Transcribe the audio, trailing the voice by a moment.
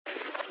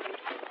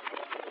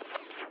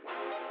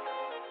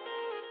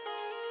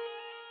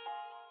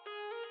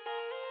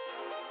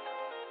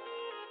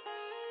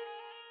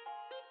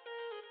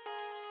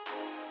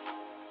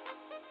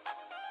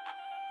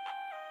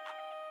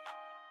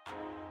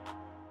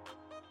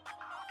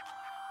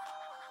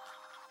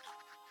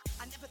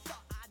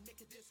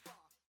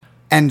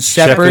And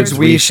shepherds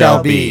we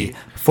shall be,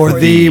 for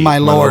thee, my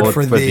Lord,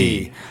 for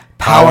thee.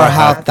 Power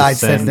hath thy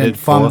descended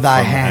from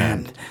thy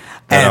hand,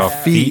 and our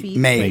feet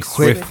may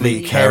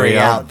swiftly carry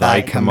out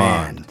thy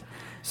command.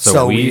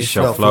 So we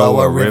shall flow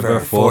a river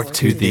forth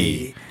to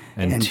thee,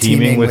 and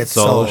teeming with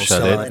soul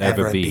shall it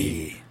ever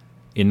be.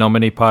 In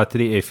nomine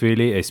Patri et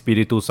Filii et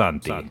Spiritus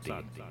Sancti.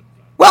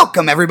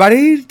 Welcome,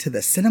 everybody, to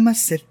the Cinema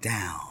Sit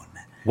Down.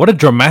 What a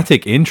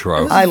dramatic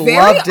intro. I Very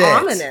loved it.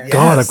 ominous.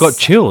 God, I've got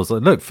chills.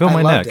 Look, feel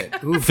my loved neck.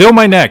 it. Feel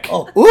my neck.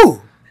 Oh,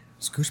 ooh.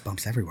 There's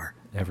goosebumps everywhere.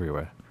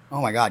 Everywhere.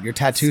 Oh, my God. Your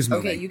tattoo's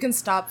moving. Okay, you can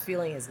stop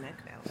feeling his neck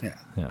now.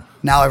 Yeah.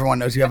 Now everyone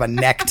knows you have a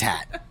neck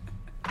tat.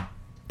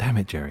 Damn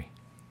it, Jerry.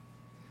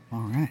 All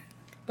right.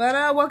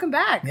 But welcome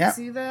back Yeah.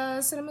 to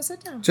the Cinema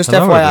Sit Down. Just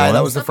Hello, FYI, everyone.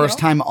 that was the What's up, first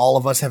y'all? time all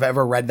of us have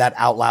ever read that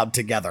out loud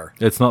together.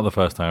 It's not the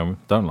first time.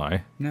 Don't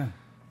lie. No.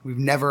 We've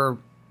never...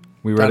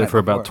 We Done read it it for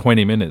about before.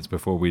 20 minutes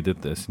before we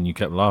did this, and you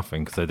kept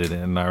laughing because I did it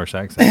in an Irish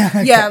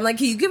accent. Yeah, I'm like,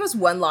 can you give us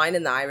one line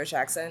in the Irish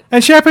accent?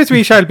 And shepherds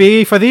we shall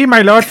be, for thee,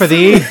 my Lord, for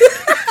thee.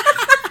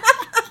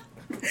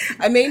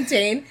 I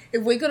maintain,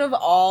 if we could have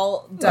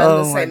all done Oh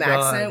the my same God.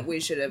 accent, we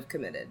should have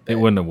committed. It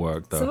wouldn't have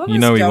worked, Some though. of You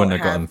us know he don't wouldn't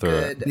have gotten have through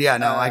it. good- Yeah,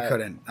 no, I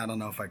couldn't. I don't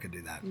know if I could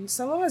do that.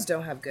 Some of us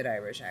don't have good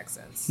Irish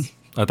accents.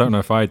 I don't know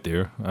if I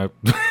do.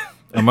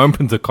 I'm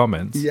open to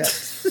comments.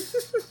 Yes.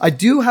 I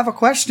do have a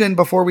question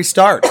before we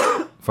start.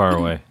 Far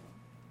away.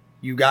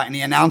 You got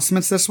any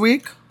announcements this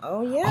week?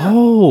 Oh, yeah.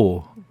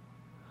 Oh.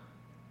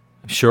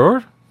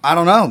 Sure? I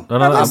don't know. No,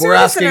 no, no. We're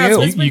serious asking you.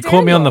 announcements. You with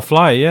caught me on Daniel. the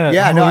fly, yeah.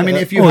 Yeah, no, I mean,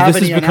 if you have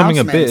this is any becoming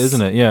a bit, announcements,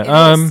 isn't it?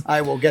 Yeah. It is.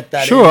 I will get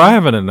that Sure, in. I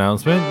have an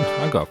announcement.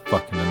 I got a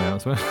fucking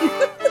announcement.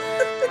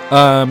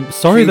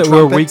 Sorry Few that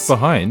we're a week trumpets.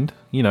 behind.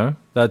 You know,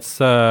 that's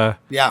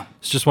Yeah.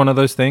 it's just one of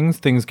those things.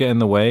 Things get in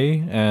the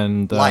way,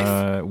 and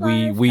Life.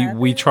 we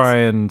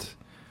happens.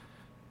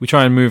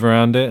 try and move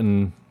around it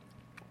and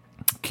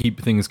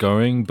keep things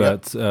going.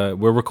 But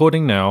we're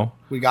recording now,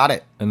 We got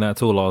it. and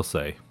that's all I'll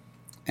say.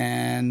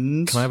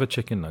 And... Can I have a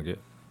chicken nugget?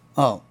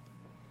 Oh.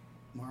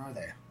 Where are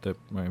they? They're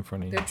right in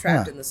front of you. They're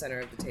trapped Yeah. in the center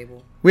of the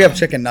table. We have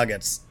chicken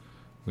nuggets.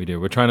 We do.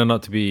 We're trying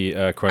not to be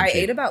crunchy. I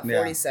ate about Yeah.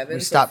 47, We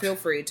so stopped. feel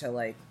free to,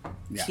 like,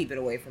 Yeah. keep it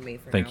away from me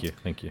for Thank now.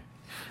 you.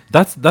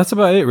 That's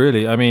about it,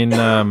 really. I mean,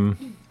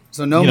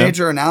 So no You know,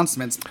 major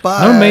announcements,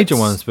 but... no major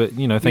ones, but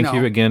thank know.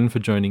 you again for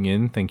joining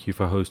in. Thank you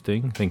for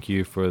hosting. Thank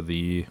you for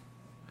the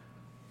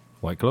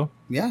White Claw.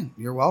 Yeah,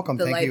 you're welcome.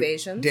 The Thank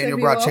libations, you. Daniel if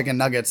you brought will. chicken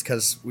nuggets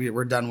because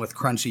we're done with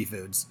crunchy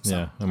foods. So,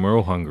 Yeah, and we're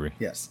all hungry.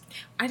 yes.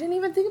 I didn't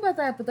even think about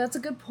that, but that's a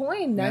good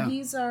point. Yeah.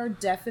 Nuggies are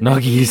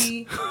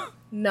definitely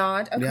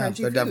not a Yeah, crunchy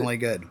they're food. definitely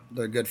good.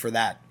 They're good for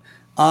that.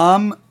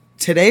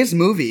 Today's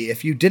movie,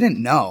 if you didn't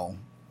know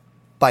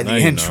by the Now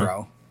you know.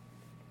 intro,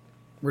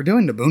 we're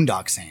doing the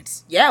Boondock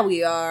Saints. Yeah,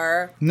 we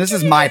are. And this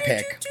is my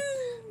pick.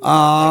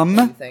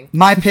 Thing.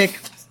 My pick.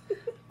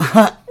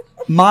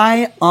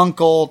 My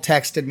uncle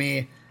texted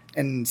me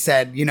and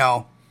said,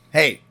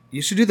 hey,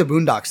 you should do the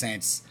Boondock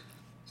Saints.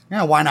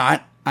 Yeah, why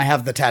not? I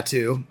have the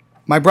tattoo.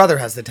 My brother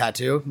has the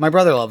tattoo. My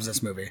brother loves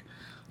this movie.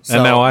 So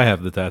And now I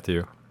have the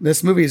tattoo.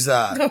 this movie's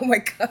Oh my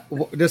god.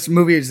 this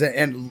movie is,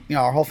 and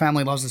our whole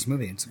family loves this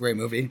movie. It's a great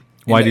movie.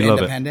 Why do you love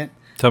it? Independent.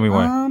 Tell me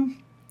why.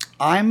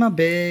 I'm a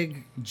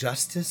big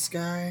justice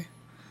guy.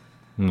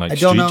 Like I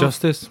don't street know.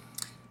 justice?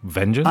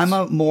 Vengeance? I'm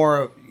a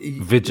more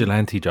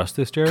vigilante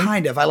justice, Jerry?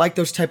 kind of. I like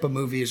those type of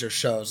movies or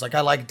shows. Like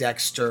I like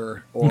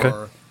Dexter or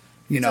Okay.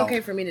 It's okay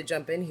for me to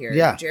jump in here.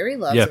 Yeah. Jerry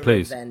loves Yeah, a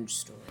please. revenge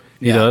story.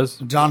 He does?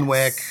 John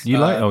Wick. You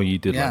like? Oh, you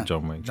did like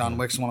John Wick. John yeah.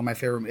 Wick's one of my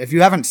favorite. If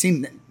you haven't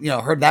seen,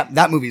 heard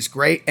that movie's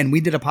great, and we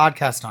did a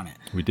podcast on it.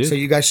 We did. So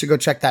you guys should go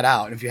check that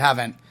out. If you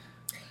haven't,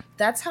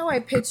 That's how I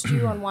pitched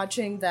you on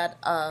watching that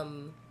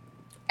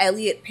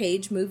Elliot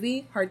Page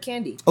movie, Hard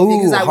Candy. Ooh,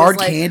 Because I was Hard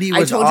like- Candy I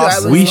was told you I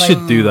awesome. was We like-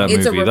 should do that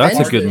It's a movie. That's a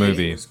revenge good movie.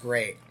 movie. it was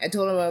great. I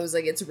told him I was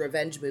like, it's a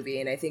revenge movie,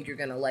 and I think you're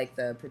gonna like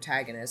the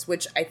protagonist.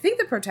 Which I think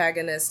the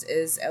protagonist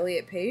is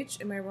Elliot Page.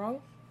 Am I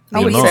wrong? I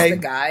would He's say- the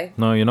guy,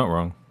 No, you're not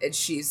wrong. and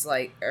she's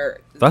like,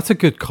 or That's a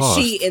good cast.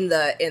 she in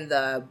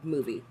the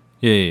movie.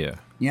 Yeah.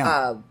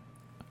 Yeah.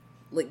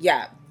 Like,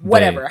 yeah,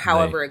 whatever, They-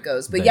 however it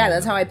goes. But they- yeah,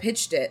 that's how I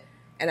pitched it,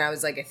 and I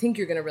was like, I think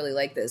you're gonna really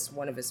like this.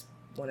 One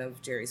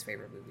of Jerry's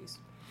favorite movies.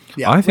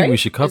 yeah. I think we Right?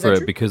 should Is cover that it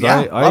true? because yeah,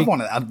 I love one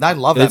of that. I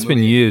love that it's movie.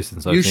 been years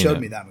since I've You seen showed it.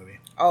 me that movie.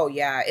 Oh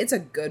yeah, it's a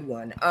good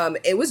one.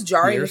 It was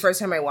jarring Years? the first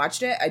time I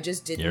watched it. I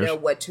just didn't Years? know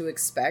what to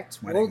expect.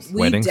 Weddings.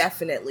 We Weddings?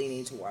 definitely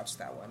need to watch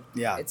that one.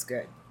 Yeah. It's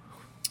good.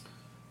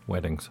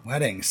 Weddings.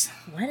 Weddings.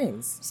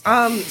 Weddings.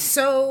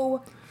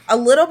 So a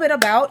little bit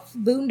about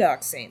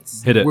Boondock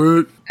Saints. Hit it.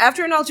 Woot.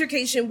 After an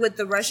altercation with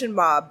the Russian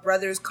mob,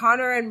 brothers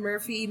Connor and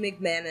Murphy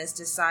McManus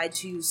decide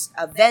to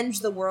avenge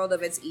the world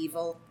of its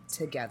evil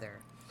together.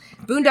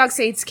 Boondock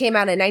Saints came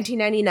out in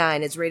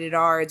 1999. It's rated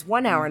R. It's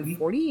 1 hour and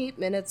 48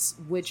 minutes,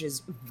 which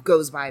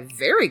goes by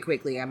very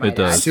quickly, I might It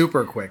does. add.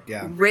 Super quick.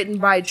 Yeah. Written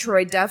by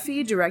Troy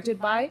Duffy, directed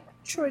by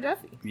Troy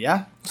Duffy.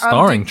 Yeah.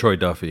 Starring Troy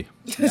Duffy.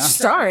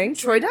 Starring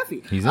Troy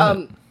Duffy. He's in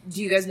it.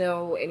 Do you guys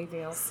know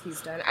anything else he's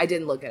done? I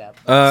didn't look it up.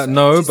 So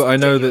No, just but I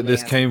know that genuinely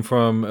this ask. came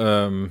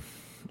from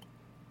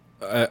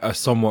a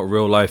somewhat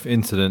real life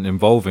incident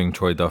involving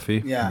Troy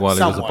Duffy while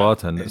he was a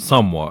bartender.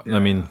 Somewhat. Yeah. I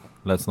mean,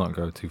 let's not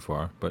go too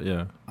far, but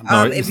yeah.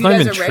 No, it's not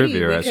even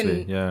trivia,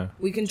 actually.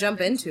 We can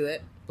jump into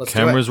it.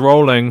 Camera's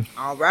rolling.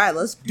 All right,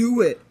 let's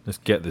do it. Let's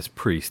get this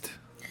priest.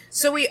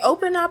 So we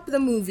open up the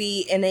movie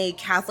in a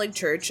Catholic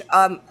church,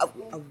 a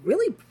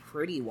really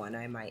pretty one,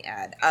 I might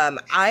add.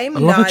 A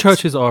lot of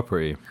churches are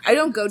pretty. I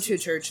don't go to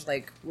church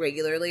like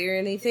regularly or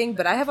anything,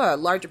 but I have a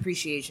large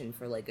appreciation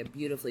for like a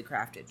beautifully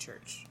crafted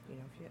church. You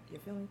know, you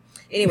feel me?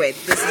 Anyway,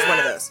 this is one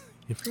of those.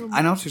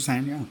 I know what you're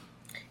saying. Yeah.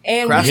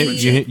 And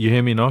you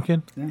hear me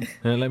knocking? Yeah.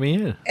 Let me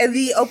in. And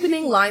the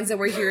opening lines that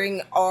we're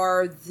hearing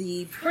are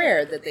the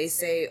prayer that they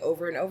say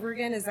over and over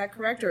again. Is that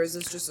correct, or is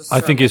this just a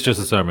sermon? I think it's just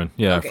a sermon.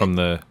 Yeah, okay. From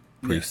the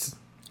priest.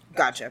 Yes.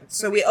 Gotcha.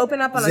 So we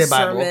open up on a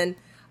sermon.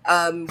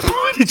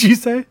 What did you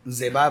say?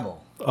 The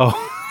Bible. Oh.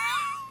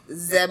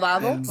 The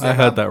Bible? I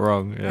heard that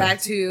wrong. Yeah. Back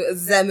to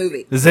the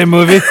movie. The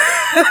movie?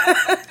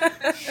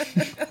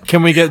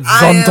 Can we get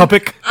on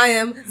topic? I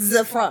am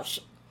the Frosh.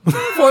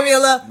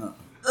 Formula.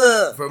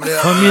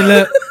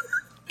 Formula.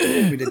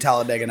 We did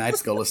Talladega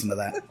Nights. Go listen to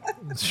that.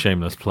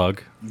 Shameless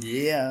plug.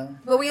 Yeah.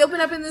 But we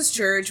open up in this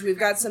church. We've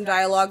got some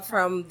dialogue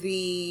from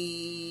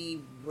the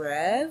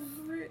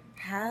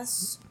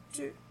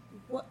pastor.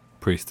 What?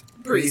 Priest.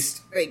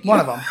 Thank you. One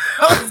of them.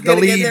 The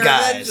lead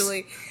guys.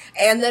 Eventually.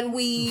 And then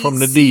we from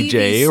the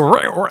DJ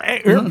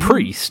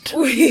priest.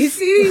 We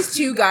see these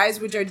two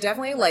guys, which are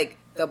definitely like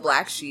the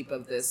black sheep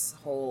of this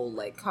whole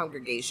like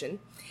congregation.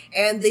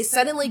 And they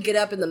suddenly get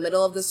up in the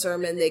middle of the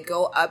sermon. They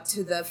go up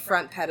to the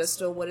front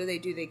pedestal. What do?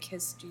 They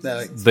kiss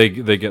Jesus. They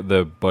get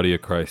the body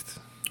of Christ.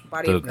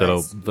 Of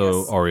Christ. The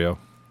Oreo.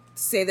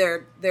 Say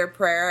their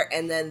prayer,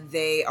 and then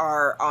they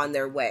are on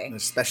their way. The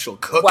special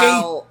cookie.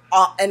 While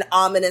an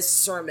ominous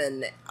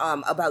sermon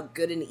about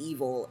good and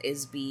evil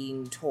is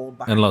being told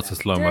behind and lots them.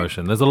 of slow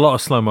motion. There's a lot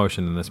of slow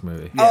motion in this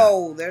movie. Yeah.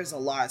 Oh, there's a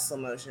lot of slow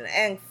motion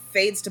and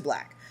fades to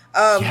black.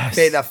 Yes.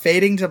 The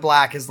fading to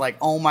black is like,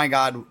 oh my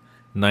god,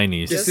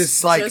 90s. This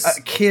is like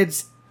a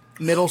kid's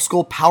middle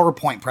school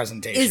PowerPoint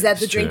presentation. Is that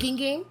the drinking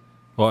game?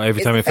 Well,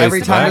 every time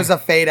there's a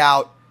fade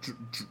out.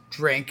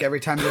 Drink every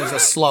time there's a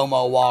slow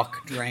mo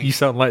walk. Drink. You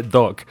sound like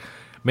Doc.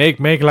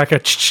 Make like a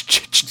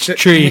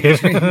tree.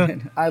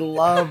 I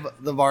love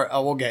the bar.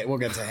 Oh, we'll get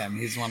to him.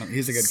 He's a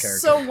good character.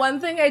 So one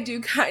thing I do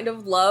kind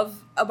of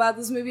love about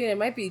this movie, and it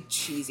might be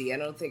cheesy, I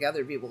don't think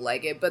other people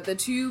like it, but the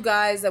two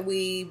guys that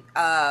we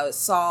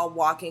saw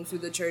walking through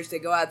the church, they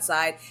go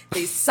outside,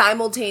 they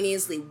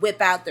simultaneously whip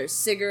out their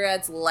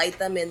cigarettes, light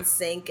them in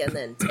sync, and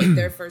then take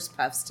their first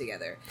puffs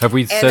together. Have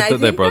we said that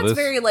they're brothers? That's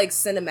very like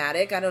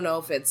cinematic. I don't know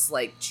if it's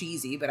like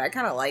cheesy, but I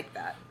kind of like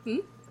that.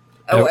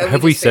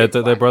 Have we said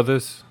that they're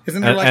brothers?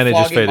 Isn't there like and it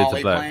just faded Molly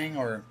to black. Playing,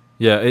 or?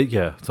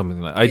 Yeah, something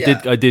like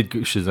that. I did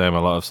Shazam a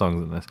lot of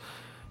songs in this.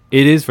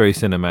 It is very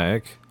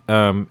cinematic.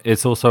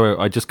 It's also,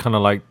 I just kind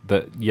of like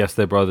that, yes,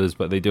 they're brothers,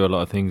 but they do a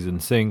lot of things in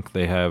sync.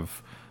 They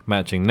have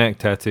matching neck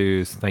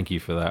tattoos. Thank you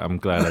for that. I'm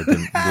glad I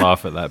didn't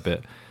laugh at that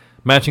bit.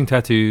 Matching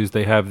tattoos.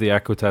 They have the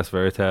Aquitas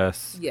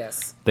Veritas.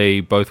 Yes. They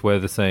both wear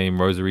the same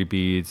rosary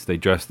beads. They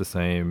dress the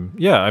same.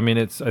 Yeah, I mean,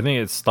 I think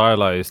it's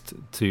stylized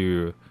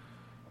to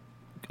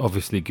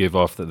obviously give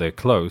off that they're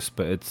close,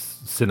 but it's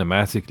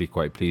cinematically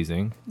quite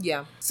pleasing.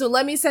 Yeah. So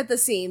let me set the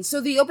scene. So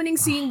the opening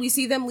scene, we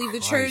see them leave the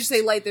church.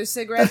 They light their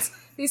cigarettes.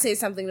 They say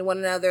something to one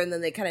another, and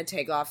then they kind of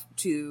take off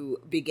to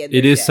begin their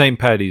day. St.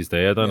 Paddy's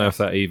Day. I don't know if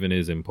that even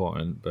is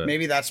important, but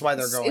maybe that's why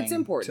they're going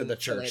to the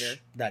church later.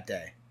 that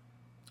day.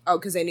 Oh,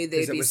 because they knew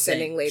they'd be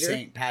sending later?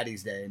 St.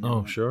 Paddy's Day.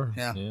 Oh, sure.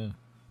 Yeah. Maybe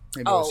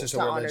it's just to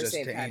a honor religious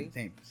St. Paddy.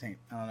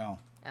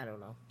 I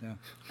don't know. Yeah.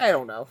 I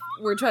don't know.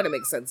 We're trying to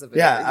make sense of it.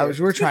 Yeah,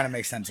 we're trying to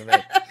make sense of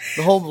it.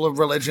 The whole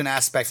religion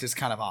aspect is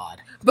kind of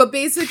odd. But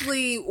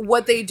basically,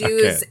 what they do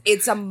is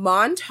it's a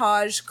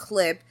montage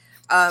clip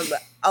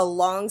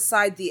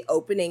alongside the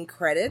opening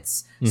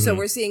credits. Mm-hmm. So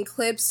we're seeing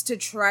clips to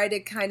try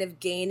to kind of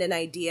gain an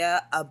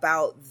idea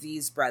about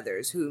these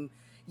brothers whom,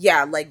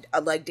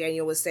 like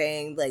Daniel was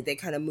saying, like they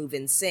kind of move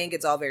in sync.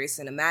 It's all very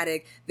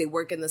cinematic. They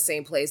work in the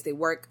same place. They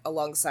work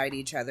alongside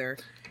each other.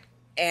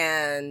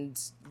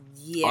 And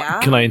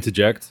can I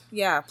interject?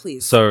 Yeah,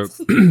 please. So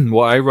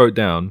what I wrote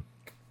down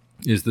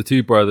is the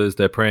two brothers,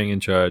 they're praying in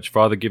church,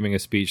 father giving a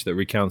speech that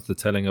recounts the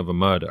telling of a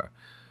murder,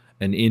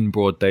 and in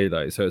broad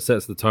daylight. So it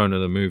sets the tone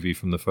of the movie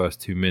from the first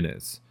 2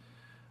 minutes.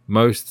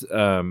 Most,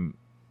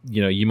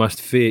 you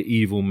must fear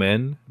evil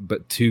men,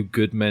 but two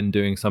good men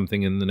doing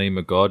something in the name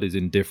of God is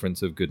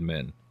indifference of good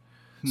men.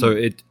 So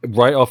it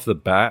right off the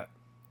bat,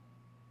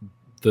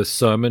 the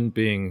sermon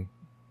being,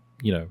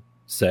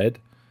 said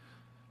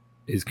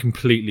is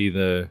completely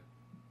the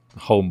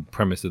whole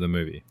premise of the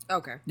movie.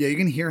 Okay. Yeah, you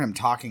can hear him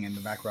talking in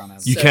the background.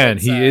 You can.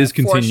 He is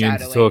continuing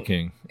to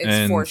talking.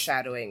 It's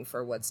foreshadowing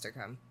for what's to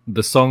come.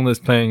 The song that's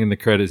playing in the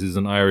credits is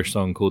an Irish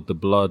song called "The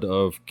Blood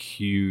of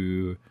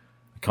Q."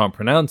 I Can't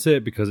pronounce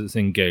it because it's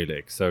in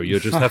Gaelic. So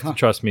you'll just have to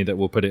trust me that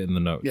we'll put it in the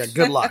notes. Yeah,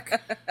 good luck.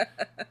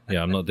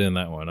 Yeah, I'm not doing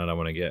that one. I don't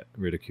want to get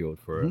ridiculed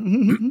for it.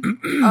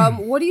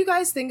 What do you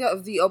guys think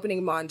of the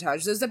opening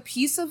montage? There's a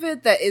piece of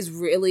it that is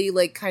really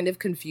like kind of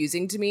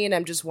confusing to me, and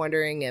I'm just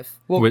wondering if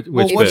Which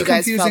what's bit?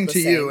 confusing the to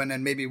you, same. and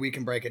then maybe we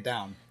can break it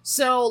down.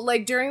 so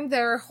like during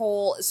their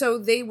whole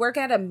they work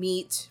at a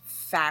meat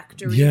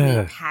factory,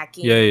 Yeah. meat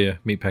packing, Yeah.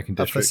 Meatpacking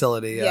A district.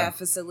 facility,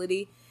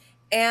 facility.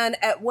 And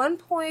at one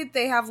point,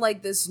 they have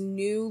like this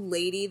new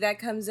lady that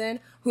comes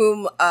in,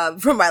 whom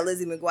from my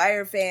Lizzie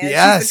McGuire fan,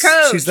 Yes,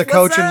 she's the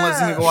coach What's in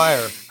up? Lizzie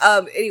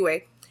McGuire.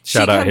 Anyway,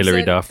 Shout she out comes Hilary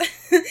in- Duff.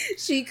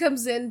 She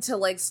comes in to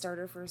like start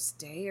her first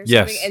day or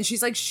Yes. something, and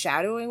she's like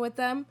shadowing with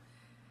them.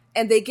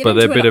 And they get But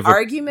they're a into bit an of a-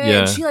 argument, yeah.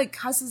 and she like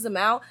cusses them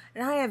out,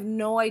 and I have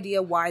no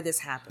idea why this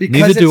happened.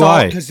 Because Neither do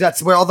I. Because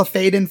that's where all the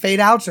fade in,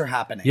 fade outs are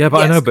happening. Yeah, but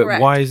I Yes, know, but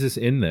correct. why is this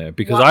in there?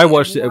 Because Why- I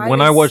watched it why when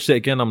I does- watched it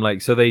again. I'm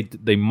like, so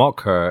they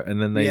mock her,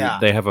 and then they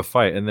have a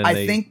fight, and then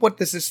I think what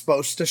this is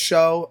supposed to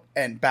show,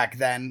 and back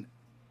then,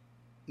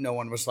 no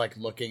one was like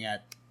looking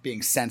at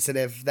being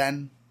sensitive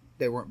then.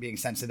 They weren't being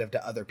sensitive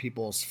to other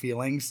people's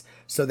feelings.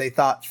 So they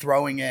thought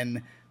throwing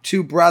in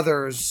two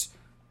brothers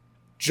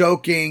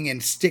joking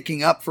and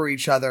sticking up for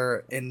each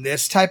other in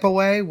this type of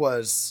way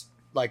was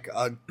like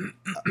a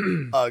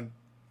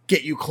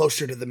get you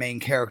closer to the main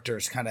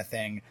characters kind of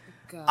thing.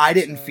 I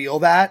didn't feel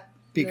that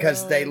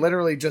because they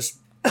literally just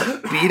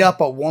beat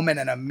up a woman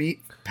in a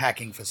meat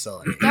packing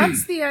facility.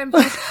 That's the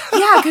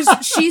yeah,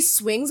 because she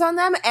swings on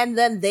them, and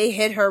then they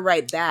hit her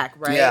right back,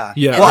 right? Yeah.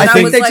 Yeah. Well, I And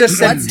think was they like, just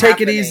said, what's take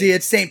happening? it easy.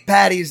 It's St.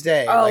 Patty's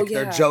Day. Oh, like,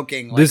 yeah. they're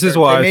joking. Like, This is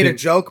why they I made a think-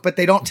 joke, but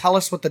they don't tell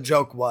us what the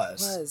joke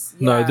was.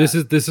 no, Yeah. this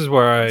is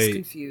where I was I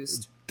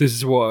confused. this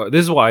is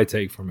what I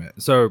take from it.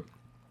 So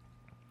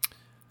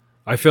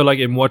I feel like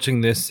in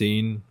watching this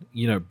scene,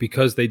 you know,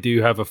 because they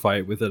do have a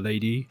fight with a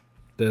lady,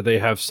 that they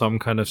have some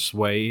kind of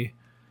sway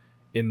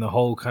in the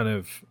whole kind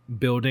of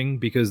building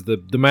because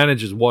the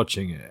manager's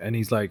watching it and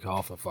he's like,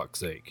 oh, for fuck's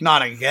sake.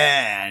 Not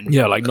again.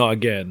 Yeah, like not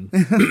again.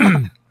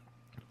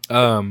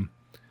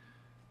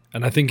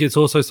 And I think it's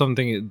also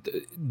something.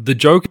 The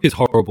joke is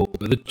horrible,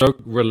 but the joke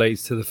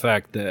relates to the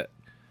fact that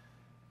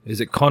is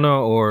it Connor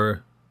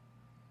or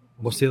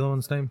what's the other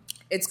one's name?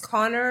 It's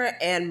Connor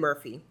and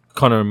Murphy.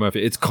 Connor and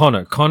Murphy. It's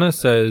Connor. Connor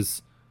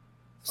says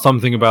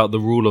something about the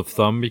rule of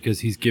thumb because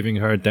he's giving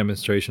her a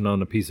demonstration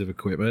on a piece of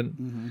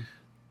equipment. Mm-hmm.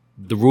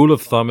 The rule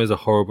of thumb is a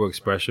horrible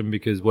expression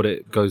because what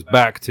it goes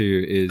back to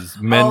is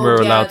men Oh,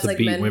 were yeah, allowed it's to like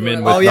beat men who women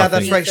are with Oh, yeah, nothing.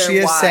 that's right. Their She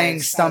is wives, saying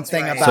that's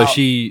something right. about So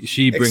she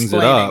brings it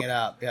explaining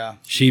up. Yeah.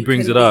 She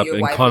brings it Couldn't up, be your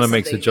and wife Connor is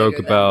makes a something joke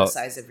bigger than about the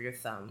size of your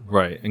thumb.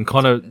 right, and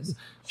Connor,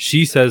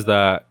 she says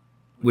that,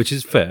 which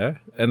is fair,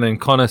 and then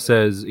Connor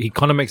says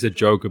Connor makes a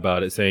joke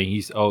about it, saying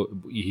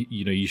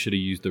you should have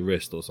used the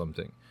wrist or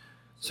something.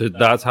 So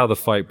that's how the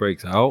fight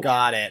breaks out.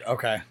 Got it.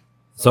 Okay.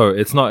 So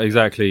it's not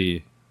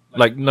exactly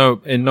like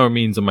in no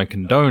means am I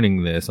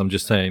condoning this. I'm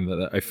just saying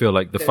that I feel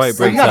like the There's fight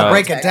some You breaks gotta out.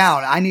 break it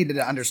down. I needed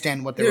to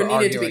understand what they There were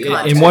needed to be arguing. about,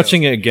 context. In too.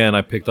 watching it again,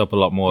 I picked up a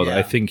lot more. That I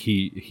Yeah. think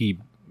he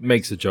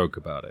makes a joke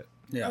about it.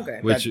 Yeah. Okay.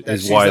 Which That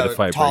is she's why a the fight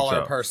breaks taller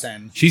out.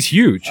 person, She's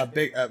huge.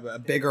 a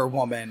bigger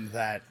woman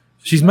that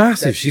She's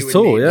massive. that she She's would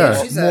tall. need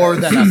Yeah. she's more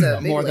she's than a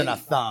a big more than a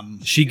lady. thumb.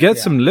 She gets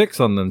Yeah. some licks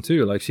on them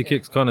too. Like she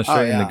kicks Connor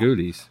straight in the yeah.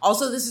 goolies.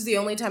 Also, this is the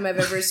only time I've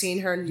ever seen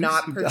her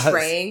not She does.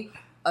 portraying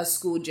a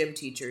school gym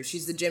teacher.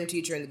 She's the gym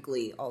teacher in the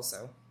Glee.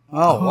 Also,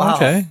 Oh wow.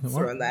 Okay.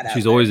 throwing that out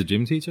She's there. always a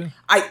gym teacher.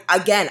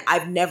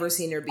 I've never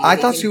seen her be. I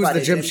thought anything she was but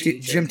the a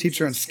gym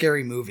teacher in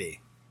Scary Movie.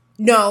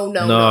 No.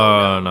 No.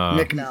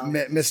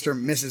 Mr.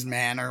 Mrs.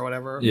 Man or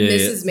whatever. Yeah.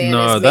 Mrs. Man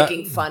No, is that-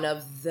 making fun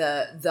of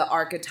the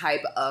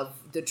archetype of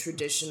the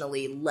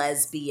traditionally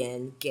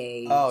lesbian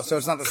gay Oh, so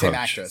it's not the same Coach.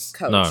 actress.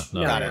 coach. No,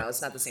 No, no. no,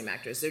 it's not the same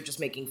actress. They're just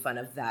making fun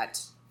of that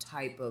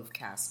type of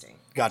casting.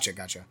 Gotcha.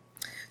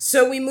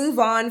 So we move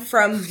on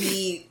from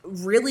the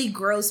really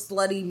gross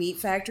bloody meat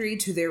factory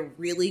to their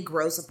really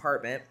gross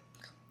apartment.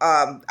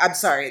 I'm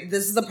sorry.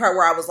 This is the part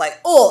where I was like,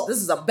 "Oh,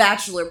 this is a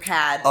bachelor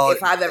pad Oh,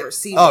 if I've ever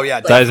seen." oh, it. yeah,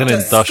 Like, That is an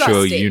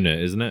industrial disgusting. unit,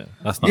 isn't it?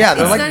 That's not. Yeah,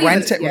 they're It's like not even-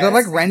 renting. yeah, They're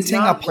like it's renting a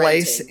not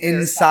place renting. They're-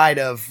 inside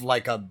of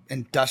like a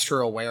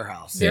industrial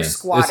warehouse. They're Yeah.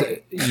 squatting.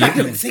 It's- I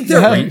don't think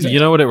they're renting. You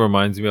know what it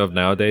reminds me of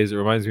nowadays? It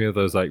reminds me of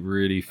those like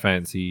really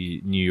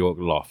fancy New York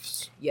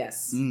lofts.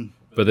 Yes.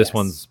 But this Yes.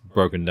 one's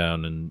broken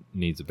down and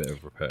needs a bit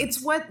of repair.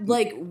 It's what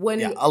like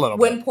when Yeah, a little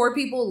when bit. poor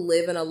people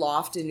live in a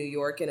loft in New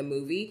York in a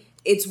movie.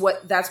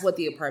 That's what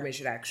the apartment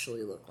should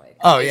actually look like.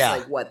 Oh, It's yeah.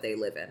 like what they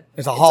live in.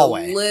 It's a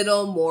hallway. a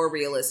little more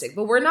realistic,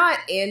 but we're not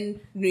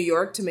in New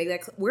York to make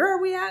that. Where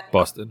are we at?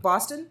 Boston.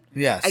 Boston.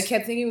 Yes. I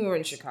kept thinking we were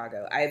in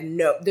Chicago.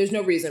 There's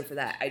no reason for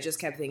that. I just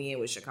kept thinking it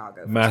was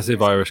Chicago. for Massive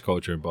some reason. Irish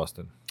culture in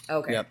Boston.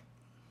 Okay. Yep.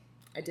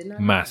 I did not.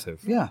 know. Massive.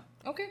 Yeah.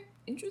 Okay.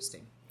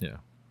 Interesting. Yeah.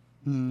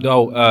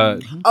 No,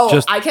 Oh,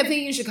 just I kept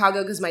thinking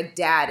Chicago because my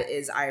dad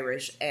is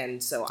Irish,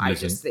 and so I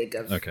Listen. just think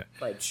of Okay.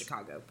 like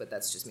Chicago. But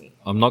that's just me.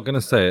 I'm not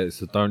gonna say it,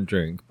 so don't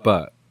drink.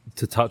 But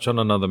to touch on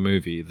another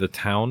movie, The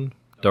Town,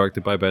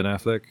 directed by Ben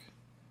Affleck,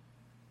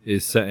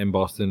 is set in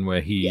Boston,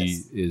 where he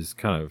Yes. is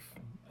kind of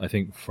I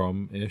think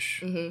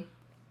from-ish.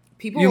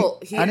 People,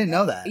 I didn't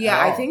know that. Yeah,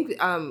 at I all. think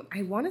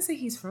I want to say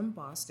he's from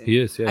Boston. He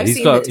is, yeah. I've He's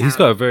seen the got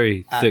town. a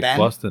very thick Ben?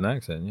 Boston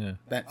accent,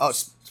 yeah.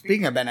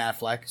 Speaking of Ben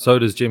Affleck, So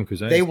does Jim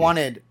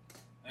Krasinski.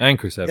 And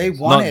Chris Evans. they Not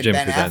wanted Jim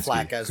Ben Krasinski,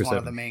 Affleck as Chris one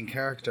of the Evans. main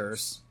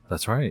characters.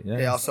 That's right, yeah.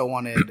 They also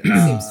wanted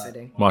Seems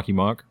fitting. Marky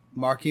Mark,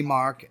 Marky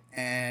Mark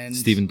and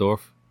Stephen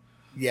Dorff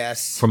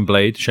Yes, from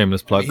Blade,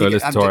 shameless plug. Go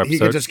listen to our he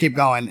episode. could just keep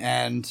going,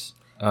 and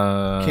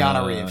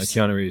Keanu Reeves.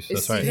 Keanu Reeves,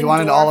 that's right. he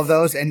wanted all of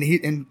those, and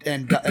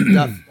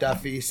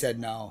Duffy said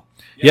no.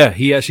 Yeah,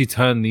 he actually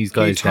turned these He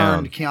guys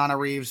down. turned Keanu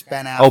Reeves,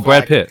 Ben Affleck. Oh,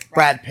 Brad Pitt.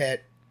 Brad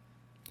Pitt.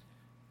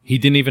 He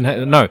didn't even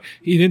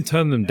he didn't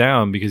turn them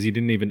down because he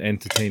didn't even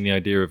entertain the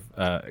idea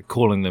of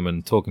calling them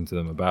and talking to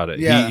them about it.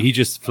 Yeah. He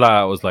just flat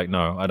out was like,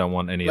 no, I don't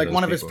want any of Like those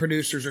one of his people.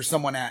 producers or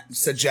someone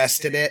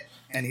suggested it,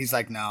 and he's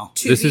like, no.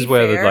 To This be is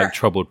where fair, the like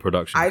troubled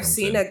production I've comes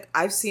seen in.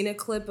 I've seen a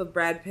clip of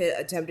Brad Pitt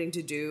attempting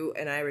to do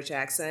an Irish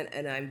accent,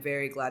 and I'm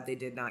very glad they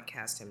did not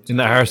cast him. In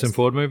that Harrison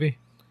Ford movie?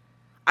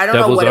 I don't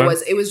know Devil's what Own? it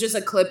was. It was just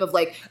a clip of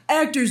like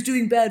actors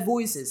doing bad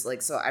voices.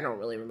 Like, so I don't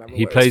really remember.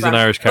 He where it plays was an from.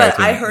 Irish character.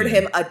 But I heard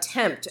Yeah. him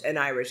attempt an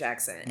Irish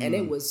accent, and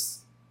it was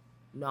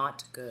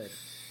not good.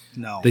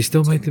 No. They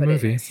still made the Put it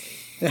movie.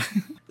 nicely.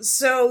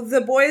 So the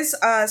boys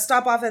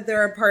stop off at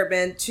their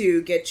apartment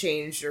to get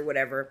changed or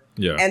whatever.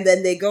 Yeah. And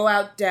then they go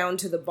out down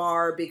to the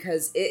bar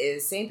because it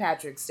is St.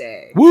 Patrick's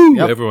Day. Woo!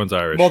 Yep. Everyone's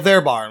Irish. Well, their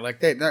bar.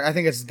 Like I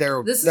think it's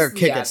their This their is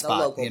kick the it spot.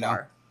 local You know,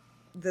 bar.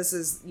 This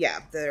is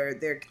they're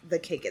the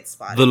kick it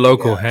spot. the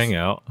local Yes.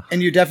 hangout.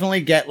 and you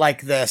definitely get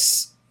like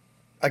this.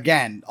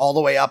 Again, all the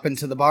way up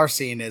into the bar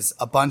scene is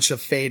a bunch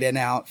of fade in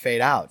out,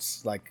 fade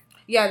outs. Like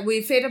Yeah,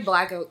 we faded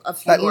black a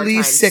few at more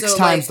least times. six So,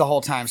 times like, the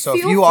whole time. So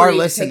if feel you are free to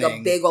listening, take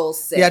a big old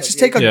sip. yeah, of just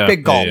your take a Yeah,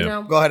 big gulp. yeah,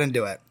 yeah. Go ahead and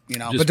do it. You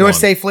know, Just but do one. it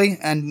safely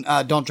and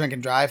don't drink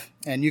and drive.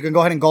 And you can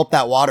go ahead and gulp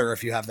that water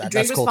if you have that.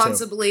 Drink That's cool too.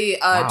 responsibly.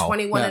 Wow.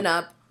 21 Yeah. and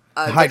up,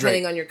 Hydrate.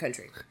 depending on your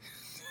country.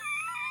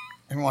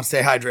 Everyone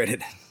stay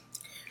hydrated.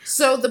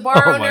 So the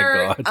bar Oh my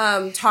owner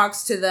God.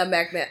 talks to the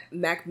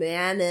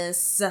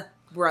McManus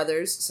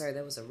brothers. Sorry,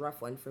 that was a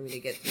rough one for me to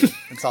get through.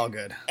 It's all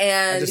good.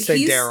 And I just say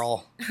he's-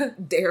 Daryl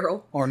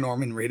Daryl. or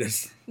Norman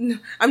Reedus.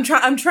 I'm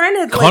trying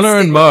to like, Connor and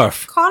stick with-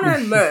 Murph. Connor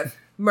and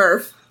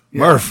Murph.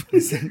 Murph.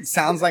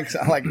 Sounds like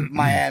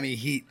Miami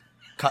Heat,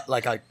 cut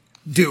like a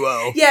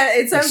duo. Yeah,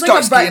 it sounds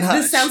like Starsky and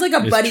Hutch. this sounds like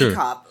a It's buddy true.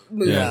 cop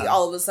movie. Yeah.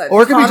 All of a sudden,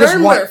 Or it could be Connor just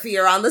and one- Murphy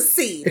are on the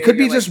scene. It could and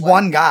be you're just like, what?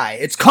 one guy.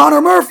 It's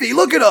Connor Murphy.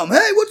 Look at him.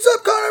 Hey, what's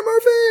up, Connor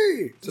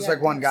Murphy? Just Yeah,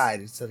 like one yes. guy.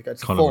 It's like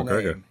it's Conor full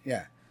McGregor. name.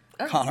 Yeah,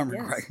 Oh, Connor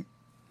yes. McGregor.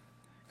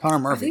 Connor I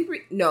Murphy.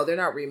 think no, they're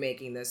not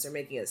remaking this. They're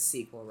making a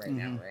sequel right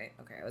now, Mm-hmm. right?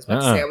 Okay, I was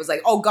about to Uh-uh. say, I was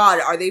like, oh god,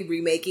 are they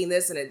remaking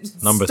this? And it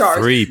Number stars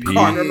 3, P.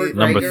 Conor McGregor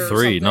Number or 3,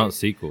 something. not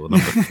sequel.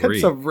 Number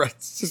 3.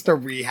 It's just a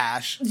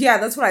rehash. Yeah,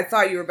 that's what I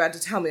thought you were about to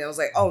tell me. I was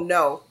like, oh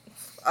no.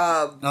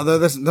 No,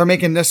 they're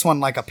making this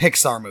one like a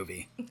Pixar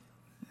movie.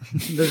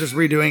 They're just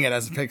redoing it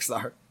as a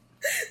Pixar.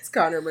 It's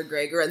Conor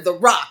McGregor and The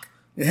Rock.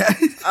 Yeah.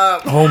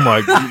 Oh my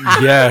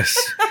yes.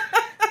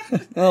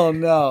 Oh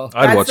no.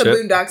 I'd That's watch the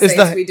it. Boondock Is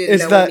Saints we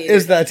didn't know we needed.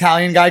 is the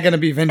Italian guy going to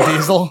be Vin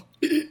Diesel?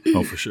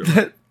 Oh, for sure.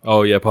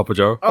 Oh yeah, Papa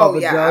Joe. Oh, Papa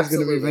yeah, Joe's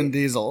going to be absolutely. Vin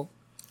Diesel.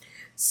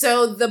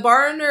 So the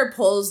bar owner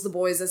pulls the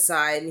boys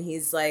aside and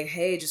he's like,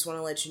 hey, just want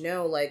to let you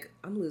know, like,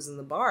 I'm losing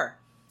the bar.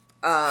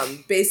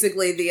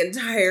 Basically, the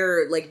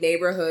entire like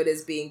neighborhood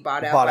is being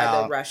bought out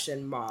by the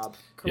Russian mob,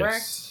 correct?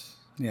 Yes.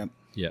 Yep.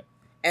 Yep.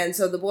 And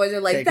so the boys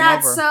are like, Taking that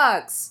over.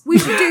 sucks. We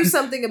should do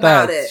something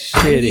about it. That's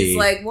And shitty. he's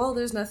like, well,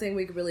 there's nothing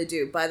we could really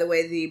do. By the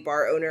way, the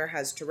bar owner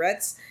has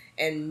Tourette's,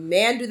 and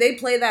man, do they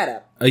play that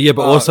up. Yeah,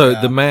 but Oh, also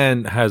yeah. the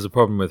man has a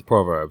problem with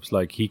proverbs.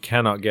 Like he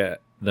cannot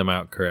get them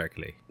out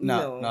correctly.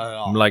 No, not at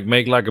all. Like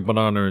make like a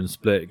banana and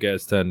split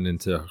gets turned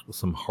into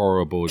some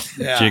horrible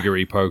Yeah.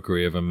 jiggery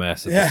pokery of a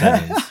mess of Yeah. a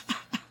sentence.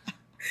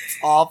 It's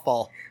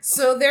awful.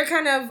 So they're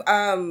kind of,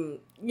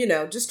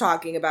 just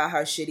talking about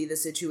how shitty the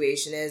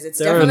situation is. It's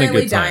They're having a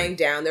definitely good time. dying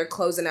down. They're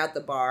closing out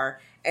the bar.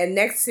 And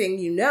next thing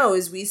you know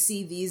is we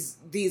see these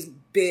big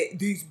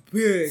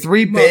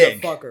Three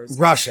big motherfuckers.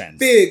 Russians.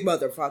 Big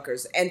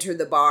motherfuckers enter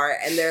the bar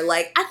and they're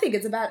like, I think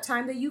it's about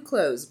time that you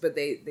close. But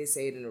they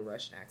say it in a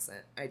Russian accent.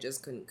 I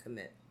just couldn't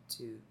commit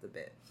to the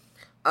bit.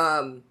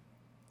 And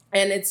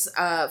it's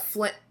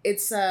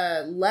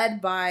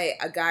led by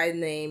a guy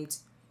named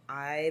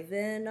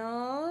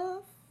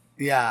Ivanov.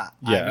 Yeah.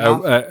 Yeah,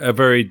 a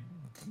very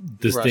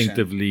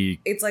distinctively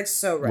It's like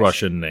so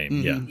Russian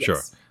name. Yeah, Yes.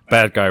 sure.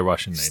 Bad guy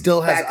Russian name.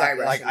 Still has Bad guy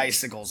like Russian.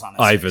 icicles on his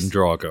Ivan face.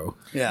 Drago.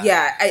 Yeah.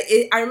 Yeah,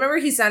 I remember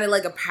he sounded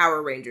like a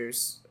Power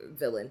Rangers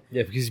villain.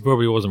 Yeah, because he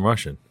probably wasn't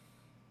Russian.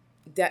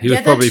 That, He was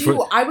that probably too.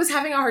 fr- I was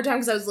having a hard time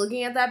because I was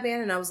looking at that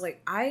band and I was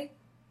like, I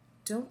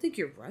don't think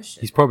you're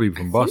Russian. He's probably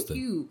from I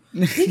Boston.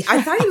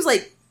 I thought he was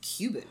like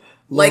Cuban.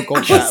 Like Local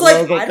I was like,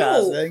 local I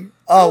don't casting.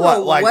 I Oh, don't know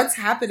what? Like what's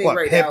happening what?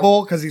 right now?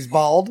 Pitbull because he's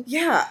bald.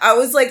 Yeah, I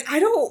was like,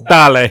 I don't.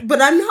 Dale.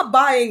 But I'm not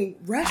buying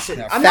Russian.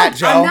 Yeah, I'm Fat not.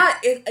 Joe. I'm not.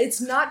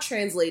 It's not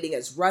translating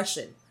as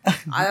Russian.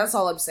 That's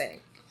all I'm saying.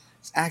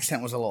 His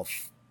accent was a little.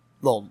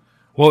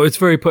 Well, it's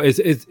very.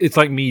 It's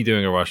like me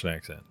doing a Russian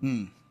accent.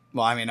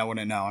 Well, I mean, I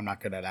wouldn't know. I'm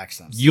not good at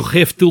accents. You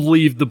have to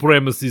leave the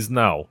premises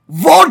now.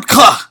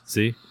 Vodka!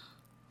 See?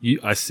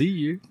 I see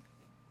you.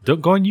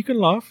 Don't go on, you can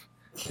laugh.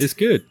 It's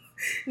good.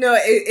 No,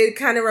 it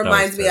kind of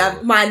reminds me of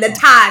terrible. my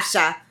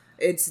Natasha.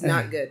 It's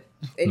not good.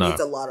 It No.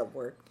 needs a lot of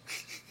work.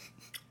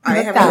 I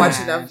haven't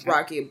watched enough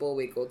Rocky and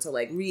Bullwinkle to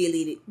like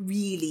really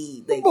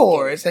like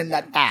Boris and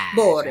Natasha.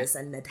 Boris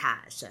and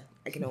Natasha.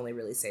 I can only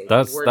really say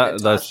That's the word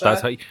that's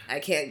Natasha. how you, I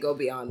can't go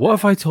beyond what that.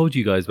 if I told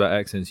you guys about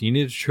accents? You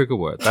need a trigger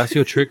word. That's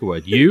your trigger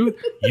word. You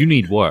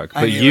need work.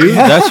 But mean- you,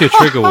 that's your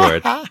trigger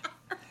word.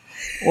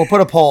 We'll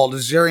put a poll.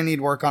 Does Jerry need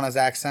work on his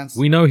accents?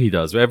 We know he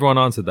does. Everyone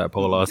answered that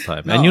poll last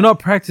time. No. And you're not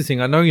practicing.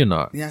 I know you're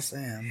not. Yes, I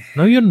am.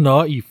 No, you're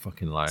not, you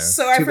fucking liar.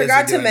 So I Too busy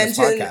forgot to doing this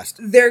mention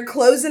podcast. they're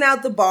closing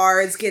out the bar.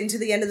 It's getting to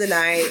the end of the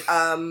night.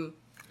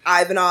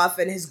 Ivanov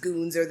and his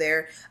goons are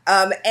there.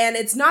 And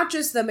it's not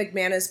just the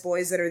McManus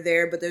boys that are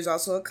there, but there's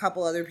also a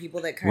couple other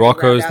people that kind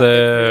Rocco's of round out the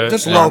there. group.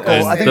 Just And- local.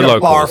 and I think the they're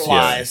locals,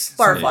 barflies.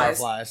 Barflies.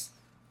 Barflies.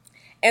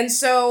 And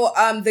so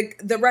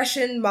the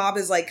Russian mob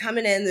is like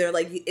coming in. They're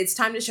like, it's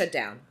time to shut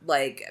down.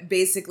 Like,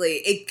 basically,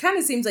 it kind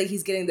of seems like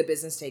he's getting the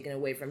business taken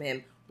away from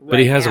him. But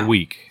he right has now. a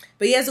week.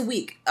 But he has a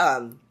week,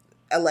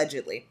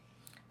 allegedly.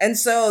 And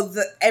so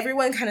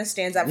everyone kind of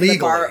stands up for the Legally.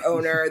 bar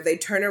owner. They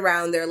turn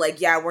around. They're like,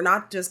 yeah, we're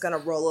not just going to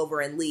roll over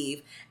and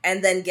leave.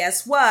 And then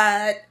guess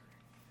what?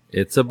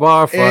 It's a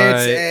bar fight.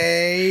 It's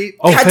a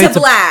Cut fade to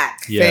black.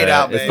 Yeah, fade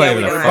out, it's baby. not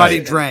even a Everybody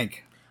fight.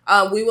 drink.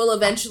 We will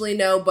eventually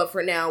know, but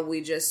for now,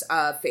 we just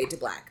fade to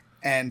black.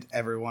 And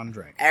everyone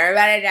drink.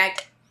 Everybody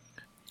drink.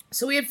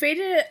 So we had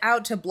faded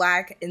out to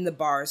black in the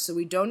bar, so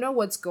we don't know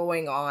what's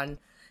going on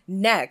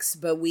next,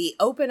 but we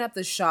open up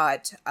the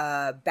shot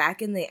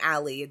back in the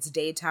alley. It's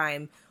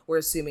daytime, we're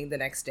assuming the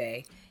next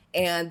day,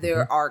 and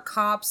there are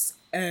cops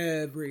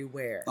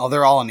everywhere. Oh,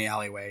 they're all in the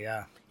alleyway,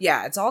 yeah.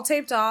 Yeah, it's all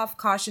taped off,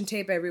 caution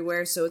tape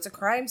everywhere, so it's a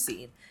crime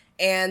scene.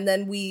 And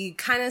then we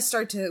kind of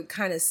start to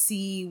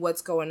see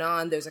what's going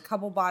on. There's a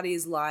couple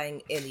bodies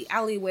lying in the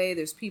alleyway.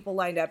 There's people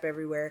lined up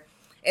everywhere.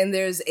 And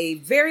there's a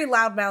very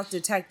loudmouth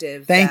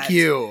detective. Thank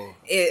you.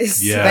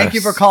 Is Yeah. Thank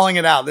you for calling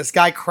it out. This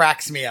guy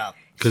cracks me up.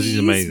 Because he's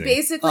amazing.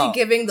 basically Oh.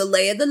 giving the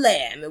lay of the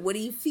land and what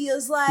he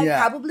feels like Yeah.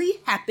 probably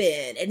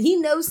happened. And he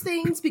knows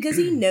things because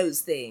he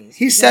knows things.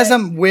 He Did says I-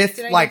 them with,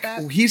 did I get like,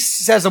 that? he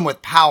says them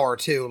with power,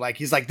 too. Like,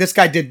 he's like, this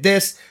guy did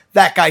this,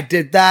 that guy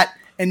did that,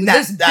 and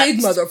This that's big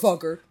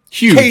motherfucker.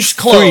 Huge, Case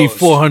closed.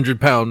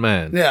 400-pound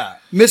man. Yeah.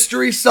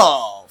 Mystery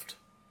solved.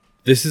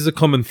 This is a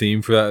common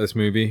theme throughout this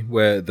movie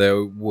where they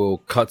will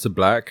cut to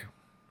black.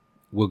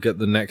 We'll get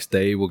the next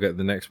day. We'll get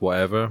the next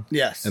whatever.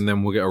 Yes. And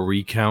then we'll get a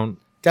recount.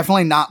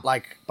 Definitely not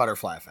like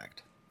Butterfly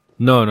Effect.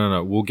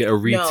 No. We'll get a No,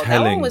 retelling.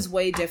 that one was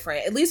way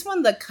different. At least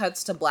when the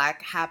cuts to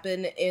black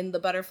happen in the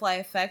Butterfly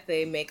Effect,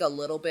 they make a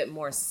little bit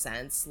more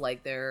sense.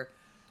 Like they're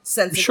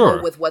sensible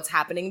Sure. with what's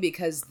happening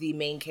because the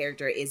main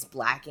character is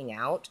blacking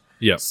out.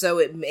 Yeah. So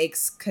it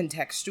makes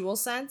contextual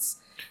sense.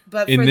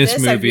 But In for this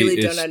this, I movie, really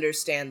it's- don't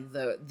understand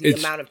the it's-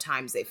 amount of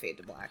times they fade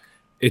to black.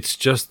 It's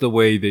just the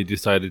way they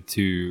decided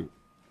to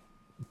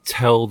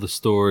tell the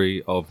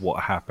story of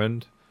what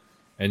happened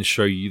and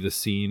show you the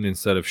scene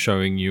instead of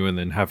showing you and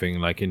then having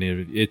like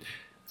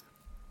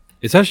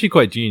it's actually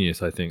quite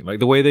genius, I think. Like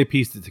the way they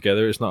pieced it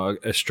together, it's not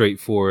a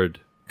straightforward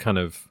kind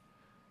of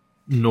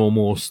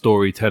normal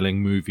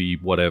storytelling movie,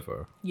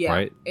 whatever. Yeah,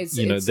 right. it's-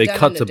 You know, it's they done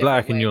cut in a to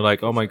black, different and way, you're like,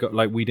 for oh my sure. god,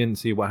 like we didn't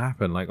see what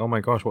happened. Like, oh my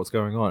gosh, what's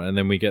going on? And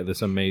then we get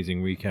this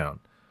amazing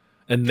recount,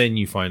 and then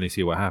you finally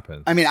see what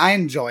happened. I mean, I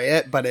enjoy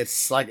it, but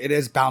it's like, it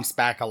is bounced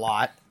back a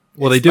lot.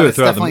 Well, they It's- do but it it's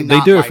throughout definitely them. They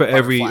not do it like for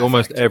Butterfly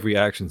almost Effect. every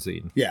action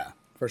scene. Yeah,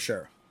 for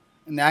sure.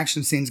 And the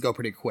action scenes go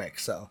pretty quick,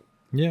 so.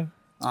 Yeah.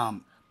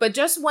 But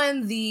just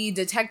when the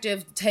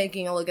detective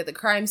taking a look at the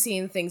crime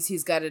scene thinks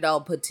he's got it all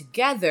put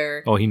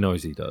together, Oh, he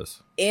knows he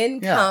does.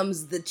 in Yeah.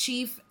 comes the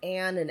chief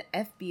and an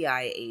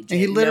FBI agent And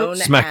he literally-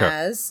 known Smacker.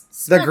 as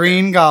The Smacker.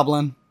 Green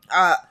Goblin.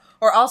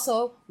 Or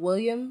also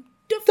William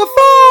Dafoe.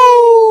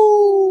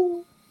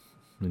 Defoe!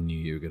 I knew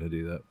you were going to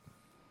do that.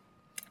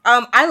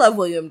 I love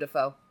William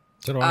Dafoe.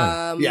 So do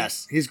I.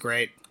 Yes, he's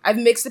great. I've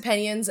mixed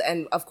opinions,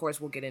 and of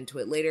course we'll get into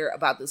it later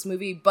about this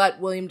movie, but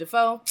William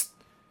Dafoe,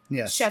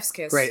 Yes. chef's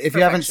kiss. Great. If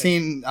you haven't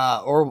Perfection. seen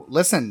or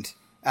listened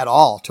at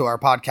all to our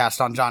podcast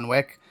on John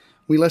Wick,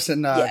 we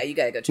listen. Yeah, you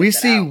gotta go check We that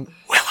see out.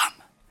 Willem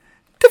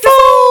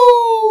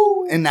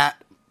Dafoe in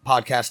that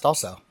podcast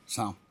also.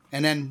 So,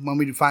 and then when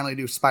we finally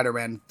do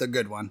Spider-Man, the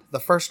good one, the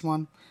first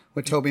one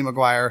with Tobey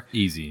Maguire,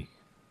 Easy.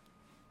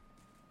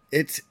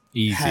 it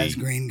Easy. has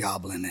Green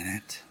Goblin in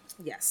it.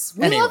 Yes.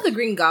 We Anyway. love the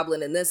Green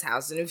Goblin in this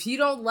house, and if you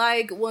don't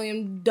like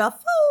William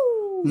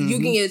Dafoe, you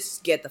can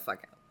just get the fuck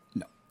out.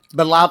 No,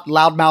 but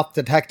loudmouth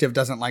detective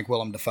doesn't like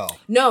Willem Dafoe.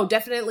 No,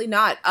 definitely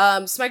not.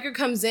 Smiker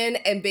comes in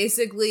and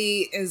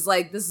basically is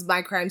like, this is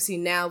my crime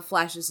scene now,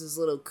 flashes his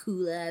little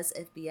cool-ass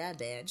FBI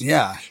badge.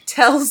 Yeah,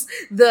 Tells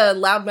the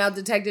loudmouth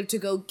detective to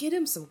go get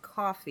him some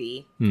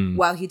coffee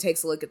while he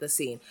takes a look at the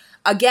scene.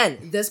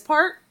 Again, this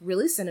part,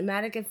 really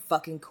cinematic and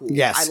fucking cool.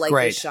 yes, I like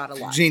great, this shot a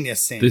lot.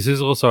 genius scene. This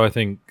is also, I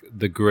think,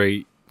 the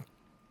great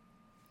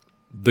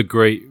the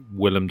great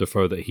Willem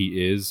Dafoe that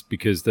he is,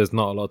 because there's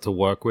not a lot to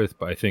work with,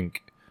 but I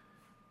think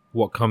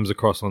what comes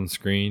across on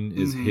screen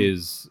is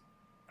his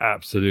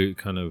absolute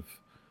kind of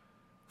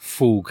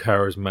full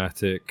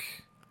charismatic,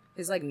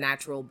 his like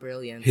natural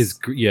brilliance, his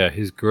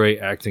great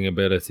acting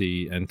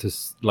ability, and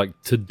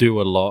to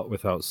do a lot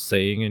without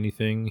saying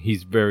anything.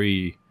 He's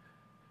very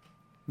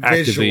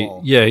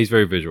visual. He's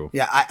very visual.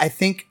 Yeah, I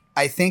think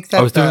that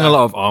I was doing a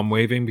lot of arm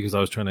waving because I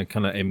was trying to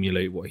kind of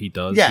emulate what he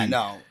does. Yeah, he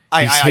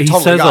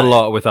totally says got a it.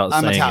 lot without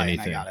I'm saying Italian,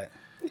 anything. I got it.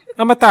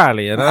 I'm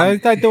Italian.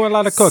 I do a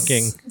lot of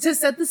cooking. To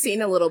set the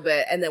scene a little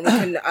bit, and then we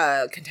can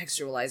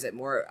contextualize it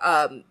more.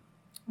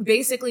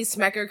 Basically,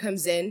 Smecker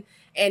comes in,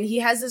 and he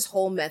has this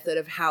whole method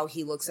of how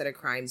he looks at a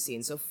crime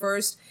scene. So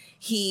first,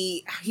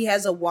 he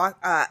has a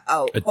Walkman.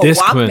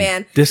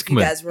 Discman. You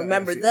guys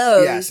remember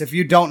those? Yes, if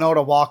you don't know what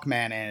a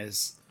Walkman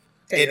is,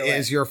 it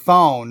is your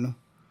phone,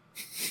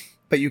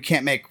 but you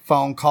can't make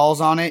phone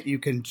calls on it. You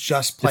can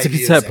just play music.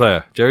 It's a cassette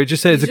player. Jerry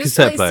just said it's a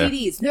cassette player.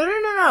 CDs.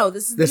 No.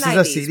 This is the 90s. Is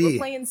a CD. We're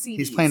playing CDs.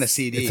 He's playing a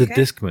CD. It's a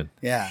Discman.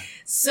 Yeah.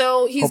 So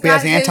hope he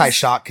has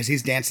anti-shock because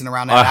he's dancing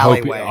around that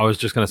alleyway. I was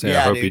just going to say,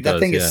 I hope he does. That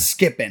thing is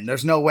skipping.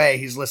 There's no way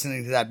he's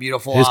listening to that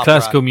beautiful his opera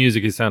classical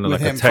music is sounding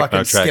like a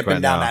techno track skipping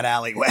right down now. that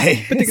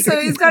alleyway.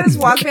 So he's got his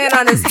Walkman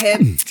on his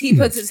hip. He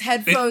puts his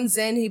headphones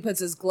in. He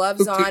puts his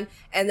gloves on,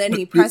 and then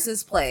he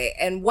presses play.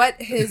 And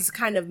what his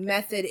kind of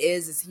method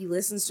is he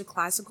listens to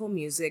classical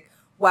music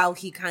while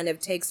he kind of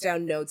takes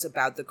down notes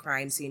about the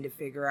crime scene to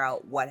figure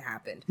out what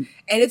happened.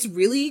 And it's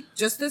really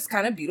just this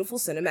kind of beautiful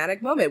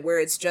cinematic moment where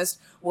it's just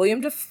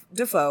William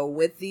Dafoe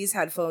with these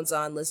headphones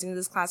on, listening to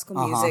this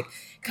classical music,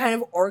 kind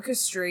of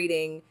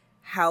orchestrating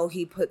how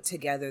he put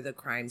together the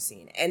crime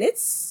scene. And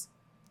it's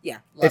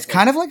it's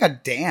kind of like a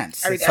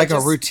dance. It's like a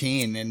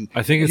routine. And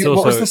I think it's also...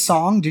 What was the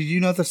song? Do you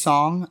know the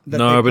song?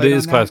 No, but it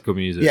is classical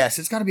music. Yes,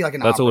 it's got to be like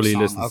an That's opera all he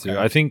song. listens to.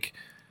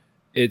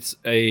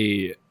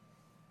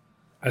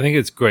 I think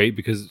it's great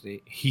because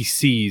he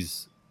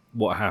sees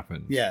what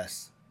happened.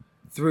 Yes.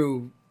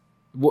 Through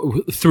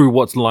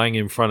what's lying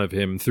in front of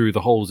him, through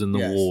the holes in the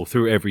wall,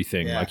 through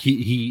everything. Yeah. Like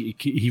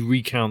he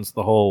recounts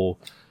the whole.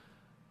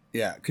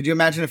 Yeah. Could you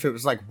imagine if it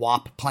was like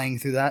WAP playing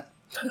through that?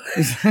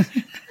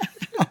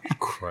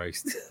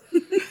 Christ.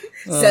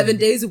 7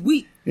 days a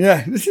week.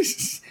 Yeah.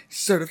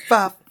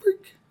 Certified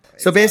freak.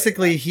 So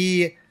basically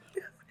he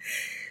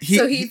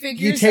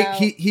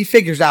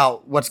figures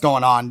out what's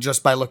going on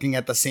just by looking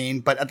at the scene,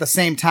 but at the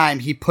same time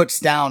he puts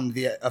down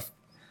the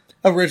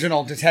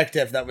original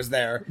detective that was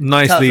there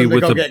nicely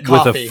with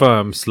a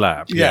firm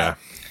slap. Yeah.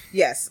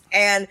 Yes,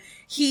 and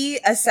he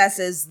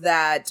assesses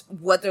that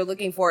what they're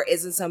looking for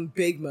isn't some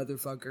big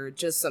motherfucker,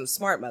 just some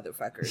smart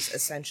motherfuckers,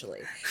 essentially.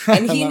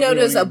 And he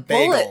noticed a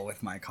bullet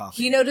with my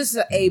coffee. He noticed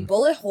a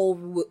bullet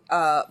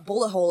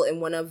hole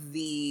in one of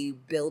the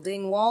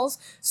building walls.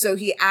 So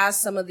he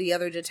asked some of the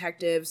other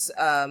detectives,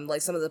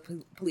 like some of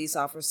the police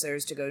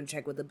officers, to go and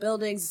check with the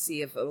buildings to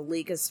see if a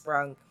leak has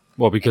sprung.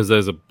 Well, because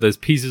there's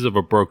pieces of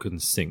a broken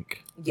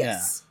sink.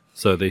 Yes. Yeah.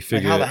 So they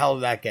figure, how the hell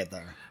did that get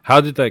there? How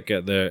did that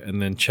get there?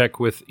 And then check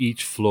with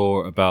each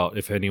floor about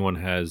if anyone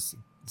has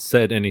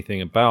said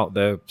anything about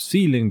their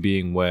ceiling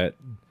being wet.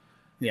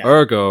 Yeah.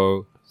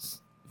 Ergo,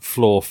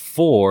 floor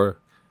 4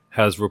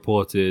 has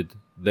reported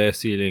their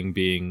ceiling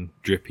being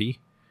drippy.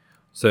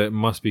 So it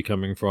must be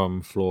coming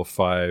from floor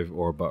 5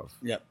 or above.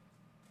 Yep.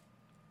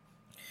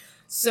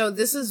 So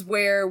this is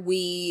where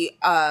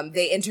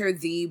they enter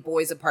the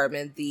boys'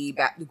 apartment, the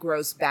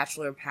gross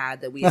bachelor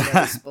pad that we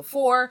noticed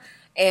before,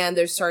 and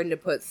they're starting to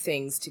put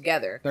things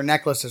together. Their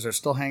necklaces are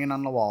still hanging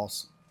on the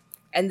walls.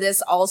 And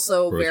this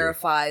also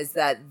verifies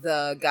that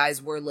the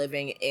guys were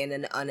living in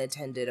an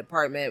unattended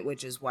apartment,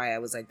 which is why I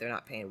was like, they're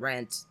not paying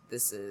rent.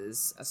 This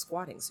is a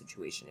squatting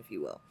situation, if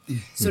you will.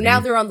 So now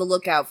they're on the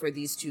lookout for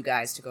these two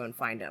guys to go and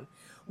find them.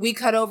 We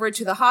cut over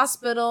to the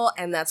hospital,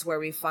 and that's where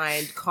we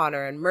find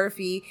Connor and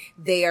Murphy.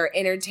 They are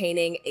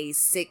entertaining a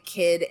sick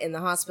kid in the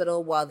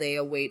hospital while they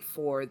await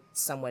for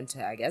someone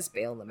to, I guess,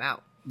 bail them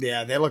out.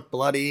 Yeah, they look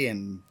bloody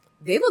and...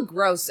 They look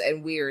gross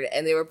and weird,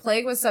 and they were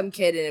playing with some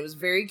kid, and it was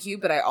very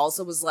cute, but I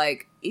also was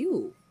like,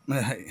 ew.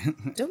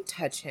 Don't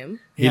touch him.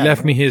 He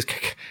left me his...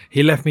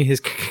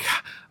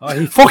 Oh,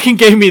 he fucking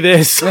gave me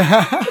this.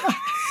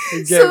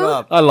 He gave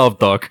up. I love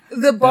Doc.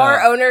 The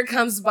bar owner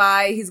comes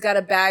by. He's got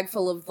a bag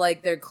full of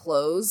like their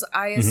clothes,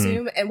 I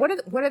assume. And what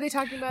are they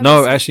talking about?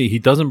 No, actually, he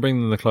doesn't bring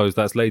them the clothes.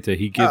 That's later.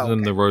 He gives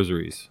them the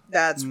rosaries.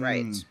 That's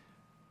right.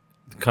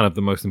 Kind of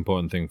the most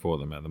important thing for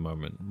them at the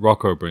moment.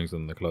 Rocco brings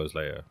them the clothes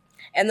later.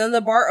 And then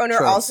the bar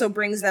owner also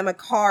brings them a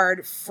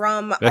card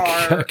from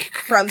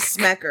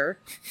Smecker,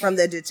 from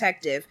the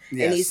detective.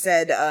 Yes. And he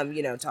said,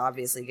 to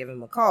obviously give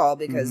him a call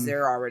because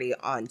they're already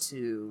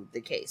onto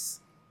the case.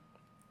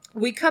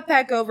 We cut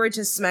back over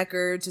to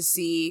Smecker to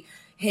see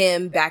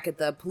him back at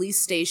the police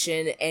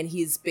station, and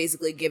he's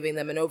basically giving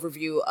them an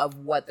overview of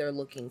what they're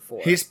looking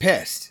for. He's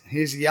pissed.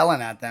 He's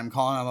yelling at them,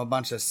 calling them a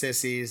bunch of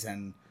sissies,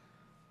 and...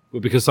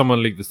 Well, because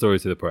someone leaked the story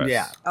to the press.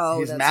 Yeah. Oh,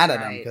 he's mad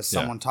at him because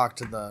someone talked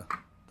to the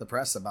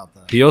press about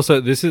that. He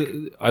also...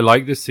 I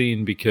like this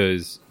scene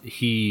because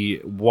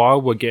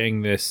while we're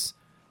getting this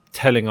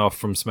telling off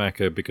from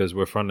Smacker because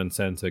we're front and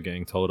center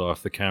getting told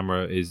off. The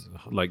camera is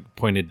like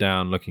pointed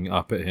down, looking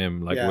up at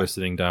him like we're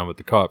sitting down with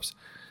the cops.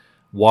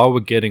 While we're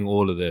getting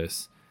all of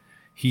this,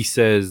 he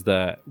says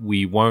that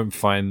we won't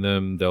find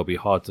them. They'll be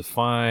hard to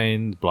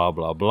find, blah,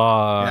 blah,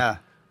 blah. Yeah.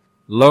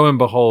 Lo and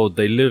behold,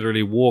 they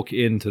literally walk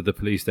into the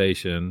police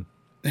station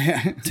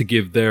to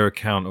give their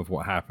account of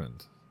what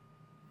happened.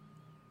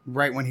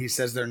 Right when he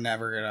says they're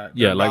never gonna.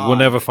 Yeah, like, we'll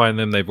never find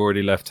them. They've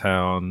already left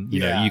town.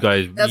 You know, you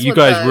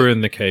guys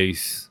ruined the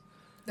case.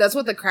 That's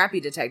what the crappy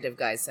detective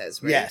guy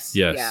says, right? Yes.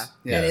 Yeah.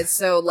 And it's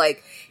so,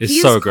 like, it's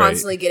he's so great.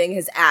 Constantly getting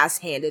his ass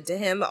handed to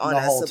him on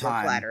a silver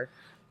platter.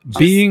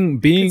 Being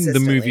the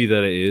movie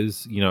that it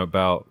is, you know,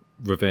 about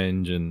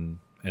revenge and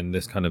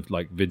this kind of,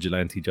 like,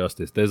 vigilante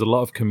justice, there's a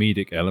lot of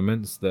comedic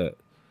elements that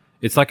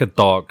it's like a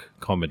dark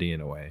comedy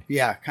in a way.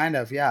 Yeah, kind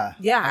of, yeah.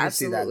 Yeah,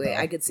 absolutely.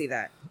 I could see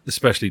that.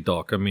 Especially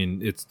dark. I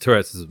mean,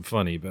 Tourette's isn't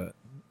funny, but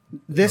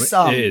this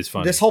it is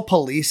funny. This whole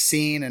police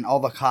scene and all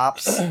the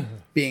cops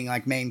being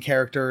like main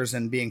characters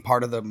and being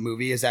part of the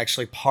movie is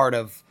actually part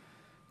of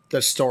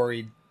the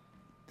story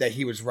that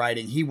he was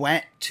writing. He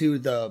went to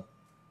the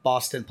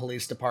Boston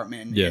Police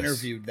Department and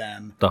interviewed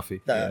them. Duffy.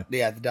 The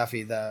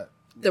Duffy, the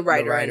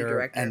writer and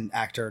director. And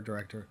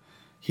actor-director.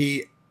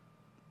 He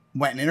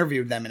went and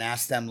interviewed them and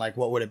asked them, like,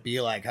 what would it be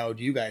like? How would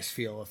you guys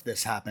feel if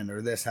this happened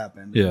or this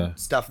happened? Yeah.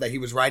 Stuff that he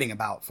was writing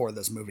about for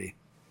this movie.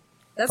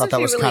 That's actually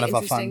that was a really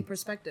interesting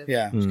perspective.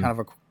 Yeah, it was kind of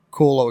a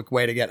cool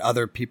way to get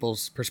other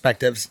people's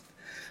perspectives.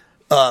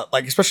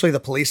 Like, especially the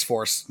police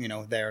force, you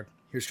know,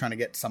 he was trying to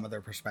get some of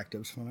their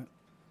perspectives from it.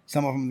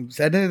 Some of them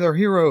said, hey, they're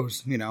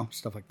heroes, you know,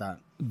 stuff like that.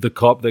 The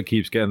cop that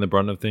keeps getting the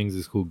brunt of things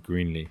is called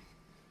Greenlee.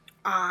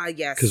 Ah,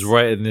 yes. Because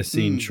right in this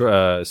scene,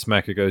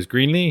 Smacker goes,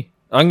 Greenlee,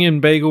 onion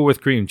bagel with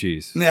cream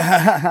cheese.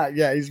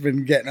 Yeah, he's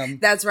been getting them.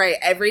 That's right.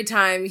 Every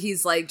time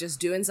he's like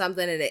just doing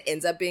something and it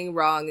ends up being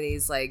wrong, and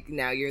he's like,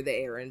 now you're the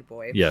errand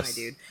boy. Yes.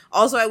 My dude.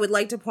 Also, I would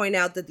like to point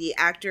out that the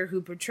actor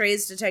who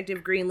portrays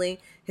Detective Greenlee,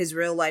 his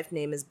real life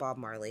name is Bob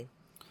Marley.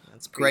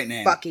 That's great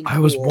name. Fucking cool. I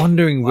was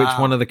wondering which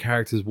one of the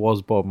characters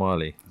was Bob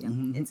Marley. Yeah,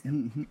 it's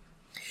him.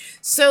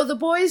 So the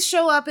boys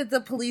show up at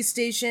the police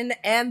station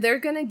and they're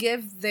going to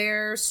give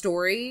their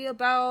story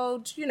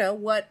about, you know,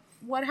 what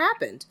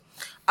happened.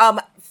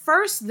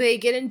 First, they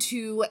get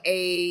into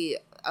a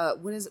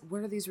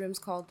what are these rooms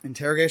called?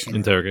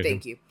 Interrogation.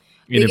 Thank you.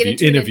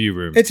 Interview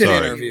room. It's an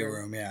interview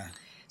room, yeah.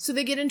 So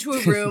they get into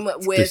a room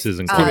with this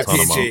isn't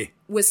Guantanamo.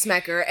 With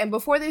Smecker, and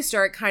before they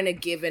start kind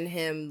of giving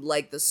him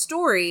like the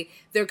story,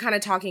 they're kind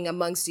of talking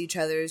amongst each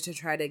other to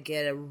try to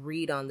get a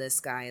read on this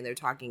guy, and they're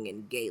talking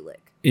in Gaelic.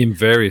 In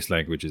various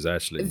languages,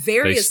 actually.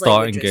 They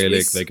start in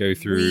Gaelic. They go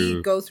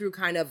through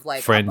kind of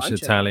like French,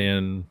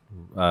 Italian,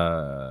 something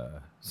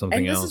else.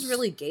 And this is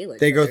really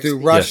Gaelic. They go through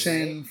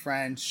Russian,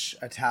 French,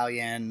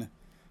 Italian,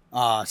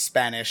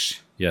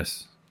 Spanish.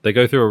 Yes. They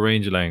go through a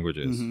range of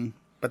languages. Mm-hmm.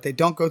 But they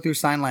don't go through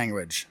sign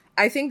language.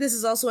 I think this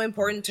is also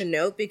important to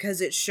note because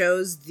it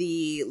shows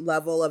the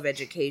level of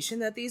education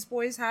that these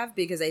boys have,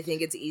 because I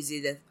think it's easy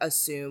to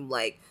assume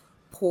like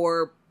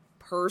poor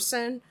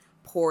person,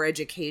 poor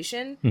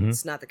education. Mm-hmm.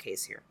 It's not the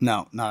case here.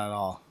 No, not at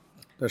all.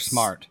 They're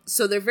smart.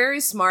 So they're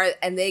very smart,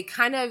 and they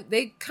kind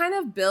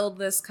of build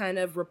this kind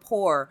of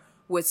rapport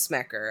with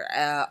Smecker,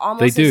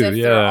 almost as if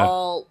they're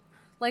all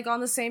like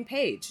on the same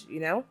page, you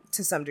know,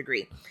 to some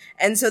degree.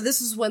 And so this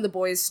is when the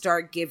boys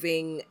start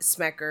giving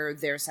Smecker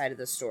their side of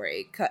the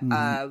story.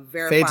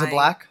 Verifying. Fade to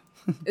black?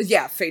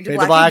 Yeah, fade to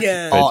black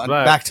again.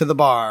 Back to the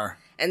bar.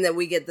 And then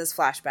we get this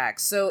flashback.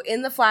 So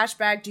in the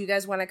flashback, do you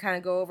guys want to kind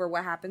of go over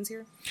what happens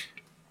here?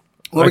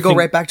 Well, we go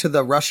right back to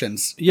the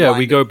Russians. Yeah,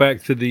 we go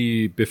back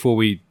to before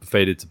we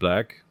faded to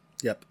black.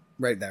 Yep,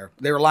 right there.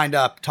 They were lined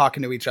up,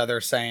 talking to each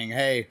other, saying,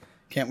 hey,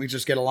 can't we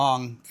just get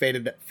along?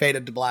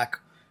 Faded to black.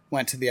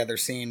 Went to the other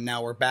scene.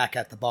 Now we're back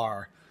at the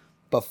bar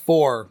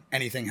before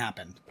anything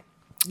happened.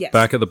 Yes.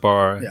 Back at the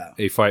bar,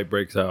 a fight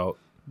breaks out.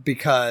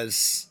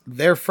 Because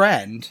their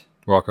friend,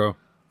 Rocco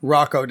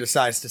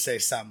decides to say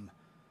some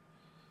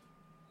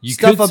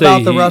stuff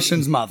about the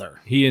Russian's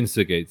mother. He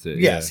instigates it.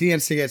 Yes, he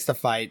instigates the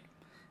fight.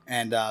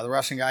 And the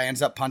Russian guy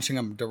ends up punching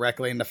him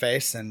directly in the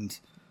face. And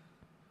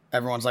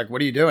everyone's like, what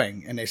are you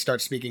doing? And they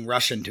start speaking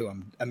Russian to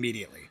him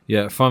immediately.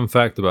 Yeah, fun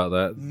fact about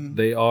that.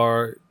 They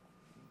are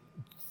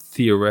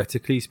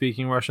theoretically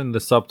speaking Russian. The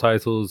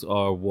subtitles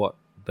are what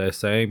they're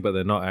saying, but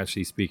they're not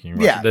actually speaking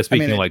Russian. Yeah, they're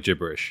speaking like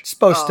gibberish.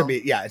 Supposed to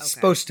be,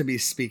 supposed to be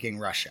speaking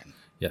Russian.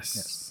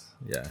 Yes.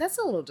 Yeah. That's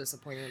a little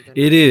disappointing.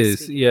 It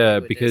is,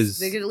 because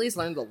they could at least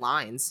learn the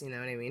lines, you know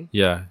what I mean?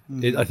 Yeah.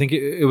 I think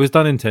it was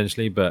done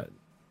intentionally, but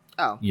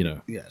you know.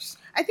 Yes.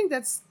 I think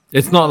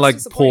it's not like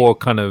poor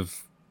kind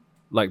of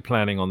like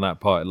planning on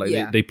that part.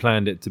 Like they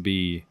planned it to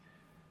be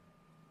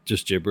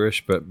just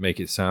gibberish, but make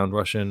it sound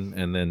Russian,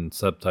 and then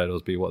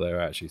subtitles be what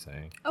they're actually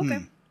saying.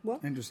 Okay, well,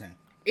 interesting.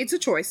 It's a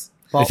choice.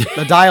 Well,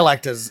 the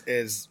dialect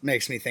is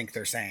makes me think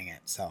they're saying it,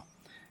 so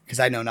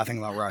because I know nothing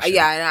about Russian.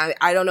 And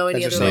I don't know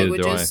any other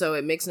languages, so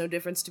it makes no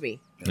difference to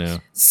me. Yeah.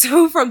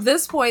 So from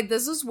this point,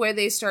 this is where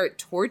they start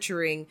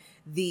torturing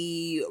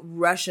the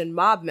Russian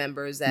mob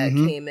members that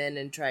came in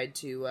and tried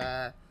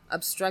to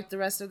obstruct the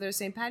rest of their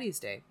St. Patty's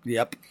Day.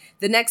 Yep.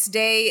 The next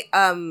day,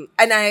 and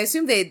I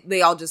assume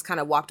they all just kind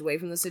of walked away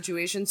from the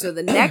situation. So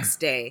the next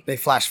day, They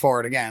flash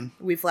forward again.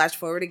 we flash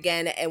forward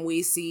again, and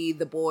we see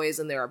the boys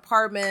in their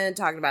apartment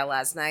talking about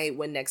last night,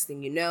 when next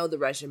thing you know, the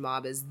Russian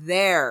mob is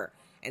there.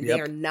 And they Yep.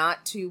 are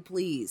not too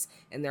pleased.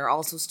 And they're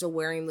also still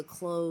wearing the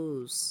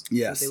clothes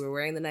Yes. that they were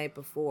wearing the night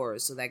before.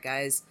 So that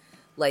guy's,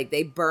 like,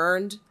 they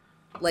burned,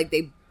 like,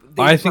 they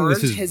I think this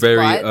burned is his very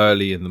butt.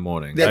 early in the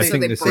morning. Yeah, I they-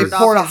 think they this burned is off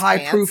Poured a his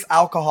high-proof pants.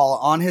 alcohol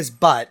on his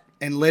butt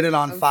and lit it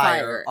on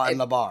fire on And-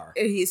 the bar.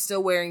 And he's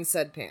still wearing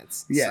said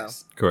pants.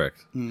 Yes.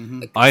 correct.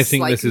 Mm-hmm. So, I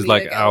think slight this is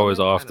like comedic hours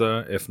element, I don't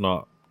after, if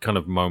not kind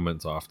of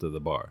moments after the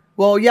bar.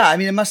 Well, yeah, I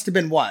mean, it must have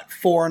been,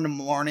 4 in the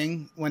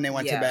morning when they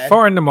went to Yeah. bed?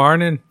 4 in the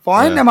morning.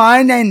 4 in the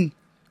morning.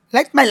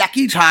 Like my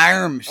lucky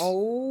charms.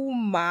 Oh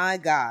my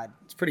God.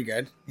 It's pretty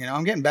good. You know,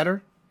 I'm getting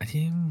better.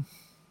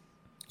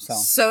 So,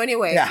 So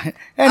anyway, yeah.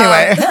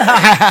 Anyway.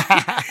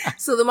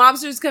 so the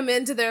mobsters come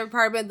into their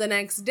apartment the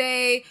next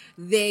day.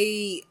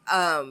 They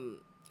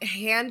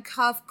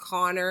handcuff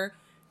Connor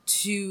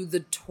to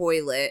the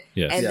toilet,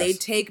 Yes. and they Yes.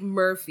 take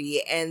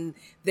Murphy, and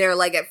they're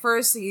like, at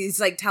first he's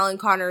like telling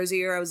Connor in his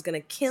ear, I was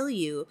gonna kill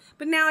you,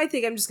 but now I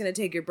think I'm just gonna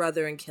take your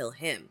brother and kill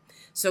him.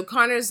 So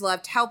Connor's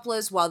left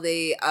helpless while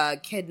they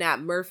kidnap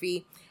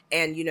Murphy,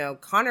 and you know,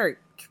 Connor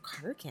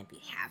can't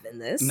be having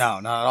this. No,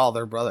 not at all.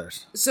 They're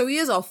brothers. So he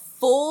has a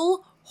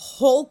full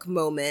Hulk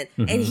moment,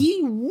 and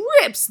he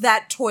rips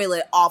that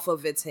toilet off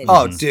of its hinges.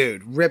 Oh,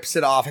 dude. Rips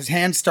it off. His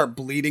hands start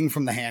bleeding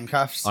from the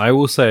handcuffs. I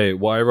will say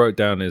what I wrote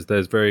down is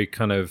there's very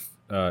kind of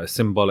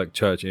symbolic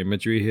church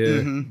imagery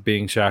here,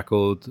 being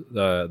shackled,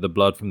 the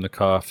blood from the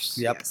cuffs.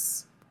 Yep.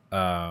 Yes.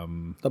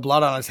 The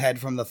blood on his head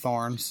from the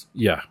thorns.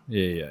 Yeah.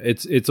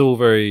 It's all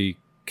very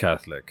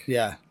Catholic.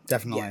 Yeah,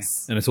 definitely.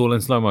 Yes. And it's all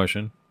in slow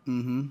motion.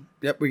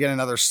 Yep, we get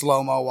another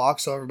slow-mo walk,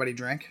 so everybody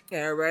drink.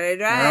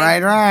 Everybody All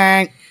right.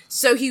 right.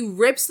 So he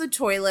rips the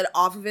toilet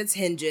off of its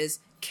hinges,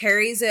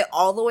 carries it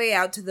all the way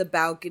out to the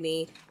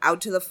balcony, out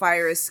to the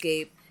fire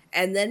escape,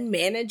 and then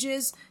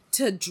manages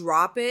to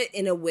drop it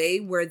in a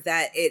way where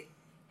that it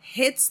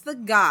hits the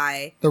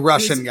guy. The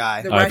Russian who's-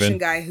 guy. The Ivan. Russian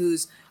guy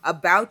who's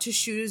about to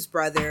shoot his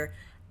brother,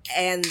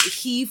 and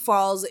he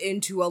falls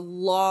into a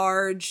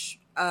large,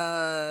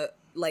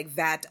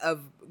 vat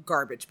of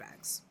garbage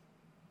bags.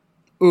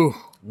 Ooh.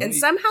 And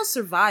somehow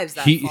survives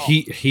that He fall.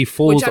 he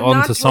falls Which I'm not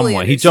onto totally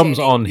someone. He jumps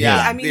understanding. on him. Yeah,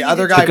 I mean, the he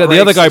other did- guy The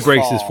other guy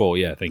breaks fall. his fall.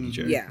 Yeah, thank you,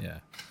 Jerry. Yeah.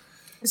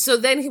 So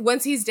then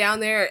once he's down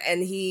there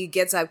and he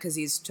gets up because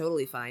he's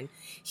totally fine,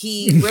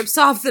 he rips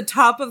off the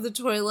top of the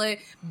toilet,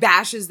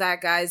 bashes that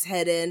guy's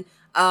head in,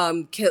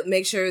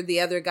 make sure the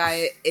other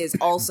guy is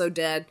also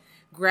dead,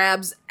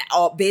 grabs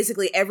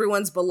basically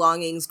everyone's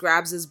belongings,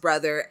 grabs his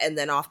brother, and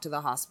then off to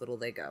the hospital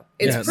they go.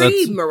 It's Yeah,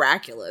 pretty that's-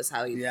 miraculous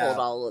how he Yeah. pulled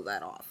all of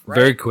that off. Right?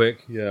 Very quick.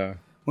 Yeah,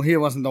 Well, he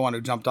wasn't the one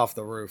who jumped off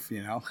the roof,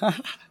 you know?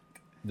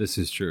 this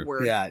is true.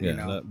 Word. Yeah, Yeah, you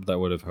know. that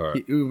would have hurt.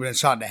 He would have been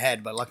shot in the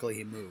head, but luckily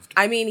he moved.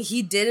 I mean,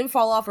 he didn't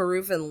fall off a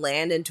roof and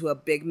land into a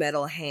big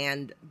metal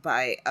hand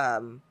by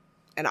an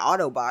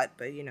Autobot,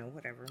 but you know,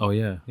 whatever. Oh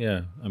yeah.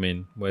 I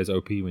mean, where's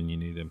OP when you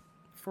need him?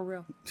 For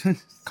real.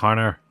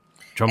 Connor,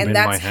 jump in And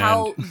my that's hand.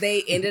 how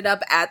they ended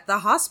up at the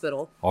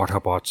hospital.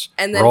 Autobots,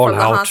 And then roll from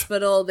the out.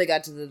 hospital, they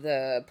got to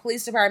the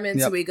police department.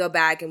 So Yep. we go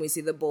back and we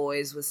see the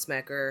boys with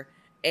Smecker,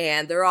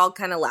 and they're all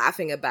kind of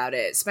laughing about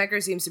it.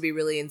 Smecker seems to be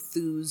really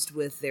enthused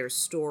with their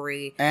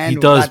story. And He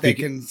does that they speak-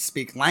 can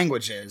speak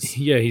languages.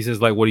 Yeah, he says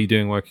like, "What are you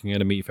doing working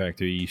at a meat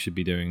factory? You should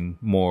be doing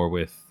more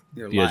with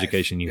Your the life.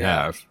 education you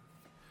Yeah. have."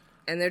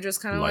 And they're just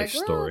kind of like, Life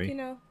well, story. you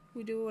know,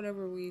 we do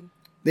whatever we...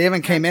 They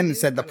even came in and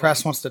said, the I don't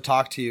press wants to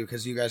talk to you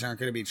because you guys aren't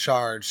going to be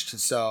charged.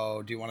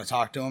 So do you want to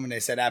talk to them? And they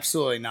said,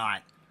 absolutely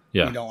not.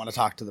 Yeah, We don't want to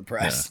talk to the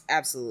press.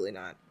 Absolutely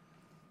not.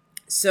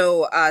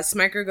 So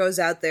Smecker goes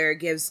out there,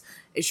 gives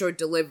a short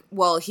delivery.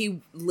 Well,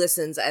 he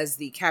listens as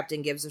the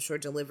captain gives a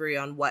short delivery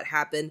on what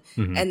happened,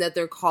 and that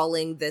they're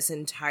calling this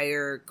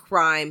entire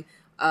crime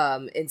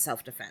in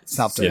self-defense.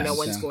 Self-defense, So no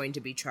one's yeah. going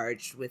to be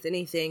charged with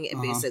anything,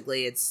 and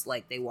basically it's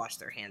like they wash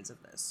their hands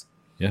of this.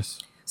 yes.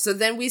 So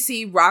then we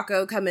see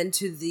Rocco come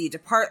into the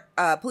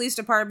police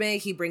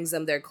department. He brings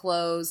them their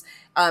clothes.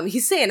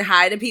 He's saying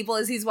hi to people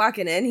as he's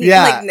walking in. He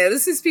Yeah.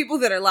 notices people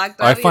that are locked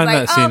up. I He's find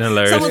like, that scene "Oh,"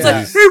 hilarious. Someone's Yeah.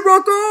 like, "Hey,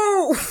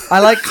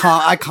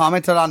 Rocco!" I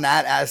commented on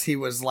that as he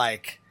was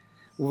like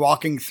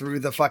walking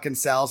through the fucking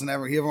cells and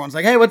everyone's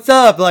like, hey, what's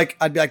up? Like,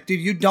 I'd be like, dude,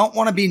 you don't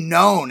want to be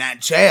known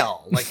at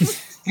jail. Like,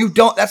 you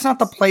don't, that's not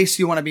the place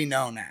you want to be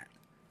known at,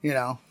 you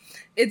know?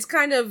 It's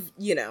kind of,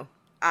 you know,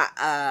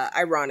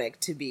 ironic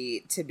to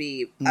be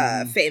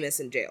famous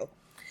in jail.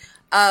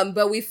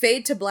 But we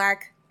fade to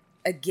black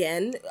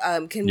again.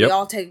 Can we Yep.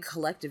 all take a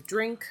collective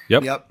drink?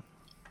 Yep.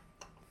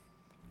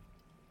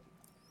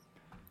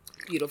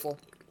 Beautiful.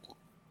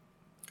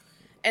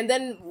 And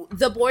then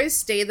the boys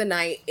stay the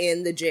night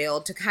in the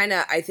jail to kind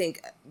of, I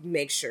think,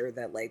 make sure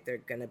that like they're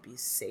gonna be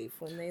safe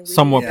when they leave.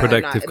 Somewhat Yeah.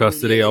 protective Not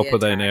custody. I'll immediately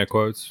put that in air attacked.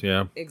 quotes.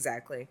 Yeah.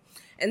 Exactly.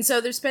 And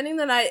so they're spending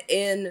the night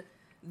in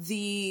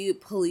the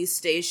police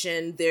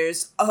station.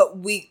 There's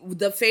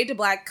the fade to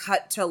black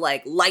cut to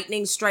like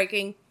lightning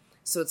striking.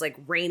 So it's like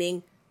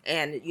raining,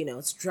 and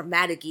it's a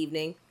dramatic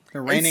evening.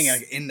 They're raining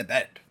in the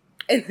bed.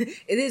 And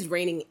it is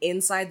raining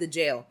inside the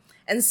jail.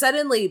 And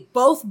suddenly,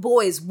 both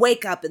boys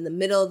wake up in the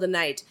middle of the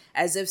night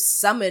as if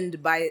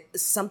summoned by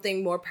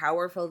something more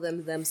powerful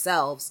than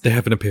themselves. They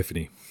have an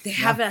epiphany. They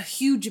have a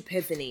huge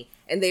epiphany,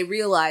 and they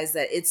realize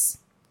that it's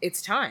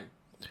time.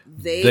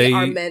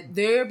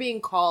 They're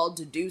being called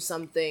to do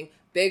something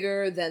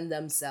bigger than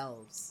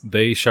themselves.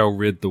 They shall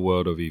rid the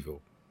world of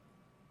evil.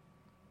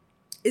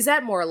 Is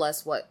that more or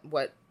less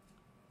what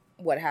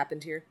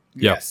happened here?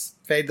 Yeah. Yes.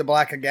 Fade to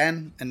black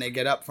again, and they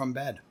get up from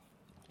bed.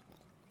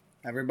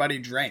 Everybody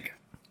drank.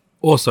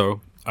 Also,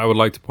 I would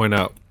like to point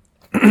out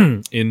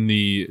in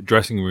the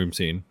dressing room,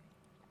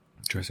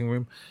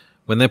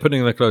 when they're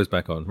putting their clothes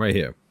back on, right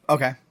here.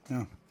 Okay.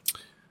 Yeah.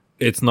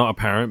 It's not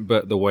apparent,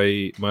 but the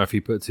way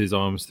Murphy puts his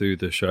arms through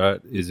the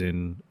shirt is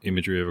in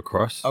imagery of a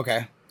cross.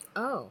 Okay.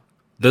 Oh.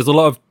 There's a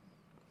lot of...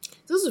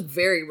 This is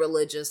very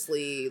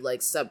religiously, a lot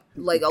of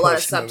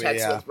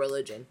subtext with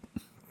religion.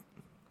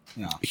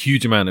 Yeah.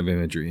 Huge amount of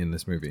imagery in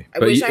this movie.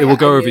 It will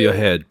go over your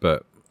head,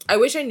 but... I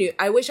wish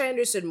I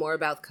understood more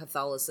about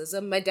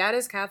Catholicism. My dad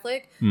is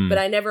Catholic, but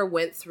I never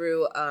went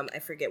through, I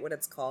forget what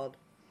it's called,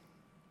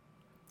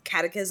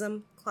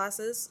 catechism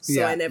classes.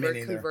 So I never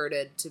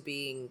converted to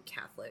being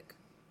Catholic.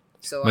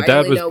 So my I dad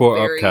only was know brought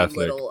up very Catholic,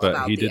 little but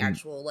about he the didn't...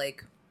 actual,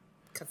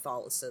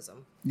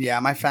 Catholicism. Yeah,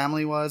 my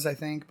family was, I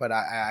think, but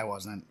I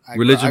wasn't.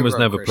 Religion was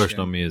never pushed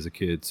on me as a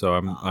kid, so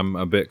I'm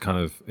a bit kind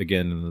of,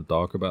 again, in the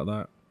dark about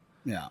that.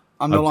 Yeah.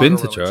 I've been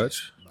to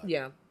church.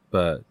 Yeah.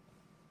 But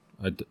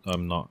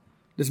I'm not.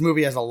 This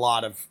movie has a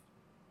lot of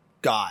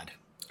God.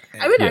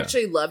 I would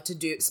actually love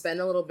to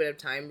spend a little bit of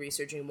time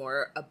researching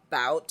more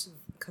about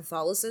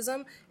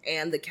Catholicism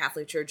and the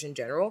Catholic Church in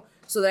general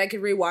so that I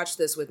could rewatch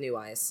this with new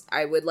eyes.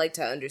 I would like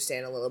to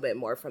understand a little bit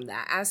more from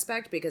that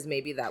aspect because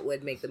maybe that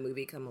would make the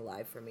movie come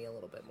alive for me a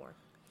little bit more.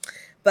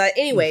 But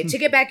anyway, to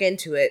get back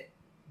into it,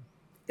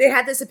 they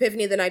had this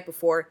epiphany the night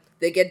before.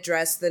 They get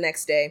dressed the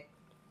next day.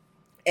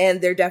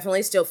 And they're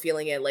definitely still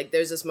feeling it. Like,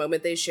 there's this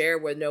moment they share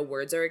where no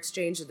words are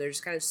exchanged. They're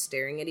just kind of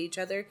staring at each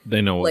other. They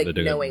know what they're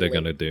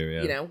going to do,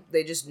 yeah.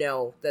 They just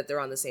know that they're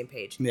on the same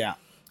page. Yeah.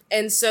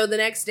 And so the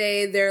next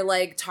day, they're,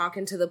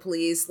 talking to the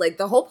police.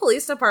 The whole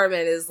police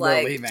department is,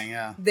 They're leaving,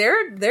 yeah.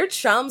 They're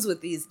chums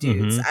with these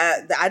dudes.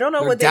 Mm-hmm. I don't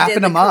know what they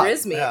did in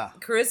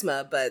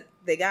charisma, but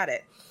they got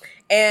it.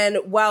 And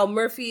while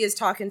Murphy is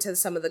talking to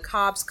some of the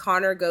cops,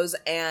 Connor goes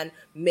and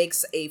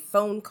makes a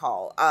phone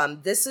call.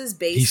 This is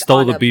based on... He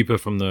stole the beeper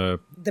from the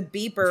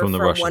from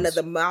Russians. one of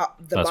the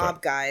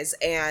mob guys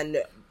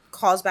and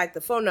calls back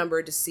the phone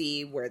number to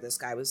see where this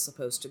guy was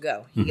supposed to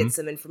go. He gets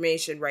some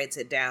information, writes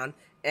it down,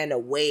 and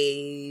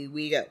away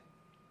we go.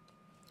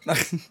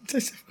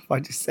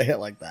 Why'd you say it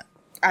like that?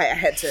 I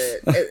had to...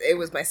 it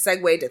was my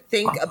segue to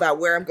think about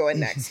where I'm going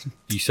next.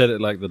 You said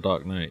it like the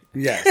Dark Knight.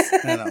 Yes.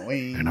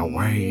 And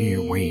away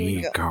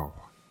we go.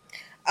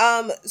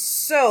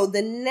 So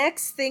the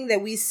next thing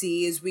that we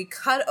see is we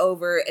cut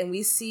over and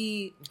we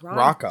see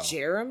Rocco.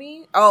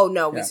 Jeremy? Oh,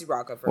 no, we see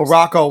Rocco first. Well,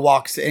 Rocco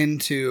walks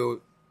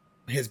into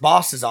his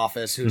boss's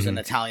office, who's an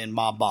Italian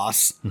mob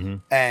boss. Mm-hmm.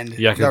 And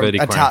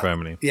Iacovetti crime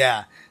family.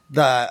 Yeah.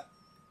 The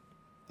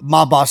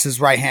mob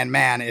boss's right-hand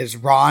man is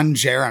Ron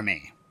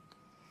Jeremy.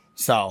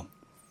 So...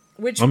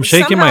 I'm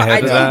shaking my head.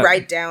 I didn't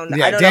write down.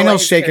 Yeah, I don't Daniel's know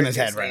his shaking his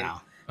head character's right name.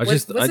 now.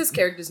 What's his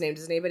character's name?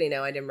 Does anybody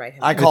know? I didn't write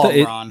him. I call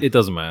him Ron. It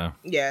doesn't matter.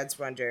 Yeah, it's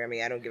Ron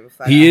Jeremy. I don't give a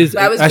fuck. He is.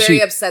 But I was actually,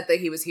 very upset that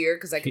he was here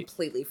because I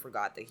completely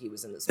forgot that he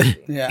was in this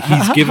movie. Yeah,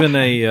 he's given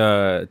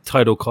a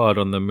title card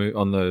on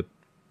the.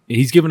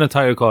 He's given a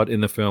title card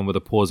in the film with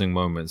a pausing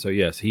moment. So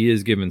yes, he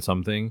is given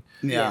something.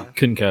 Yeah.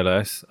 Couldn't care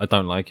less. I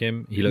don't like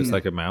him. He looks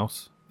like a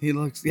mouse. He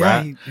looks.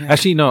 Rat.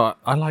 Actually, no.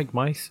 I like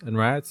mice and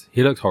rats.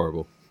 He looks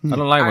horrible. I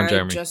don't like Ron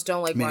Jeremy. I just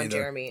don't like Ron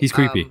Jeremy. He's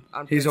creepy.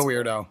 He's a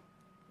weirdo.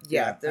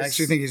 Yeah. I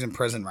actually think he's in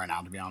prison right now,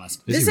 to be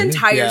honest. This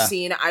entire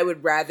scene, I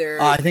would rather...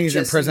 I think he's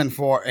in prison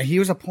for... He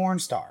was a porn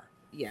star.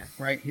 Yeah.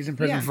 Right? He's in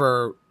prison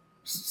for,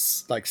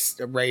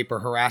 rape or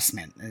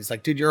harassment. And it's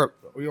like, dude, you're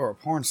a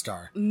porn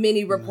star.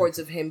 Many reports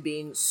of him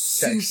being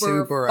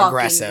super fucking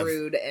aggressive.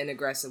 Rude and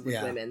aggressive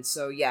with women.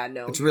 So, yeah,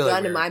 no. It's really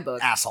done in my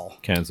book. Asshole.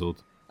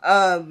 Cancelled.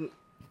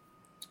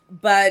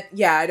 But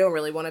yeah, I don't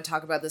really want to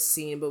talk about this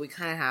scene, but we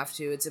kind of have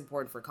to. It's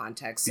important for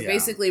context. So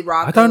basically,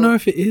 Rocco... I don't know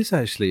if it is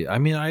actually. I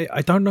mean,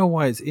 I don't know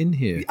why it's in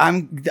here.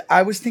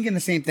 I was thinking the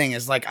same thing.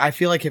 Is I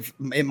feel like if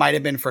it might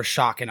have been for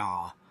shock and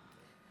awe.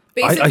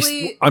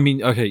 Basically, I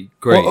mean, okay,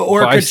 great.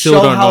 Or it could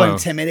show how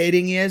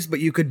intimidating he is, but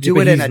you could do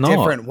it in a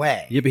different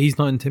way. Yeah, but he's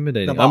not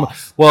intimidating.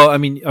 Well, I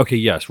mean, okay,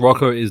 yes,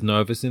 Rocco is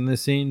nervous in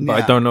this scene,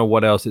 but I don't know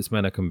what else it's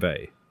meant to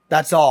convey.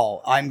 That's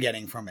all I'm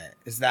getting from it,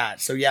 is that.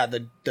 So yeah,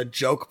 the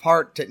joke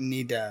part didn't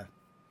need to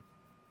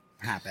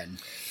happen.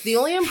 The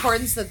only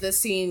importance that this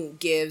scene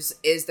gives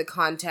is the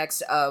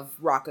context of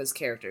Rocco's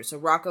character. So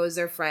Rocco is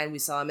their friend. We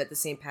saw him at the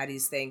St.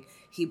 Patty's thing.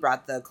 He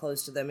brought the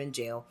clothes to them in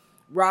jail.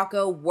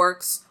 Rocco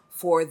works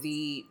for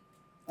the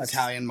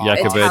Italian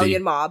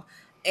mob.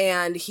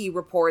 And he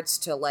reports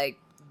to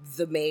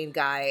the main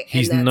guy.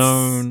 He's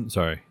known.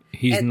 Sorry.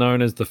 He's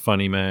known as the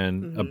funny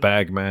man, a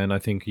bag man, I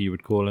think you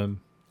would call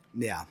him.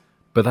 Yeah.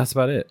 But that's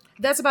about it.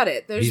 That's about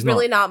it. There's He's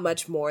really not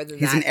much more than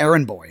that. He's an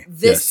errand boy.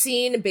 This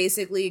scene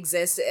basically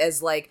exists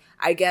as like,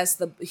 I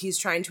guess he's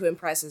trying to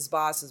impress his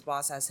boss. His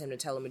boss asks him to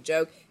tell him a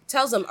joke.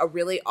 Tells him a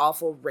really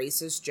awful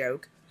racist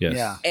joke. Yes.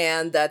 Yeah.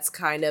 And that's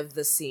kind of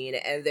the scene.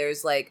 And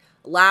there's like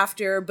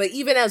laughter. But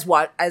even as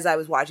I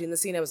was watching the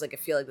scene, I was like, I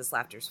feel like this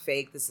laughter's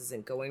fake. This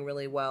isn't going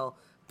really well.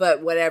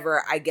 But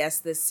whatever, I guess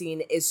this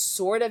scene is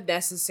sort of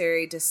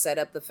necessary to set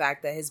up the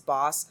fact that his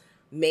boss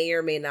may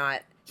or may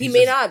not, he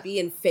may not be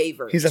in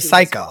favor. He's a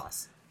psycho.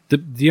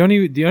 The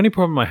only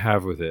problem I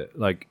have with it,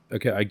 like,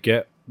 okay, I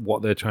get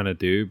what they're trying to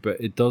do, but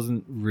it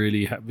doesn't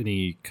really have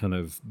any kind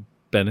of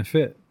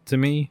benefit to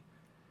me.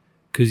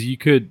 Because you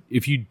could,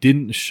 if you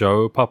didn't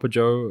show Papa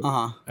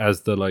Joe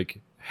as the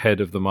like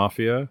head of the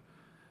mafia,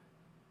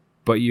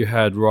 but you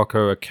had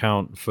Rocco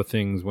account for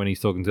things when he's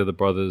talking to the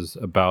brothers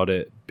about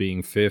it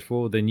being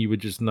fearful, then you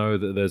would just know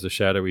that there's a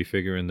shadowy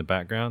figure in the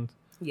background.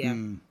 Yeah.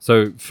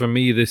 So for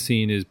me, this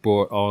scene is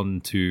brought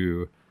on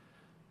to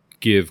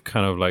give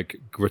kind of like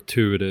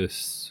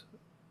gratuitous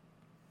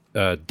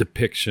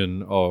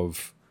depiction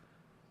of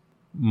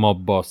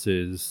mob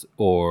bosses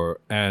or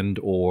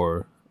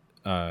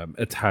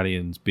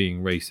Italians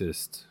being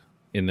racist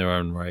in their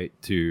own right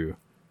to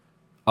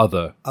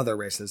other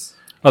races.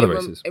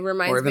 It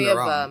reminds me of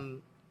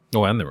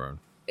and their own.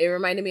 It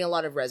reminded me a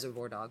lot of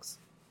Reservoir Dogs.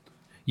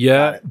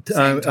 Yeah,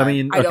 I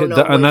mean, okay,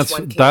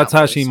 that's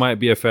actually first. might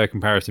be a fair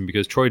comparison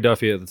because Troy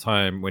Duffy at the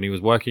time, when he was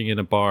working in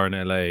a bar in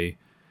LA,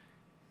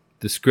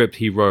 the script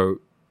he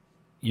wrote,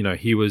 you know,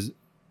 he was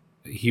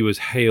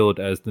hailed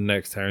as the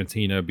next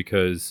Tarantino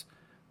because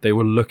they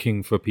were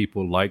looking for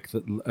people like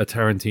a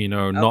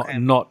Tarantino,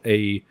 not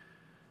a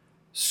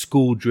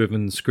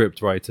school-driven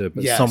script writer,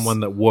 but someone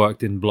that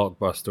worked in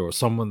Blockbuster or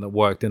someone that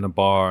worked in a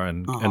bar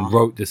and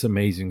wrote this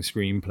amazing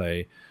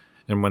screenplay.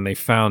 And when they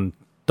found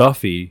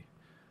Duffy,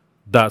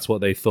 that's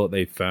what they thought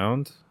they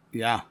found.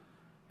 Yeah.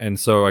 And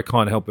so I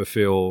can't help but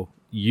feel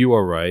you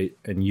are right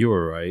and you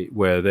are right,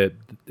 where that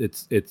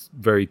it's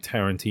very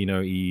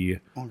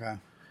Tarantino-y. Okay.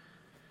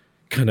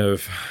 Kind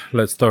of,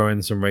 let's throw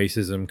in some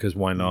racism because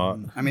why not?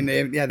 I mean,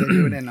 they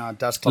do it in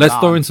Dust Till Let's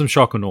Dawn. throw in some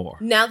shock and awe.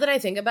 Now that I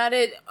think about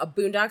it,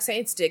 Boondock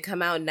Saints did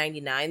come out in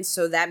 '99,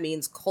 so that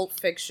means cult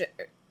fiction.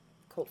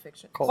 Cult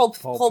fiction. Cult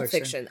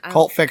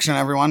fiction,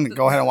 everyone.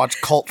 Go ahead and watch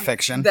Cult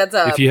Fiction.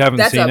 If you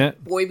haven't seen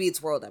it. Boy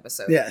Meets World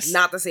episode. Yes.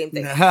 Not the same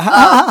thing.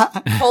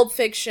 Cult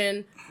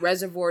Fiction,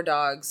 Reservoir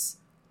Dogs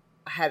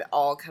had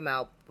all come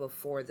out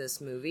before this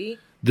movie.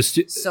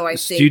 So I think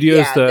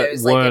studios that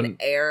there's like weren't an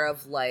air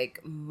of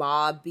like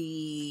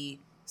mobby,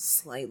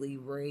 slightly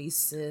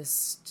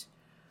racist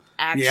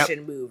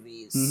action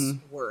movies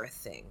were a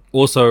thing.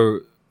 Also,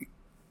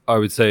 I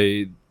would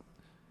say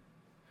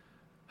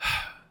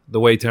the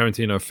way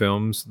Tarantino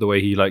films, the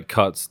way he like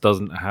cuts,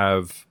 doesn't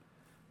have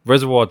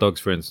Reservoir Dogs,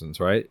 for instance,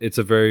 right? It's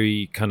a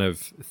very kind of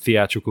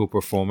theatrical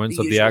performance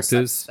of the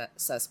actors.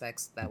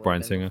 Suspects that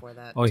Brian were Singer. before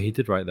that. Oh, he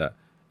did write that.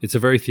 It's a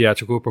very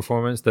theatrical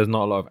performance. There's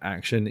not a lot of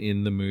action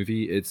in the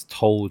movie. It's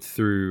told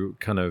through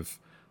kind of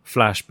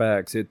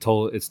flashbacks.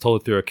 It's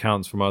told through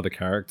accounts from other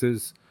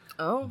characters.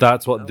 Oh,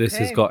 that's what this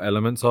has got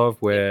elements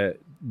of, where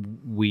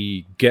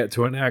we get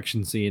to an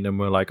action scene and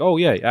we're like, oh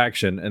yeah,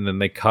 action, and then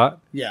they cut.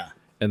 Yeah.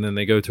 And then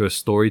they go to a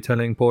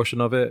storytelling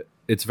portion of it.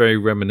 It's very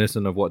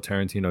reminiscent of what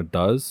Tarantino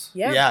does.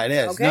 Yeah, it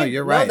is. Okay. No,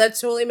 you're right. No, that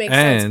totally makes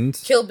And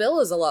sense. Kill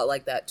Bill is a lot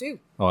like that too.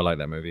 Oh, I like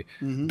that movie.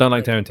 Don't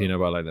like Tarantino,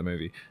 but I like that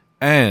movie.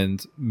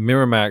 And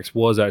Miramax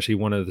was actually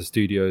one of the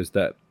studios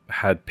that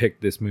had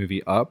picked this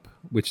movie up,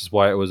 which is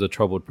why it was a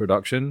troubled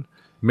production.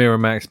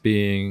 Miramax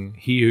being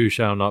He Who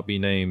Shall Not Be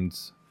Named.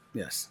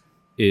 Yes.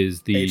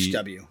 Is the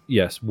HW.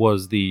 Yes,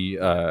 was the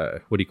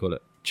what do you call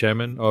it?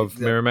 Chairman of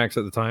Miramax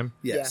at the time.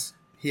 Yes. Yeah.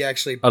 He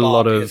actually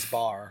bought his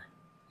bar.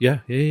 Yeah.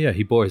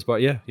 He bought his bar.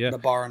 Yeah. The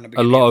bar in the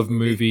beginning. A lot of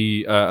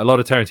a lot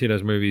of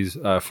Tarantino's movies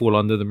fall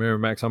under the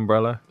Miramax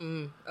umbrella.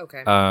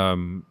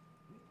 Okay.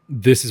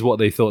 This is what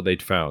they thought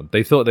they'd found.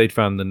 They thought they'd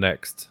found the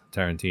next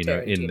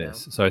Tarantino. In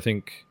this. So I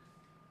think,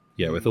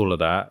 with all of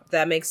that.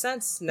 That makes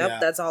sense. Nope,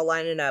 that's all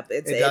lining up.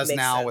 It does makes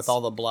now sense. with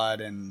all the blood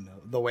and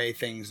the way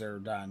things are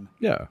done.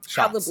 Yeah.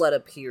 How the blood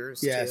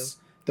appears, too.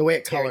 The way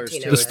it colors,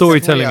 Tarantino too. The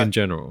storytelling in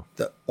general.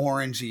 The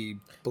orangey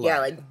blood. Yeah,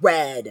 like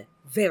red.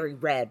 Very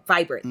red.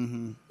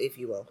 Vibrant, if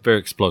you will. Very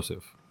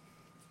explosive.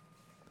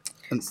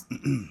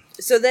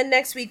 So then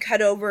next we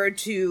cut over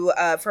to,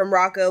 from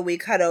Rocco, we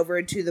cut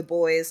over to the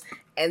boys,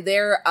 and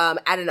they're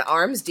at an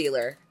arms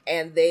dealer,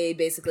 and they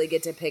basically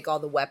get to pick all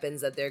the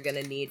weapons that they're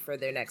going to need for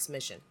their next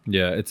mission.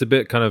 Yeah, it's a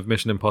bit kind of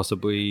Mission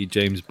Impossible,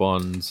 James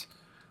Bond.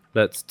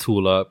 Let's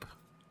tool up.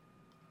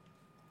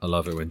 I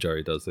love it when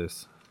Jerry does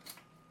this.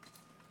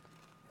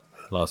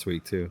 Last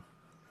week, too.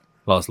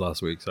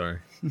 Last week, sorry.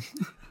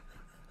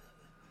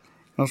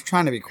 I was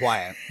trying to be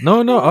quiet.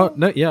 No,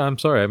 yeah, I'm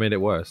sorry. I made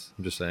it worse.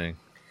 I'm just saying.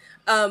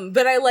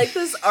 But I like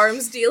this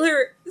arms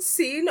dealer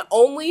scene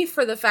only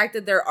for the fact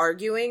that they're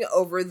arguing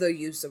over the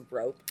use of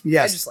rope.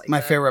 Yes, I just like my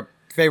that.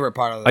 favorite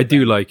part of it. I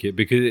do like it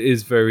because it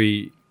is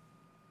very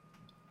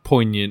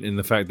poignant in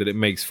the fact that it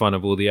makes fun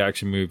of all the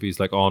action movies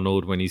like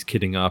Arnold when he's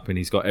kidding up and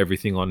he's got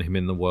everything on him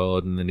in the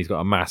world, and then he's got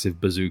a massive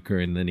bazooka,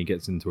 and then he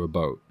gets into a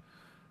boat.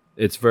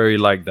 It's very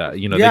like that.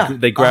 You know,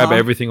 they grab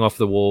everything off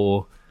the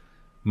wall.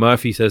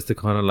 Murphy says to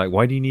Connor, like,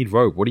 why do you need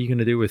rope? What are you going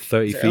to do with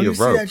 30 feet of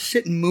rope? See that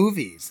shit in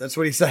movies. That's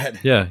what he said.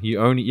 Yeah,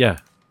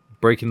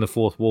 breaking the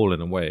fourth wall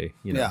in a way,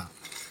 you know. Yeah.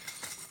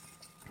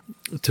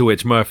 To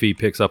which Murphy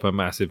picks up a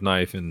massive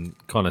knife and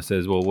Connor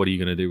says, well, what are you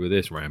going to do with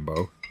this,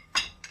 Rambo?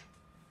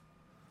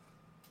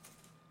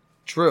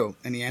 True.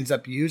 And he ends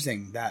up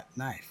using that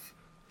knife.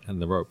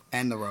 And the rope.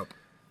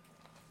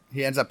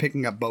 He ends up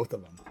picking up both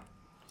of them.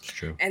 It's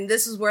true. And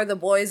this is where the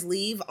boys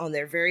leave on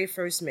their very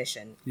first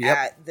mission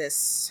at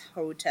this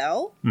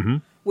hotel,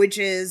 which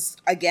is,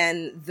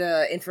 again,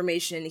 the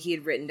information he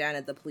had written down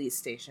at the police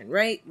station,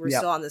 right? We're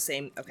still on the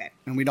same... Okay.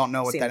 And we don't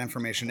know what that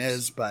information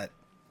is, but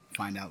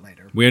find out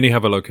later. We only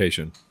have a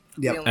location.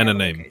 Yep. And a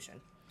name.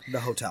 Location. The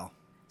hotel.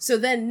 So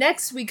then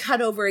next we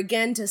cut over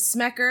again to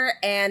Smecker,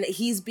 and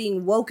he's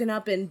being woken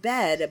up in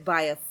bed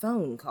by a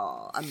phone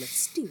call. A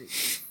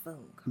mysterious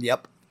phone call.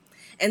 Yep.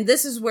 And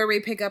this is where we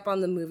pick up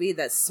on the movie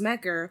that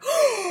Smecker...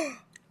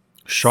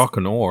 Shock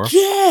and awe.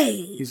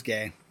 Gay! He's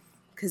gay.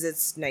 Because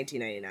it's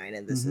 1999,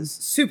 and this is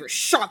super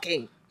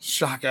shocking.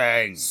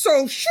 Shocking.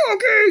 So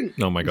shocking!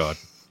 Oh my god.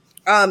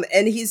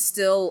 And he's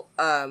still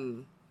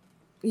kind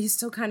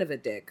of a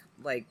dick.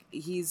 Like,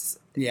 he's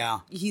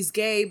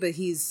gay, but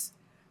he's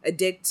a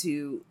dick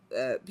to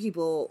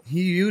people...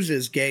 He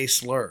uses gay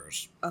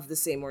slurs. ...of the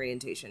same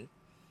orientation.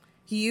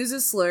 He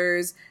uses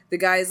slurs. The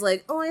guy's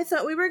like, oh, I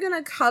thought we were going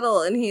to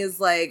cuddle. And he's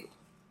like...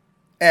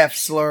 F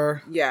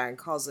slur. Yeah, and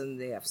calls him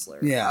the F slur.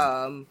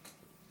 Yeah.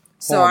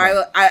 So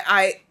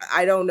I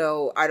don't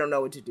know. I don't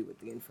know what to do with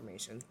the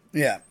information.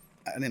 Yeah.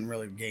 I didn't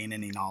really gain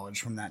any knowledge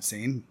from that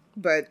scene.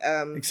 But...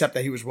 except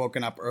that he was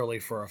woken up early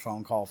for a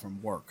phone call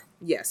from work.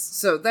 Yes.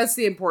 So that's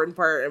the important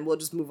part, and we'll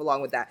just move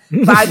along with that.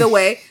 By the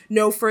way,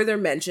 no further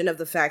mention of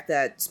the fact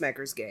that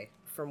Smecker's gay.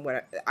 From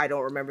what I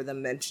don't remember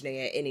them mentioning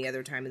it any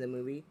other time in the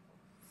movie.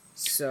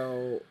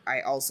 So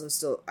I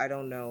also I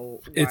don't know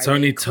why it's they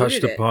only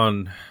included touched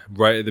upon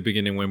right at the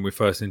beginning when we're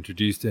first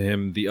introduced to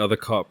him. The other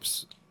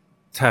cops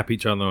tap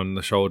each other on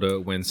the shoulder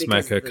when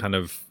Smecker kind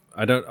of...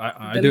 I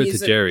do it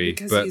to Jerry,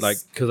 but like,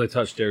 because I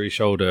touched Jerry's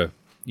shoulder,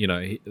 you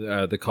know,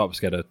 the cops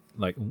get a,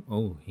 like,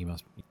 oh, he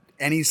must be...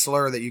 Any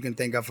slur that you can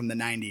think of from the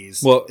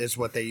 90s is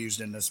what they used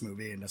in this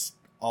movie and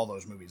all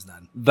those movies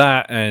then.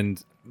 That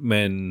and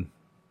men...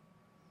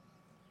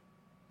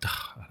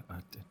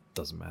 It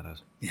doesn't matter.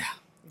 Yeah.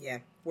 Yeah,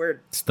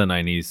 word. It's the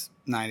 90s.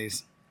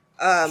 90s.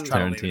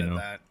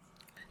 Tarantino.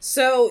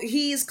 So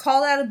he's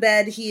called out of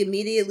bed. He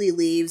immediately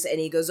leaves and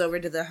he goes over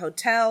to the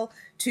hotel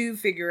to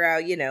figure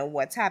out, you know,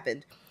 what's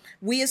happened.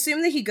 We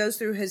assume that he goes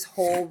through his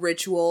whole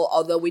ritual,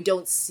 although we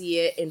don't see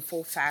it in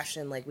full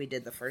fashion like we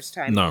did the first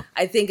time. No.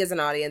 I think as an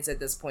audience at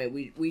this point,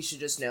 we should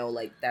just know,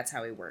 like, that's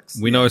how he works.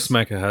 We know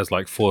Smecker has,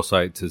 like,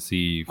 foresight to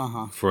see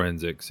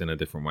forensics in a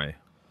different way.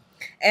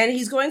 And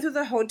he's going through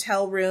the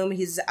hotel room.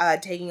 He's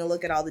taking a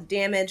look at all the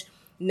damage,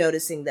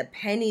 noticing the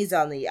pennies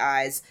on the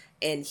eyes,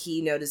 and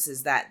he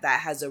notices that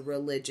has a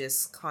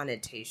religious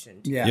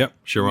connotation to it. Yeah. Yep,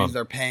 Chiron.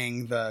 They're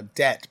paying the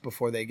debt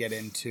before they get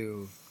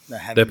into the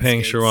heaven's They're paying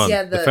gates.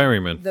 Chiron, the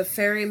ferryman. The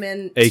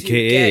ferryman,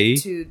 AKA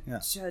to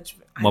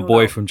judgment. My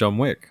boy from John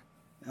Wick.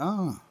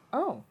 Oh.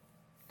 Oh.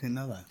 Didn't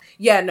know that.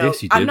 Yeah, no,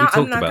 Yes, you did. I'm not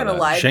We talked gonna about that.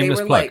 lie. Shameless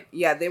they were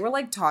plug. they were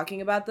like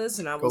talking about this,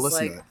 and I Go was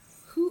listen like, to it.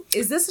 "Who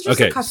is this?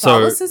 Just Okay, a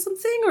Catholicism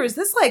thing, or is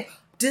this like?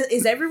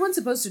 Is everyone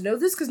supposed to know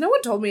this? Because no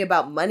one told me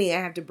about money I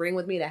have to bring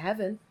with me to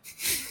heaven.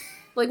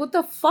 Like, what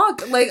the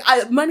fuck? Like,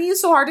 money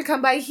is so hard to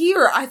come by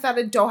here. I thought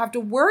I don't have to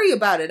worry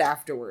about it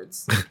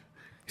afterwards.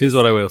 Here's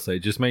what I will say.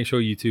 Just make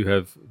sure you two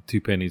have 2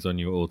 pennies on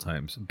you at all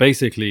times.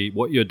 Basically,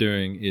 what you're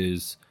doing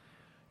is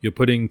you're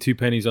putting 2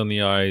 pennies on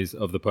the eyes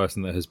of the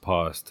person that has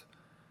passed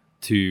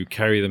to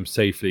carry them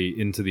safely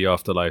into the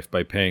afterlife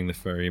by paying the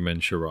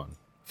ferryman Chiron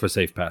for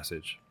safe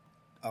passage.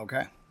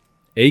 Okay.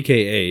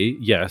 AKA,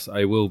 yes,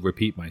 I will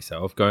repeat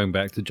myself, going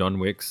back to John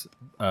Wick's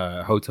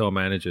hotel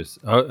managers,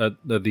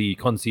 the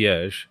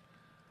concierge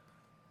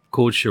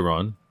called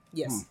Chiron.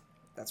 Yes,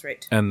 that's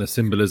right. And the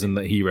symbolism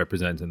that he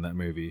represents in that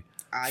movie.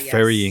 Yes.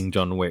 Ferrying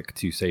John Wick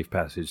to safe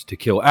passage to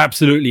kill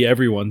absolutely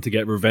everyone to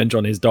get revenge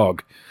on his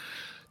dog.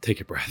 Take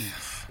a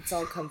breath. It's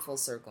all come full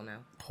circle now.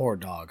 Poor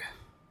dog.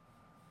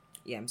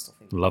 Yeah, I'm still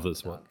thinking. Love about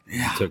this the one. dog.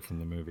 You took from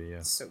the movie,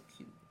 yeah. So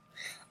cute.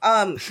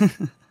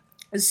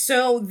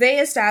 So they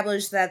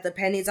established that the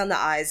pennies on the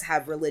eyes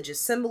have religious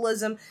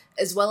symbolism,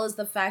 as well as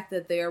the fact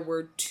that there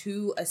were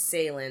 2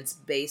 assailants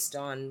based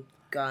on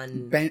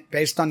gun.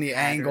 Based on the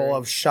angle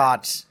of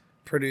shots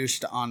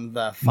produced on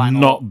the final.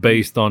 Not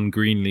based on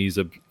Greenlee's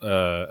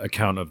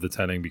account of the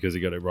telling because he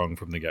got it wrong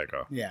from the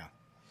get-go. Yeah.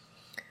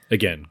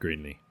 Again,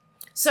 Greenlee.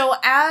 So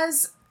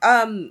as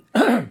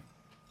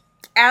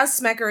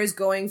Smecker is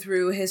going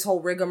through his whole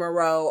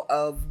rigmarole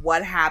of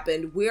what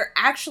happened, we're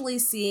actually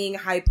seeing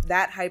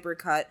that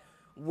hypercut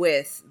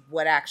with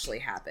what actually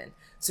happened.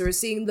 So we're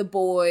seeing the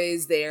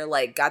boys, they're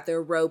like got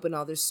their rope and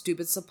all their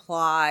stupid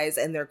supplies,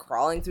 and they're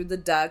crawling through the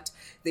duct.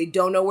 They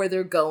don't know where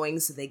they're going,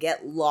 so they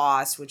get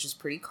lost, which is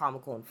pretty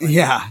comical and funny.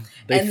 Yeah.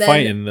 They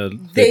fight in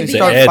the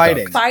start air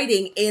fighting. duct.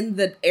 Fighting in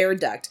the air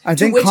duct. I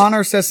think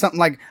Connor says something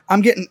like,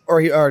 I'm getting,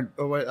 or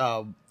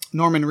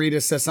Norman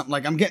Reedus says something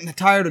like, I'm getting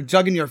tired of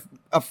jugging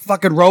a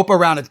fucking rope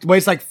around. It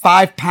weighs like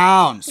 5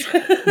 pounds.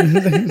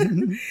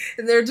 And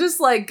they're just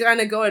like kind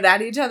of going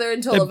at each other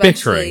until They're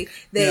eventually bickering.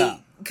 they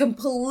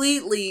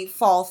completely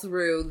fall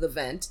through the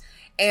vent.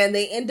 And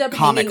they end up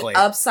Comically.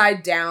 hanging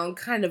upside down,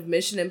 kind of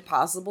Mission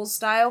Impossible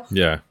style.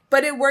 Yeah.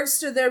 But it works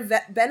to their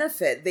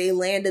benefit. They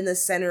land in the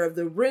center of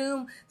the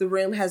room. The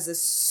room has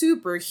this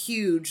super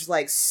huge,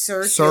 like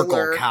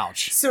circular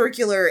couch,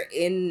 circular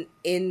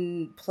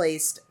in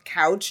placed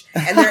couch,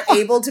 and they're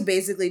able to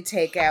basically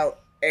take out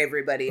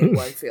everybody in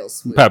one fell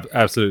swoop.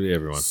 Absolutely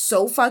everyone.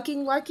 So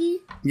fucking lucky.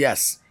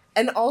 Yes.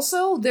 And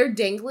also, they're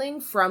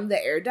dangling from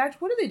the air duct.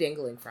 What are they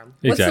dangling from?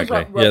 Exactly.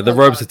 What's the rope The hold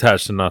rope's on?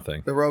 attached to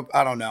nothing. The rope,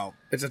 I don't know.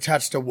 It's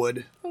attached to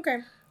wood. Okay.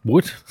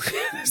 Wood?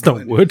 It's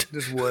not wood.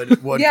 Just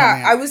wood. Wood. Yeah,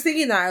 coming I out. was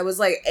thinking that. I was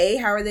like, A,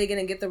 how are they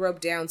going to get the rope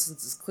down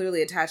since it's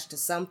clearly attached to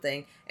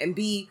something? And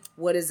B,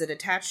 what is it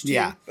attached to?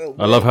 Yeah.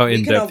 I love how We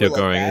in can depth you're overlook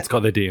going. that. It's got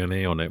the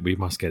DNA on it. We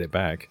must get it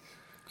back.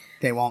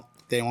 They won't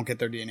get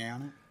their DNA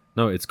on it.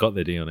 No, it's got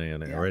the DNA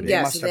on it already.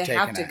 Yeah, must so they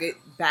have have to taken it.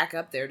 get back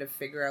up there to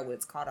figure out what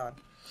it's caught on.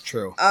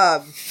 True.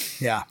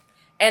 Yeah.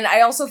 And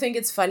I also think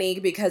it's funny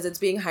because it's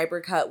being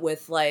hypercut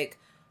with like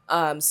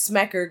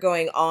Smecker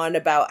going on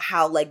about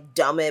how like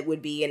dumb it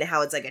would be and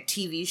how it's like a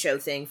TV show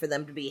thing for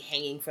them to be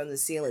hanging from the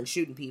ceiling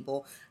shooting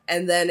people.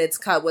 And then it's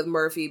cut with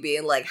Murphy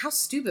being like, how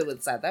stupid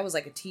was that? That was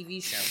like a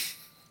TV show.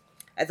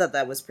 I thought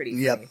that was pretty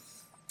funny. Yep.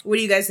 What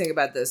do you guys think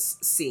about this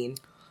scene?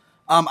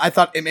 I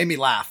thought it made me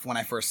laugh when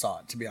I first saw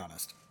it, to be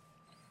honest.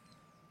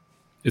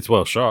 It's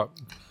well shot.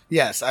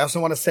 Yes, I also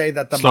want to say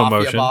that the Slow mafia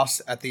motion.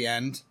 boss at the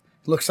end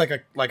looks like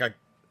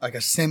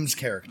a Sims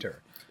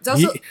character. It's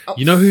also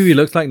You know who he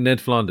looks like?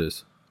 Ned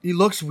Flanders. He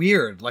looks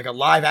weird, like a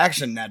live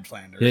action Ned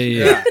Flanders.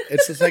 Yeah.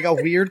 It's just like a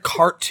weird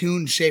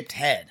cartoon shaped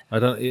head.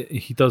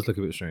 He does look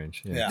a bit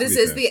strange. Yeah, Yeah. this to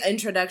be is fair. the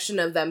introduction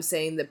of them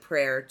saying the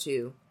prayer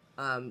too,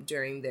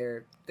 during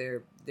their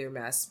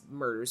mass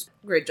murders.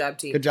 Great job,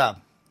 team. Good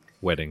job.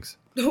 weddings.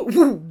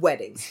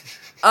 Weddings.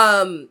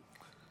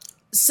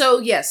 So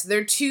yes,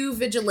 they're two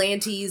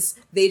vigilantes.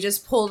 They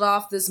just pulled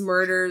off this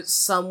murder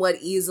somewhat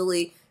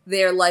easily.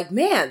 They're like,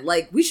 man,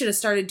 like we should have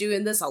started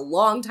doing this a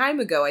long time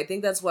ago. I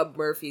think that's what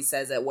Murphy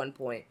says at one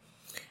point.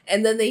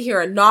 And then they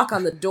hear a knock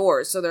on the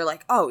door, so they're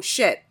like, oh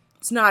shit,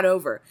 it's not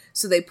over.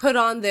 So they put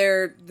on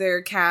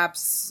their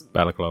caps,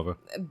 Balaclava.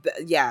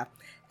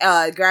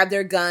 grab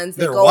their guns.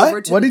 They They're go what?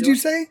 over to What the did you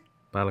door. say?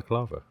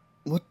 Balaclava.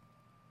 What?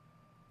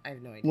 I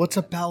have no idea. What's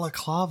a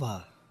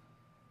balaclava?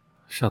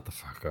 Shut the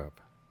fuck up.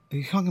 Are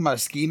you talking about a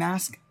ski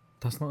mask?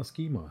 That's not a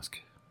ski mask.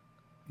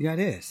 Yeah, it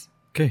is.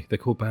 Okay, they're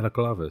called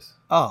balaclavas.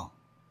 Oh,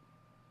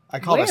 I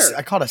called Where?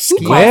 a Who ski.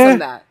 calls Where? them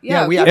that?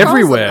 Yeah, we who have calls them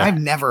everywhere. that?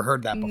 I've never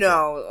heard that before.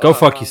 No. Go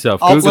fuck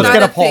yourself. Oh, Google let's it.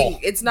 get a poll. Thing.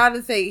 It's not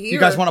a thing here. You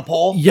guys want a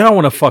poll? You don't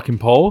want a fucking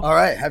poll. All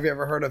right. Have you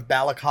ever heard of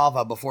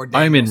balaclava before? I'm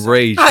Daniel said-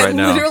 enraged I right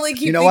now. literally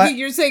keep You know thinking what?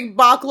 you're saying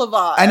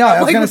baklava. I know. And I I'm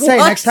was like, gonna say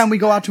what? next time we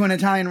go out to an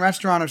Italian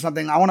restaurant or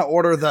something, I want to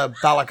order the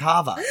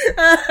balaclava.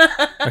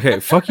 Okay,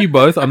 fuck you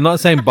both. I'm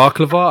not saying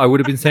baklava. I would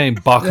have been saying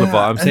baklava.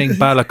 Yeah. I'm saying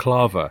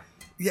balaclava.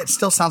 Yeah, it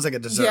still sounds like a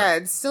dessert. Yeah,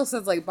 it still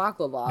sounds like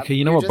baklava. Okay,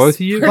 you know You're what, just both of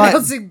you?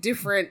 pronouncing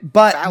different.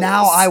 But vowels.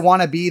 now I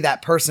want to be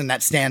that person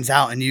that stands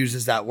out and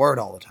uses that word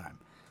all the time.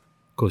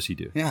 Of course you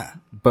do. Yeah.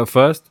 But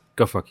first,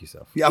 go fuck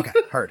yourself. Yeah. Okay.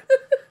 Heard.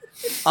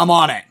 I'm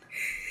on it.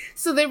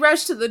 So they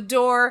rush to the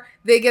door.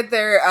 They get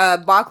their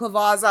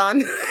baklavas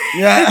on.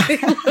 Yeah. They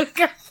look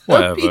at the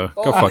Whatever.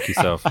 people, Go fuck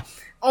yourself.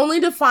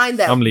 only to find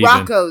that I'm leaving.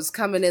 Rocco's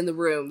coming in the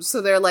room.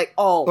 So they're like,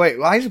 "Oh, Wait,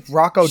 why is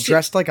Rocco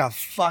dressed like a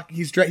fuck?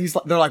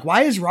 They're like,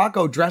 why is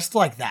Rocco dressed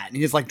like that? And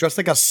he's like dressed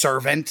like a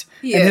servant.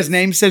 He and is. his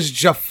name says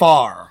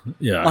Jafar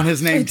Yeah. on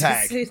his name It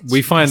just tag. says-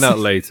 We find out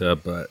later,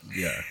 but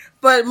yeah.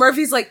 But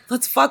Murphy's like,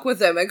 let's fuck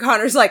with him. And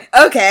Connor's like,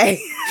 okay.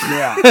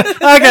 Yeah.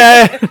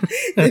 Okay.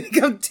 They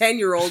become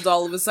 10-year-olds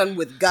all of a sudden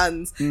with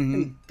guns. Mm-hmm.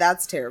 And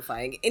that's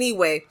terrifying.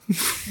 Anyway,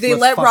 they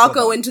Let's let fuck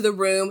Rocco with him. into the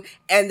room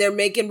and they're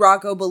making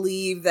Rocco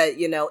believe that,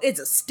 it's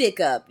a stick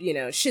up.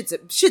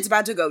 Shit's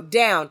about to go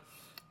down.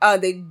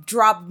 They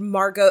drop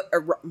Rocco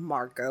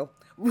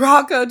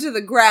to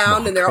the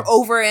ground and they're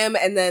over him.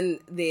 And then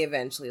they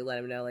eventually let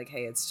him know, like,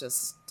 hey, it's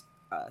just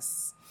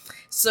us.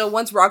 So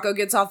once Rocco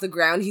gets off the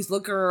ground, he's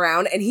looking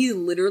around and he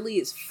literally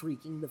is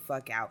freaking the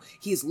fuck out.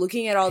 He's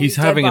looking at all He's these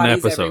dead having an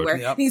bodies episode. everywhere.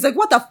 Yep. And he's like,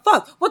 what the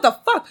fuck? What the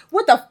fuck?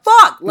 What the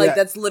fuck? Like, Yeah.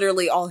 that's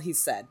literally all he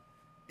said.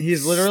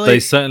 He's They literally.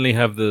 certainly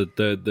have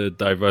the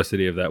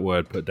diversity of that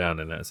word put down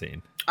in that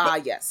scene.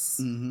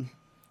 Yes.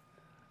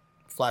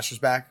 Flashes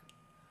back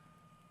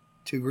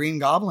to Green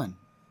Goblin.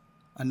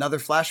 Another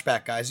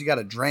flashback, guys. You got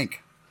to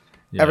drink.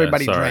 Yeah,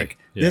 Everybody sorry. drink.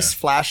 Yeah. This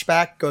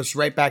flashback goes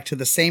right back to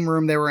the same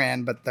room they were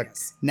in, but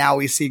now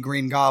we see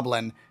Green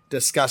Goblin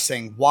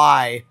discussing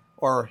why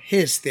or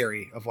his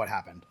theory of what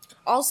happened.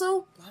 Also,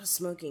 a lot of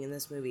smoking in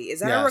this movie. Is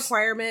that a Yes.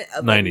 requirement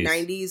of 90s.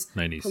 like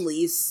 90s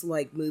police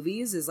like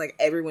movies? Is like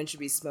everyone should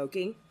be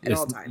smoking at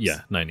all times?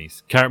 Yeah,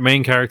 90s.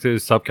 Main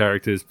characters, sub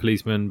characters,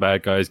 policemen,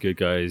 bad guys, good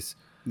guys,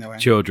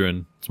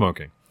 children,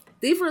 smoking.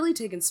 They've really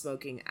taken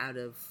smoking out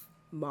of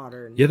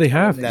modern. Yeah, they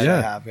have. That Yeah,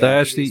 they have, they yeah.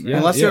 actually. Yeah,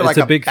 Unless yeah, you're like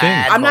it's a a big thing.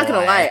 bad I'm not gonna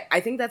boy. lie. I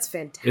think that's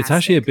fantastic. It's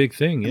actually a big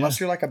thing. Yeah. Unless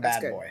you're like a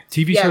bad good. boy.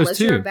 TV yeah, shows unless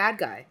you're a too. bad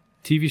guy.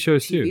 TV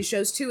shows too. TV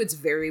shows too. It's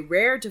very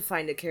rare to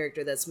find a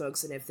character that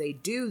smokes, and if they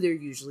do, they're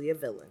usually a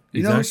villain.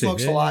 You know who Exactly,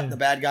 smokes yeah, a lot? yeah. The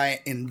bad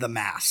guy in The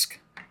Mask.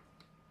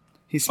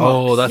 He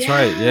smokes. Oh, that's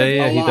right.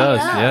 Yeah, A he lot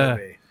does. in that Yeah.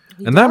 movie.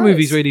 He And that does.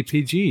 movie's rated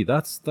PG.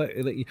 That's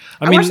the.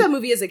 I watched that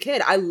movie as a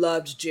kid. I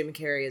loved Jim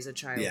Carrey as a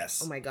child.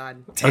 Yes. Oh my god.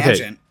 Tangent.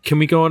 Okay, can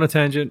we go on a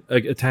tangent?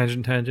 A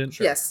tangent?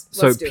 Sure. Yes.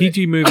 So Let's do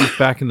PG it. movies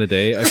back in the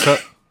day, I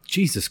felt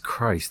Jesus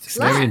Christ,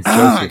 Mary and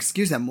Relax. Joseph.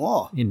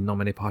 Excuse-moi. In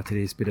nomine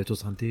Patris Spiritus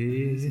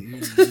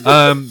Sancti.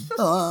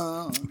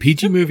 Oh.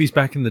 PG movies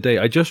back in the day.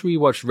 I just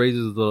rewatched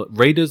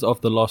Raiders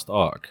of the Lost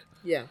Ark.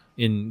 Yeah.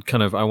 In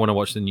kind of, I want to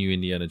watch the new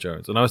Indiana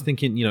Jones, and I was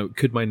thinking,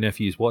 could my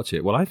nephews watch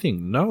it? Well, I think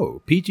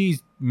no. PG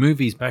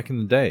movies back in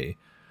the day,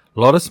 a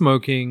lot of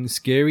smoking,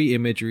 scary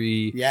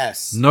imagery,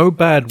 Yes. no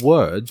bad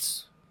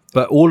words.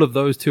 But all of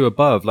those two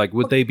above, like,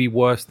 would they be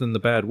worse than the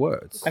bad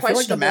words? I feel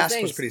like The Questionable Mask was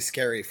things. pretty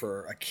scary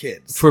for a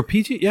kid's. For a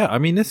PG, yeah, I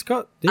mean, it's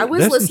got. I was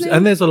there's listening-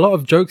 and there's a lot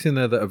of jokes in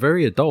there that are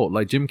very adult.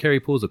 Like Jim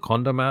Carrey pulls a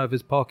condom out of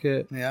his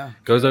pocket, Yeah.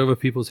 goes over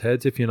people's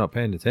heads if you're not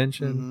paying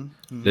attention.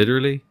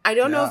 Literally, I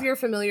don't know Yeah. if you're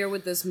familiar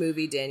with this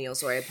movie, Daniel,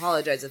 so I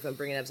apologize if I'm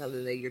bringing up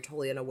something that you're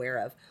totally unaware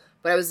of.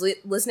 But I was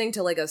listening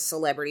to like a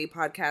celebrity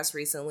podcast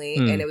recently,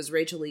 and it was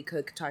Rachel Lee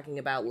Cook talking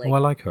about like oh, I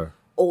like her.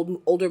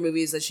 older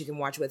movies that she can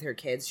watch with her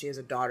kids. She has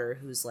a daughter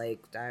who's like,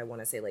 I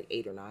want to say like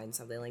 8 or 9,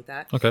 something like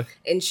that. Okay,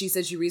 And she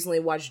said she recently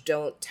watched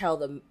Don't Tell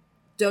Mom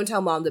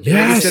the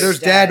Yes. Babysitter's Babysitter's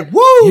dead.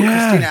 Woo!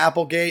 Yeah. Christina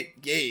Applegate.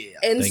 Yeah.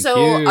 And Thank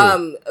so,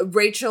 you.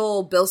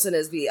 Rachel Bilson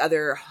is the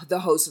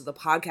host of the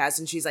podcast,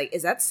 and she's like,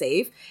 "Is that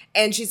safe?"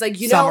 And she's like,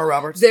 Summer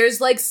Roberts? there's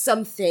like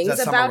some things Is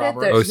that about Summer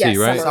it that Roberts? OC,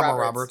 right? Summer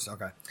Roberts.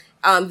 Okay.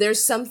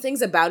 There's some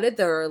things about it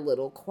that are a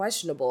little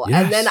questionable.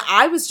 Yes. And then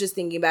I was just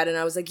thinking about it, and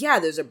I was like, yeah,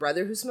 there's a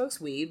brother who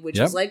smokes weed, which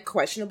Yep. is like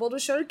questionable to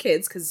show to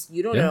kids because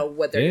you don't Yeah. know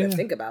what they're Yeah. gonna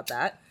think about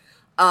that.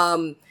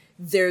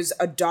 There's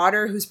a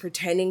daughter who's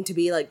pretending to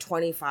be like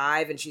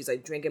 25, and she's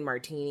like drinking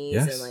martinis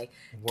Yes. and like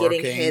getting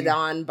Working. hit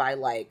on by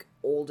like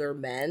older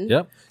men.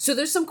 Yep. So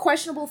there's some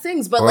questionable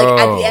things, but like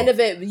at Bro. the end of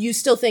it, you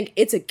still think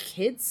it's a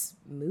kid's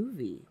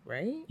movie,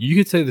 right? You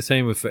could say the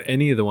same with for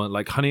any of the one,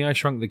 like Honey, I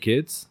Shrunk the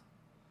Kids.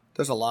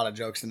 There's a lot of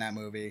jokes in that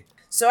movie.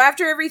 So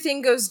after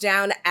everything goes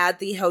down at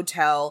the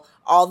hotel,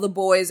 all the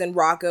boys and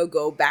Rocco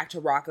go back to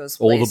Rocco's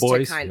All place. the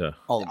boys? To kind Yeah.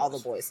 all the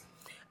boys.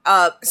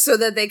 So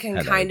that they can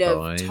Hello, kind of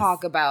boys.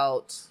 talk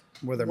about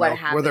Were there, what were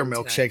happened there tonight.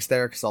 milkshakes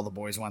there? Because all the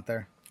boys went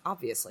there.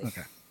 Obviously.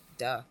 Okay.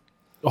 Duh.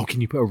 Oh,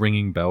 can you put a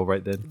ringing bell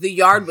right then? The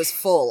yard was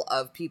full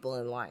of people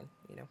in line,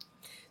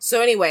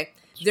 So anyway,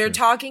 they're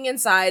talking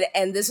inside,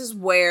 and this is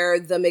where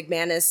the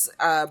McManus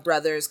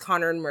brothers,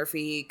 Connor and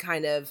Murphy,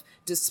 kind of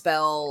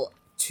dispel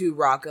to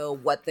Rocco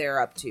what they're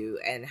up to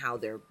and how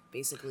they're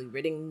basically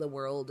ridding the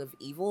world of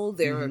evil.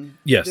 They're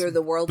Yes. they're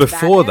the world's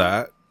Before Batman.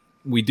 that,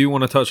 we do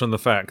want to touch on the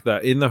fact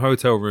that in the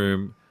hotel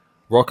room,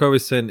 Rocco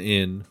is sent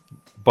in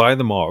by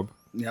the mob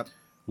Yep.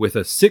 with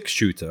a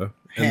 6-shooter,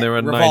 and there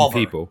are Revolver.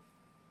 9 people.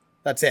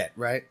 That's it,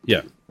 right?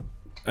 Yeah.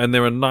 And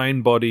there are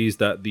 9 bodies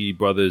that the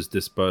brothers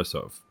disperse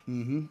of.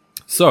 Mm-hmm.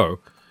 So,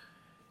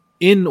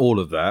 in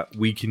all of that,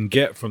 we can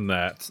get from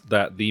that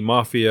the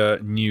mafia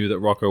knew that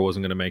Rocco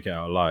wasn't going to make it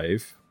out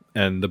alive.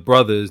 And the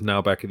brothers,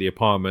 now back at the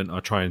apartment, are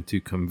trying to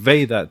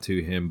convey that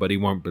to him, but he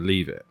won't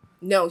believe it.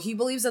 No, he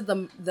believes that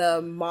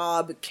the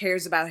mob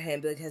cares about him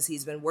because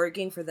he's been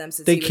working for them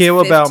since They he was care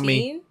 15, about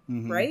me.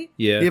 right?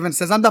 Yeah. He even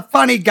says, "I'm the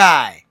funny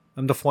guy."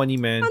 I'm the funny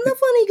man. I'm the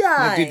funny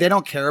guy. Like, dude, they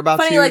don't care about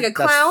Funny you. like a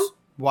clown? That's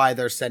why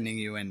they're sending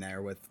you in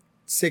there with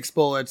 6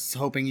 bullets,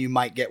 hoping you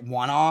might get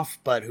one off,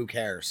 but who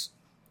cares?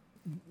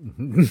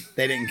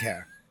 They didn't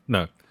care.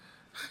 No.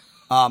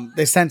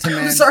 They sent him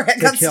in Sorry, I to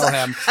got kill stuck.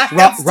 him. I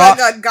got stuck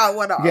on got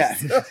one off.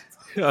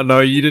 Yeah. No,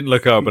 you didn't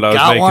look up, but I was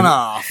Got making one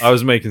off. I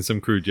was making some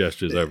crude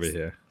gestures over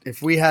here.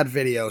 If we had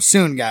video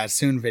soon, guys,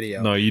 soon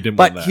video. No, you didn't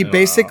But want he that.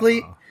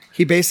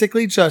 he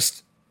basically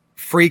just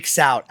freaks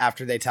out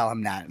after they tell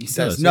him that. He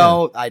says, does,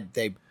 "No,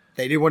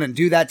 they wouldn't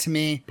do that to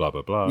me." Blah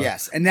blah blah.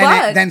 Yes, and then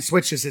But- then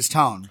switches his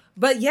tone.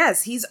 But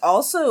yes, he's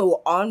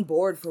also on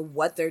board for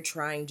what they're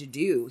trying to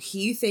do.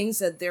 He thinks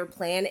that their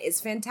plan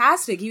is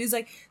fantastic. He was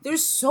like,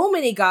 "There's so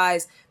many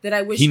guys that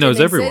I wish He knows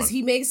didn't everyone. exist."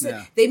 He makes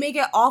Yeah. they make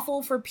it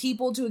awful for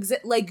people to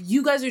exist. Like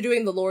you guys are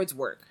doing the Lord's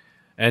work.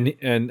 And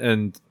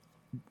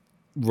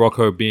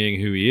Rocco being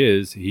who he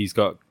is, he's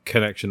got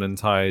connection and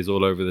ties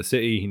all over the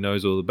city. He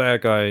knows all the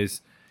bad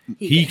guys.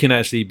 He can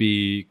actually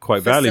be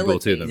quite valuable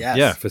to them. Yes.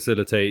 Yeah,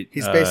 facilitate.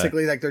 He's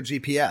basically like their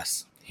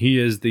GPS. He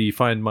is the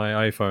Find My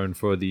iPhone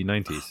for the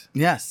 90s.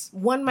 Yes.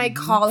 One might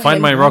call him...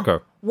 Find My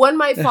Rocco. One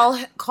might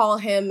call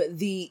him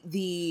the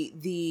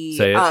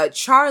Say it.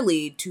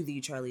 Charlie to the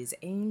Charlie's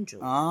Angel.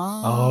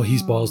 Oh,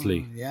 he's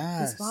Bosley.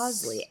 Yes. He's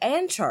Bosley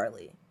and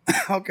Charlie.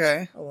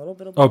 Okay. A little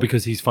bit of Oh, both.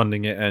 because he's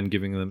funding it and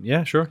giving them...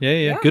 Yeah, sure.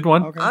 Yeah. Good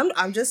one. Okay.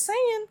 I'm just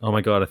saying. Oh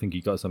my God, I think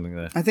you got something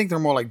there. I think they're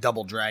more like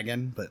Double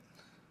Dragon, but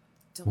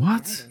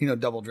What? you know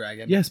Double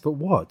Dragon. Yes, but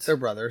what? They're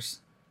brothers.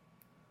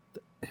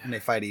 And they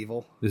fight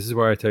evil. This is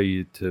where I tell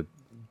you to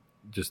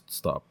just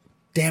stop.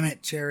 Damn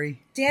it,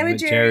 Cherry. Damn it,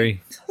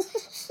 Jerry.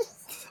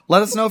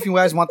 Let us know if you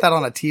guys want that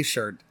on a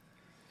t-shirt.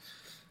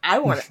 I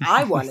want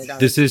it on.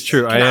 This is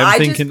true. I Can am I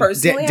thinking... just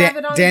personally have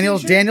it on a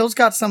t-shirt? Daniel's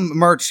got some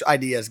merch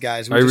ideas,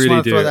 guys. We I just really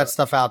want to throw do. that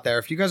stuff out there.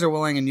 If you guys are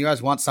willing and you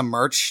guys want some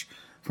merch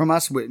from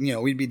us,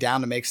 we'd be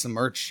down to make some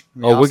merch.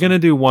 It'd be We're awesome. going to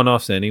do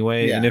one-offs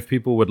anyway, Yeah. and if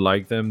people would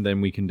like them,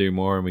 then we can do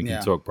more, and we can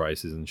Yeah. talk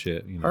prices and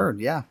shit. You know, Heard,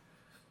 yeah.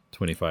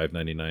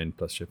 $25.99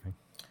 plus shipping.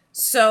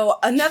 So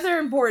another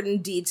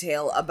important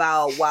detail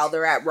about while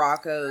they're at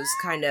Rocco's,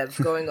 kind of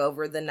going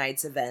over the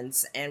night's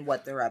events and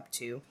what they're up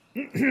to,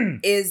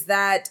 is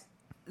that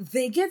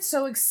they get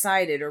so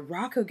excited, or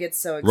Rocco gets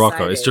so excited.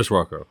 Rocco. It's just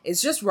Rocco.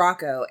 It's just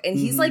Rocco, and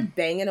he's like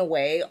banging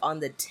away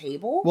on the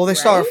table. Well, they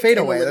saw a right?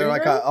 fadeaway. In the They're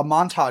like living a room?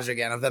 montage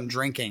again of them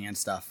drinking and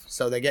stuff.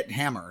 So they get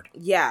hammered.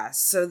 Yeah.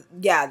 So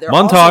yeah, they're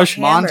Montage.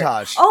 also hammered.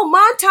 Montage.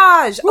 Oh,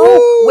 montage.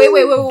 Oh,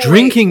 wait.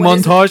 Drinking What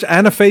is it? montage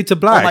and a fade to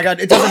black. Oh my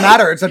god, it doesn't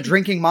matter. It's a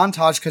drinking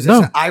montage because No.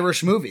 it's an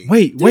Irish movie.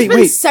 Wait. There's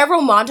been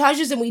several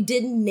montages, and we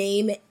didn't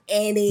name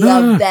any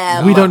of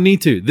them. We don't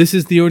need to. This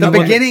is the only The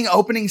one. beginning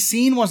opening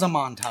scene was a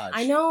montage.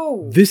 I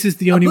know. This is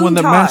the only one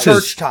that boontage.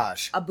 matches.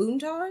 Church-tage. A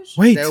boontage?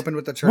 Wait. They opened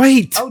with the church.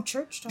 Wait. Oh,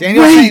 church.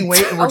 Daniel's Wait. saying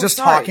wait, and we're Oh, just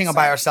sorry, talking sorry.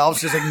 by ourselves,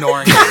 just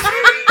ignoring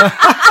it.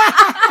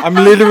 I'm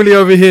literally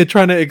over here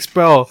trying to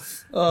expel.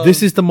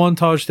 This is the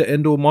montage to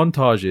end all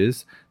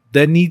montages.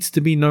 There needs to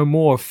be no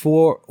more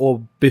for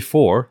or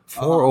before.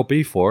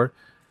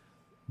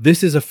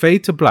 This is a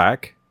fade to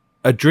black,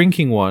 a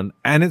drinking one,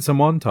 and it's a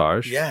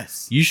montage.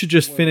 Yes. You should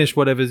just finish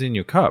whatever's in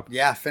your cup.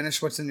 Yeah,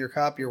 finish what's in your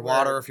cup, your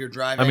water if you're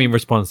driving. I mean,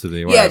 responsibly.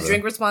 Yeah, Whatever.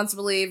 drink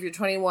responsibly. If you're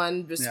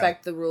 21,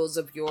 respect the rules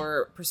of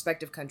your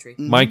prospective country.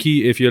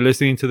 Mikey, if you're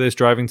listening to this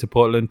driving to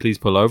Portland, please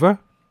pull over.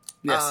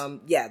 yes.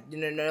 Yeah,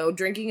 no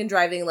drinking and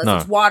driving unless No.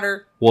 it's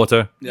water.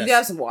 Water. You Yes. can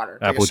have some water.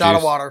 Take Apple a shot juice.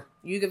 of water.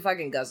 You can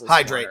fucking guzzle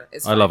Hydrate. some water.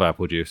 It's I fine. love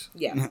apple juice.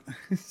 Yeah.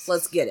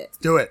 Let's get it.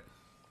 Do it.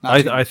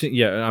 Not too I think,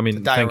 yeah, I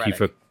mean, thank you diuretic.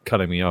 for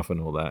cutting me off and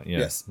all that. Yeah.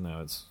 Yes.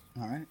 No, it's...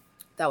 All right.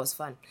 That was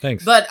fun.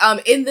 Thanks. But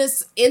in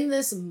this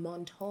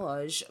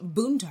montage,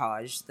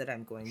 boontage that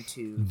I'm going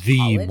to The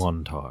call it,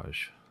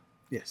 montage.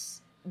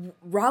 Yes.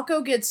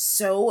 Rocco gets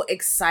so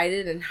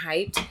excited and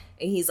hyped,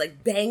 and he's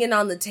like banging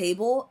on the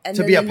table, and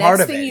To then be the a part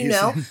next of thing it, you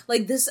he's- know,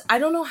 like this, I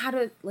don't know how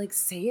to like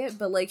say it,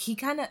 but like he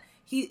kind of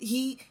he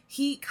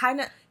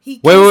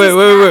Wait.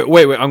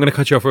 I'm going to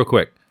cut you off real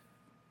quick.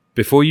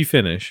 Before you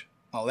finish.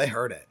 Oh, they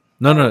heard it.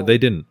 No, they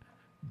didn't.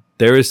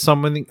 There is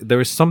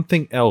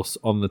something else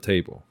on the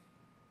table.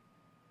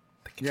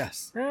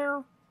 Yes.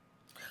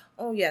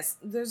 Oh yes,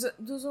 there's a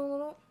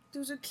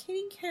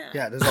kitty cat.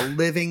 Yeah, there's a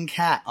living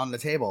cat on the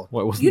table.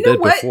 Well, it wasn't You know dead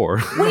what?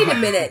 before. Wait a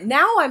minute.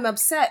 Now I'm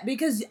upset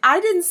because I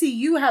didn't see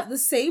you have the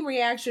same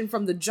reaction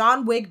from the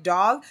John Wick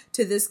dog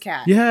to this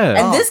cat. Yeah.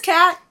 And Oh. this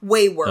cat,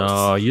 way worse.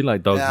 Oh, you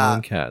like dogs Yeah. more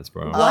than cats,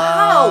 bro.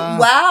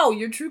 Wow,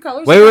 your true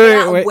colors. Wait.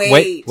 are coming out.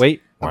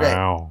 Wait. Okay.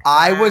 Wow.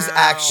 I was Wow.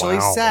 actually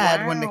Wow.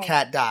 sad when the Wow.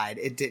 cat died.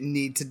 It didn't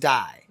need to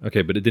die.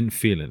 Okay, but it didn't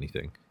feel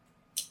anything.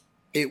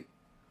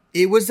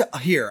 It was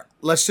here.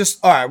 Let's just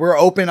all right. We're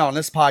open on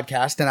this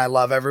podcast, and I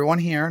love everyone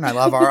here, and I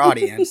love our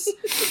audience.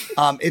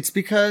 It's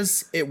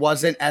because it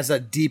wasn't as a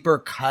deeper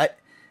cut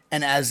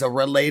and as a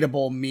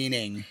relatable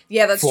meaning.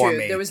 Yeah, that's for true.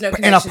 me. There was no and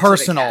connection a to the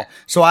personal. cat.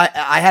 So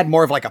I had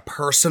more of like a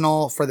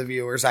personal for the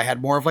viewers. I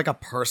had more of like a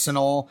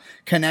personal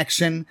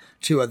connection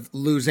to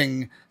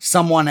losing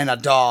someone and a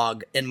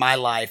dog in my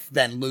life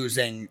than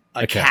losing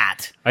a Okay.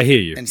 cat. I hear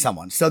you. In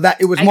someone, so that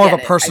it was I more of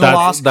get a it. personal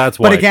That's- loss. that's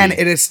but why again, I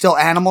it is still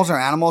animals are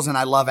animals, and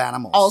I love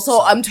animals. Also,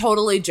 so. I'm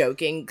totally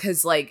joking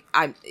because, like,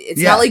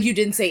 it's Yeah. not like you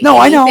didn't say No,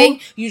 I anything. know.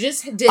 You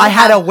just didn't. I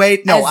had have a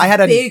wait. No, as I had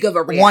a big of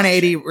a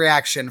 180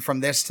 reaction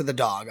from this to the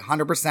dog.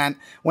 100%.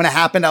 When it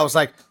happened, I was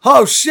like,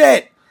 "Oh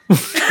shit!"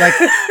 Like,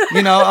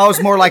 I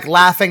was more like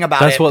laughing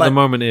about it. That's what but the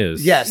moment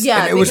is. Yes,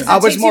 Yeah, and it was. because it I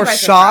was takes you more by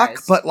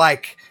shocked, surprise. but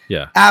like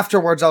Yeah.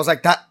 afterwards, I was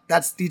like,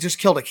 "That's you just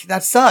killed a.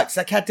 That sucks.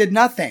 That cat did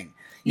nothing."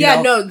 You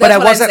Yeah, know? no, but that's I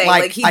what I'm wasn't saying.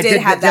 like, Like, he I did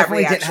did have that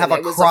definitely didn't have a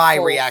reaction. It was a cry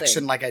full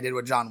reaction thing. like I did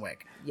with John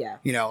Wick. Yeah.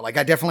 Like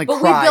I definitely But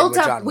cried we built with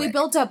up John Wick.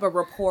 a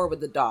rapport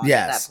with the dog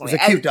Yes, at that it point.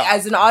 was a cute dog.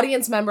 As an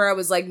audience member, I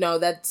was like, no,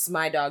 that's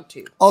my dog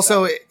too.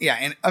 Also, yeah,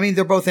 and I mean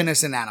they're both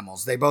innocent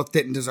animals. They both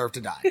didn't deserve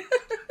to die.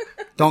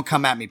 Don't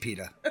come at me,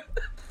 PETA.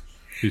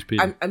 Who's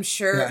Peter? I'm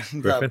sure. Yeah,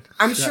 Griffin?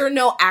 I'm sure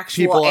no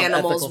actual People of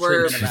animals ethical were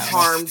treatment of animals.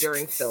 harmed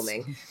during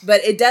filming,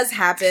 but it does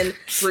happen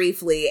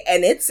briefly,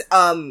 and it's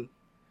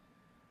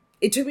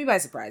it took me by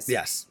surprise.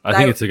 Yes. I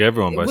think it took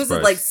everyone by It wasn't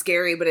surprise. like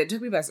scary, but it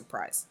took me by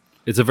surprise.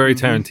 It's a very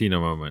Tarantino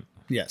moment.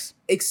 Yes.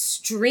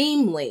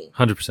 Extremely.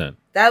 100%.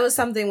 That was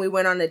something we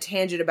went on a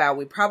tangent about.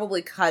 We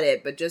probably cut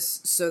it, but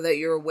just so that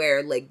you're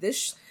aware, like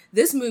this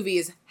movie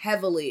is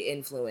heavily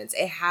influenced.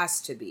 It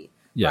has to be.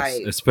 Yes,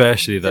 by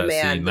especially the that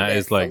man, scene. the That myth,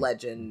 is the like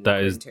legend,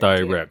 that is Quentin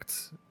Tarantino.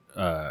 direct,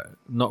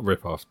 not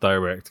rip-off,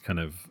 direct kind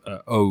of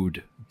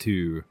ode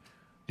to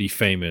the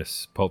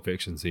famous Pulp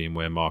Fiction scene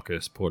where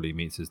Marcus poorly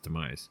meets his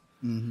demise.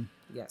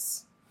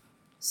 Yes.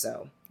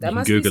 So You that can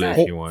must Google be it sad.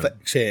 if you want.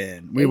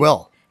 Fiction. We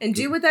will. And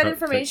do with that Pulp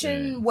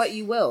information Fiction. what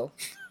you will.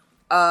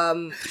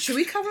 Should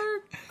we cover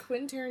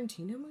Quentin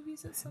Tarantino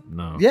movies at some point?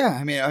 No. Yeah,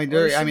 I mean, I should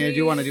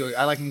do want to we- do it.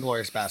 I like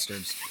Inglourious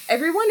Bastards.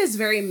 Everyone is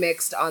very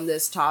mixed on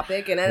this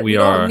topic, and We we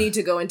are. don't need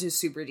to go into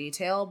super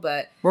detail,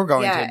 but We're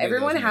going yeah, to do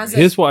everyone those has.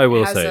 Here's what I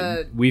will has say.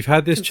 a We've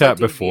had this chat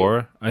conflicting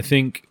before. I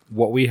think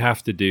what we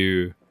have to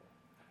do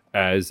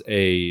as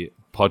a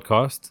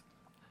podcast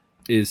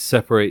is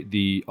separate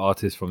the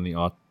artist from the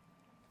art.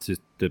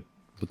 The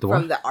from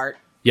what? the art.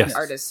 Yes. The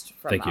artist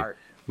from Thank the you. art.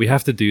 We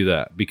have to do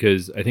that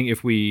because I think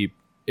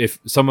if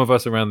some of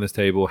us around this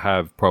table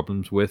have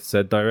problems with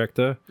said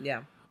director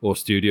Yeah. or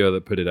studio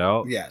that put it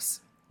out, Yes.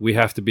 we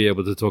have to be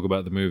able to talk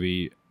about the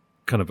movie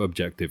kind of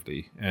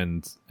objectively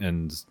and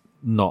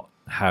not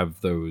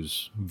have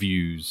those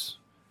views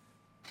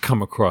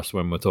come across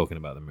when we're talking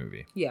about the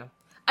movie. Yeah.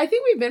 I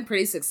think we've been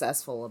pretty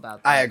successful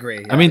about that. I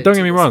agree. I mean, don't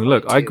get me to wrong. this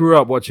Look, point, I too. grew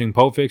up watching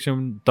Pulp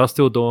Fiction, Dust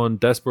Till Dawn,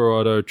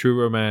 Desperado, True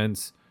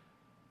Romance,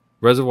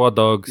 Reservoir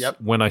Dogs Yep.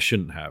 when I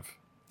shouldn't have.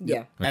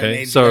 Yeah. And Okay,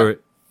 they- so yeah.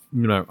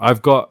 you know,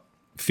 I've got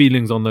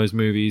feelings on those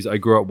movies. I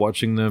grew up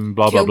watching them.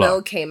 Blah Kill blah Bill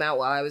blah. came out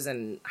while I was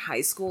in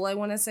high school, I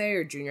want to say,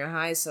 or junior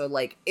high. So,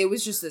 like, it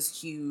was just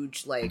this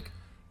huge, like,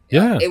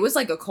 Yeah, it was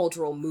like a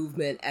cultural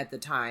movement at the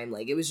time.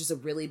 Like, it was just a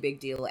really big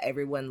deal.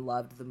 Everyone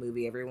loved the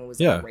movie. Everyone was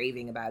Yeah. like,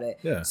 raving about it.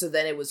 Yeah. So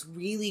then it was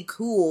really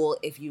cool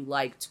if you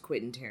liked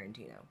Quentin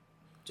Tarantino.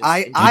 Just I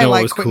in know what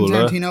like was Quentin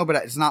cooler? Tarantino, but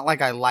it's not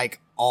like I like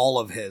all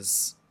of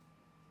his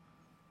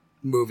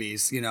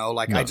movies. You know,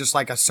 like No. I just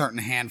like a certain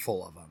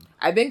handful of them.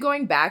 I've been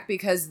going back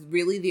because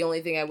really the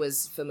only thing I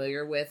was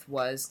familiar with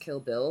was Kill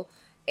Bill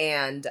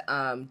and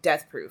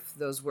Death Proof.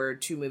 Those were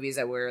two movies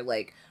that were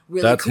like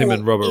really That's cool him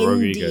and Robert indie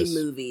Rodriguez.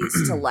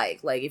 movies to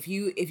like. Like if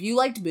you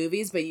liked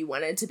movies but you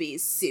wanted to be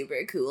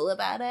super cool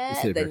about it,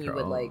 Super then you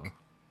would cool. like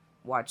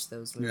watch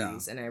those Yeah.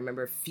 movies. And I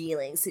remember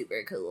feeling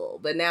super cool.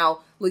 But now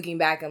looking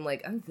back, I'm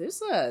like, oh,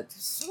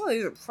 some of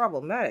these are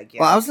problematic.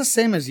 Yeah. Well, I was the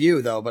same as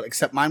you though, but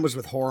except mine was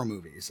with horror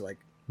movies, like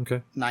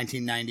okay,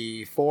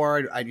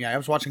 1994. I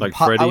was watching like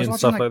I Freddy was and watching,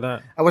 stuff like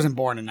that. I wasn't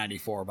born in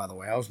 94, by the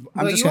way. I'm Well, just you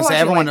gonna were say watching,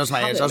 everyone like, knows my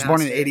age. Puppet I was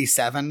born in Master.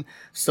 87,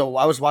 so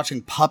I was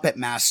watching Puppet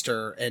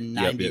Master in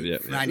 90,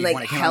 Yep. 90 Like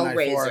when it came out in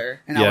 94, Hellraiser.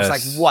 and I was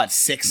like, Yes. what,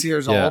 6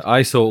 years Yeah, old?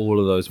 I saw all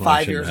of those when I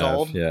 5 shouldn't years have.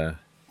 old? Yeah,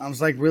 I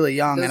was like really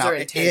young, Those and are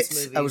intense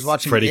I movies. was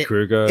watching Freddy it,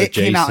 Krueger, It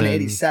came out in Jason.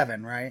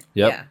 87, right?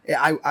 yep.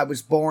 Yeah. I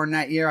was born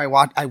that year. I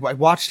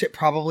watched it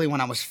probably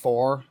when I was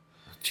 4.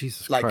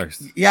 Jesus Like,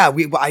 Christ. yeah,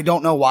 I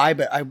don't know why,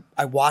 but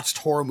I watched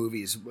horror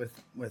movies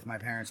with my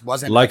parents.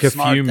 Wasn't Like a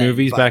smart few thing,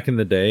 movies but- back in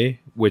the day,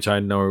 which I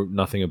know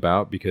nothing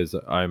about because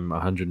I'm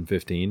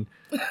 115.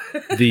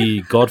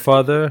 The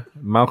Godfather,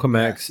 Malcolm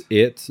X,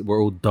 It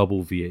were all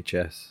double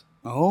VHS.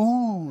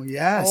 Oh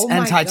yes, Oh and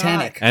my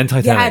Titanic. And Yeah,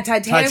 Titanic.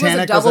 Titanic, was a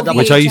was double a double,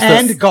 Which I used to-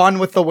 and Gone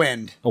with the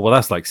Wind. Oh, well,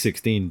 that's like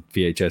 16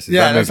 VHS.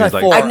 Yeah, that that's movie's like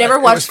like four. I've never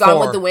It watched was Gone 4.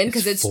 with the Wind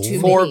because it's It's too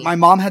 4. many. My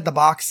mom had the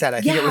box set.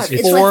 I think Yeah, it was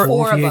it's four, like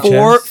 4 of them.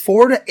 VHS.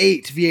 4 to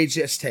 8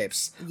 VHS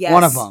tapes. Yes.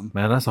 One of them.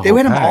 Man, that's a They whole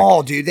had them pack.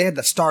 all, dude. They had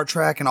the Star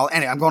Trek and all.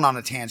 Anyway, I'm going on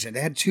a tangent.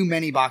 They had too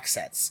many box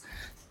sets,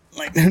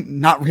 like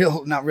not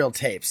real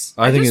tapes.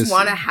 I I think just it's.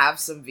 want to have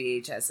some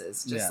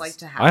VHSs, just Yes. like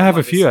to have. I have them a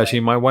on few display. actually.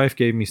 My wife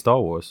gave me Star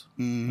Wars.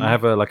 Mm-hmm. I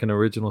have an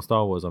original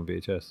Star Wars on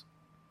VHS.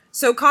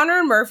 So Connor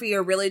and Murphy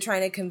are really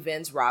trying to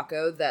convince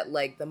Rocco that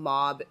like the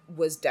mob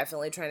was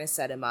definitely trying to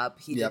set him up.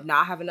 He Yep. did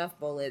not have enough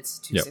bullets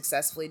to Yep.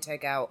 successfully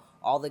take out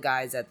all the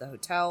guys at the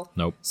hotel.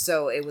 Nope.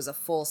 So it was a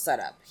full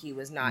setup. He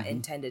was not Mm-hmm.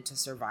 intended to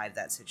survive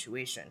that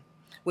situation.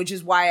 Which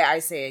is why I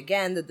say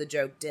again that the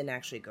joke didn't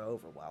actually go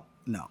over well.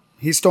 No,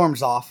 he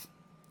storms off.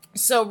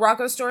 So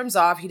Rocco storms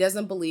off. He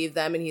doesn't believe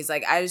them, and he's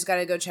like, "I just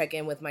gotta go check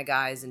in with my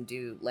guys and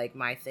do like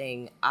my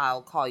thing.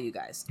 I'll call you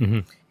guys."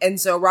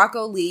 And so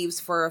Rocco leaves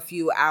for a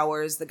few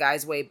hours. The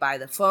guys wait by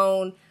the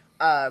phone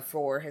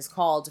for his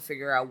call to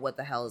figure out what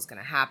the hell is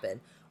gonna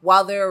happen.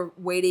 While they're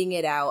waiting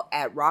it out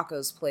at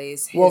Rocco's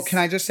place, Well, can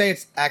I just say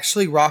it's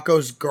actually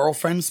Rocco's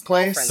girlfriend's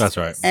place, That's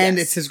right. and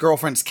Yes. it's his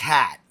girlfriend's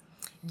cat.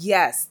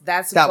 Yes,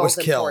 that's That both was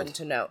killed. important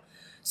to note.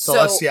 So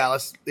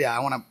I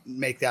want to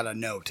make that a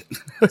note.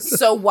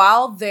 So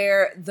while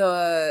the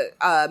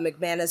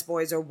McManus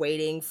boys are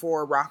waiting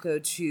for Rocco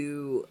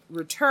to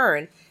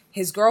return,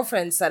 his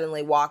girlfriend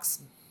suddenly walks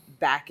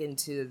back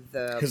into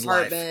the His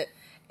apartment,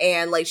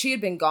 and like she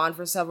had been gone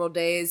for several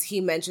days.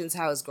 He mentions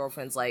how his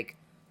girlfriend's like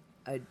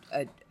a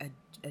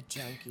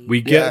junkie. We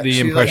Yeah, get the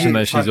she's impression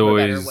like- that she's a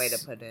always better way to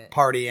put it.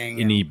 Partying,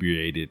 and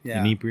inebriated.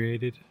 Yeah.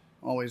 Inebriated?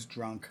 always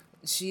drunk,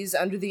 She's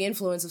under the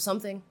influence of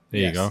something.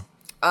 There Yes. you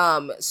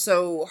go.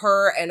 So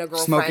her and a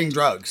girlfriend smoking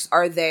drugs.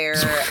 are there,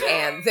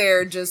 and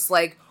they're just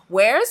like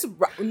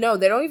No,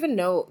 they don't even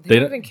know. They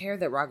don't even care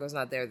that Rocco's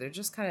not there. They're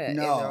just kind of in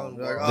their own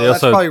world. That's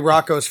probably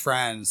Rocco's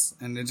friends,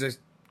 and they just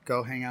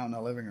go hang out in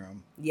the living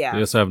room. Yeah. They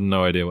also have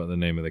no idea what the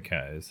name of the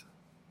cat is.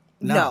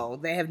 No,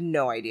 they have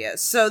no idea.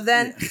 So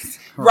then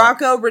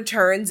Rocco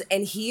returns,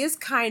 and he is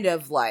kind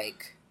of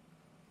like...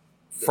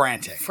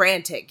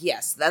 Frantic,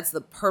 yes. That's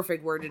the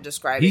perfect word to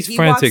describe it. He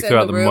frantic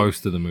throughout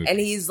most of the movie. And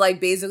he's like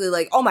basically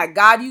like, oh my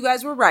God, you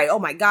guys were right. Oh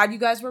my God, you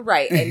guys were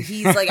right. And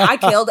he's like, I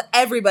killed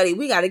everybody.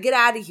 We got to get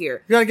out of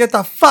here. You got to get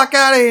the fuck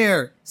out of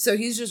here. So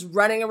he's just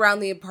running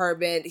around the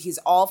apartment. He's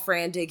all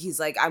frantic.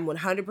 He's like, I'm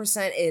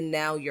 100% in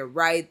now. You're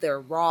right.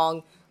 They're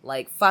wrong.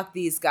 Like, fuck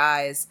these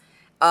guys.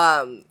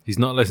 He's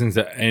not listening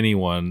to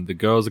anyone. The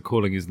girls are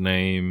calling his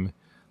name.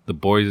 The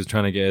boys are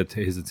trying to get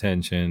his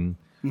attention.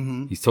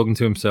 Mm-hmm. He's talking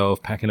to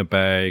himself, packing a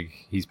bag.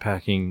 He's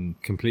packing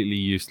completely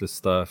useless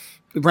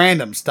stuff.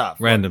 Random stuff.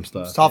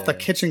 It's off the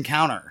kitchen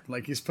counter.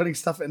 Like he's putting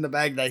stuff in the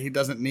bag that he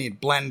doesn't need.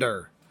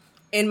 Blender.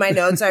 In my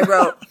notes, I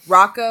wrote,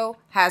 Rocco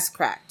has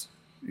cracked.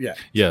 Yeah.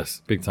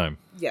 Yes, big time.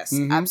 Yes,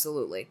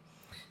 absolutely.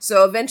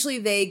 So eventually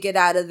they get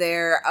out of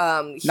there.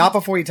 Not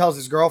before he tells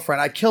his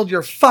girlfriend, I killed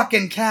your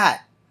fucking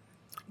cat.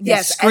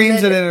 Yes. He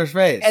screams it in her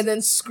face. And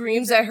then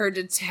screams at her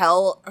to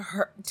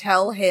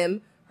tell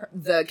him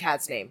the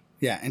cat's name.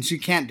 Yeah, and she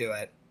can't do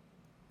it.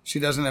 She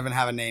doesn't even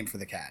have a name for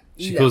the cat.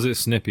 She calls it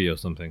Snippy or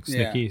something.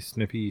 Snippy.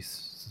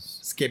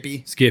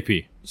 Skippy.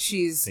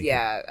 She's,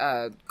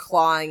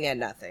 clawing at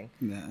nothing.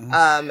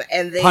 Yeah.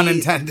 And they... Pun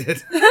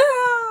intended.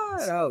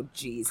 Oh,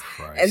 jeez.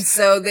 And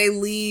so they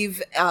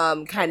leave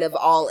kind of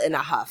all in a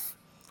huff.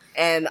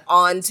 And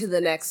on to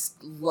the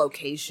next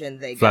location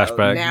they go.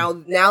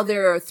 Flashback. Now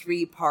they're a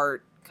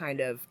 3-part kind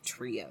of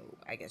trio,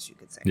 I guess you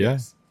could say.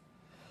 Yes.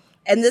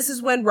 And this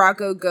is when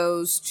Rocco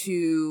goes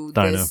to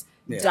this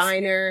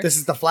diner. This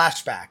is the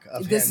flashback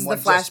of him. This is the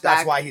flashback.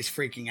 That's why he's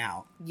freaking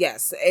out.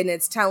 Yes, and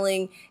it's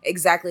telling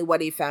exactly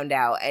what he found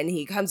out. And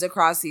he comes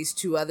across these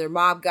 2 other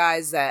mob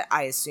guys that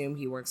I assume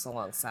he works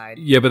alongside.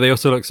 Yeah, but they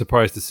also look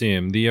surprised to see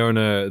him. The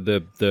owner,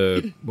 the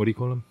what do you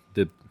call him?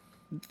 The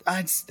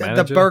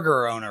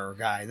burger owner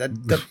guy,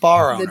 the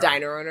bar owner. The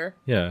diner owner.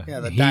 Yeah,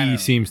 the he diner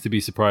seems to be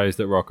surprised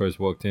that Rocco's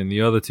walked in.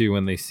 The other 2,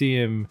 when they see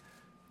him,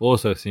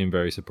 also seem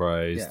very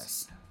surprised.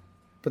 Yes.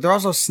 But they're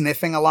also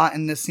sniffing a lot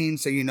in this scene,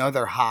 so you know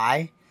they're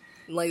high.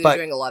 Like they're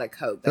doing a lot of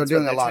coke. They're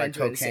doing a lot of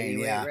cocaine,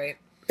 yeah. Right?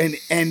 And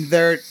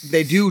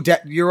they do.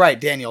 You're right,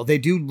 Daniel. They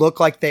do look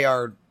like they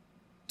are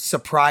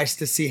surprised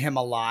to see him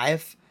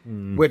alive,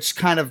 which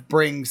kind of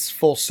brings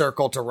full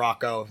circle to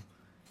Rocco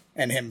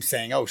and him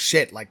saying, "Oh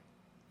shit!" Like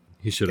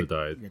he should have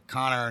died.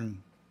 Connor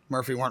and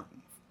Murphy weren't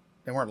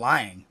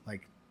lying.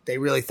 Like they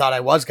really thought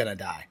I was gonna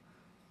die.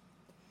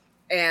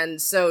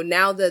 And so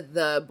now that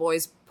the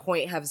boys'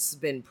 point has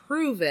been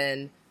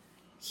proven,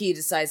 he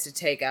decides to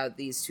take out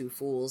these 2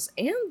 fools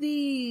and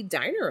the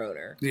diner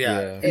owner.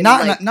 Yeah.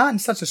 Not in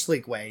such a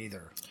sleek way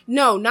either.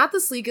 No, not the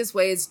sleekest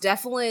way. It's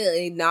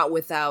definitely not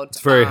without...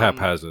 It's very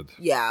haphazard.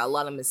 Yeah, a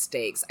lot of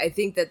mistakes. I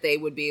think that they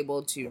would be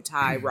able to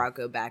tie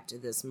Rocco back to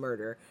this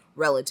murder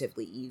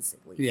relatively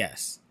easily.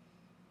 Yes.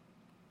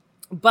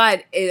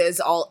 But it is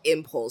all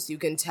impulse. You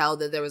can tell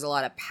that there was a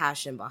lot of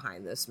passion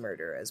behind this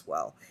murder as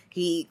well.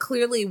 He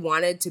clearly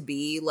wanted to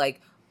be,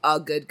 like, a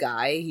good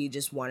guy. He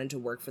just wanted to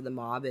work for the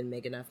mob and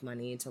make enough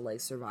money to like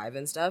survive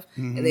and stuff.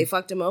 Mm-hmm. And they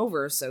fucked him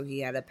over, so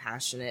he had a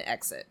passionate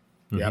exit.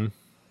 Yep.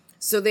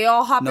 So they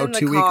all hop in the car. No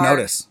 2-week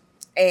notice.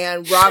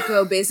 And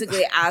Rocco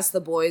basically asked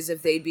the boys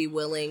if they'd be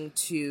willing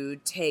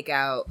to take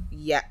out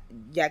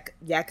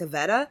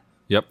Yakavetta.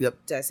 Yep.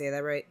 Did I say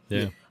that right?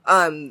 Yeah.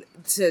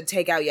 To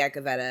take out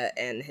Yakavetta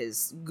and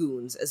his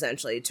goons,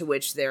 essentially, to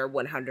which they're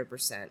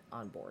 100%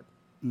 on board.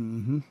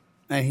 Mm-hmm.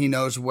 And he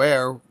knows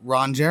where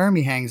Ron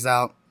Jeremy hangs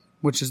out,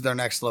 which is their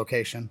next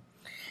location.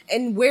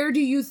 And where do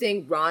you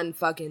think Ron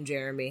fucking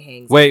Jeremy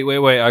hangs out?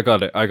 Wait. I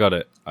got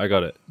it.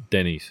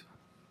 Denny's.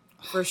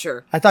 For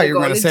sure. I thought you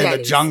were going to say Denny's.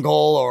 The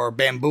Jungle or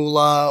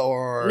Bambula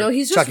or No,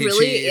 he's just Chuck E.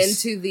 really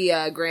Cheese. into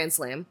the Grand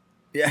Slam.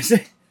 Yes.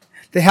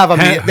 They have a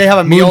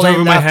meal Moon's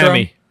over my after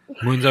hammy.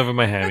 Moon's over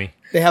my hammy.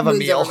 They have a Moon's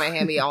meal. over my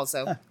hammy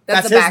also.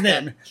 That's his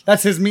name.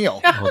 That's his meal.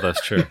 Oh,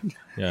 that's true.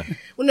 Yeah.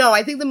 Well, no,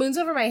 I think the Moon's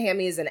over my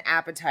hammy is an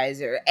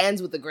appetizer. It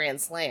ends with the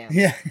Grand Slam.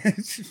 Yeah.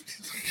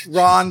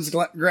 Ron's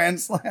Grand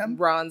Slam.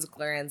 Ron's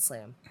Grand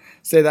Slam.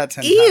 Say that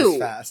 10 times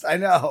fast. I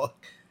know.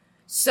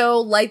 So,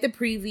 like the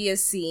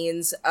previous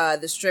scenes,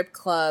 the strip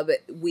club,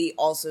 we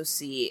also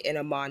see in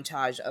a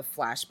montage of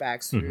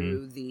flashbacks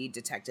through the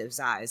detective's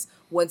eyes.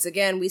 Once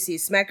again, we see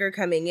Smecker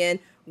coming in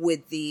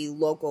with the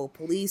local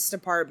police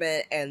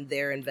department, and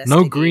they're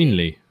investigating. No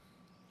Greenlee.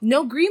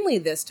 No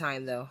Greenlee this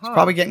time, though. Huh? He's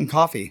probably getting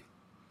coffee.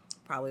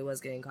 Probably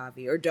was getting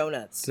coffee. Or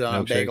donuts.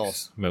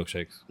 Bagels.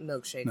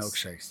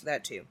 Milkshakes.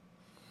 That too.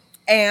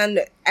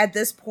 And at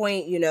this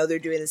point, you know, they're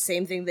doing the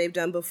same thing they've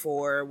done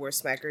before, where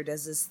Smecker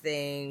does this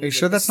thing. Are you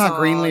sure that's not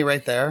Greenlee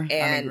right there?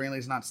 And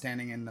Greenlee's not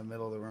standing in the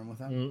middle of the room with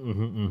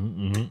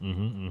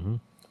him?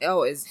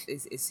 Oh, is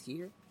he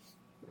here?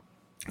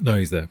 No,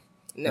 he's there.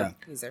 No,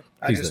 he's there.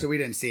 We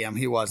didn't see him.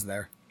 He was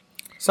there.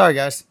 Sorry,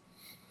 guys.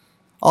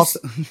 Also,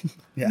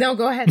 yeah. No,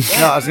 go ahead.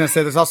 Yeah. No, I was gonna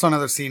say there's also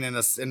another scene in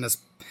this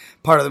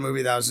part of the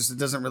movie that was just, it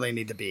doesn't really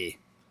need to be.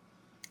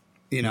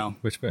 You know,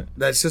 Which bit?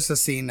 that's just a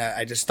scene that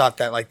I just thought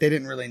that like they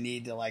didn't really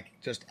need to like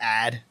just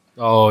add.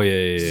 Oh yeah.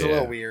 It's a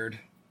little weird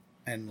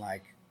and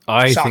like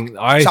I shock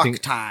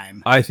think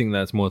time. I think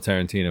that's more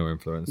Tarantino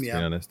influenced, to be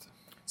honest.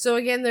 So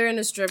again, they're in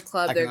a strip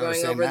club. They're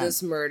going over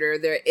this murder.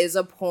 There is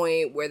a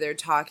point where they're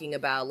talking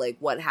about like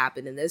what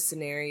happened in this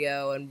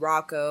scenario, and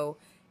Rocco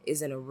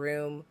is in a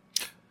room.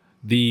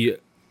 The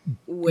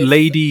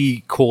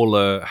lady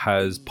caller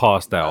has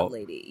passed out.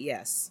 Lady,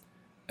 yes.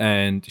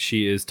 And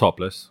she is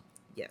topless.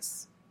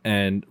 Yes.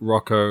 And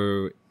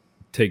Rocco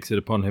takes it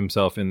upon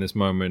himself in this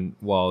moment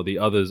while the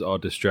others are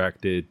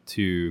distracted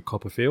to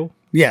Copperfield.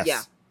 Yes.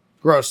 Yeah.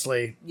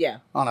 Grossly. Yeah.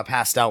 On a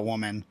passed out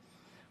woman.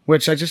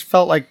 Which I just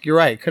felt like, you're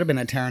right, could have been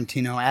a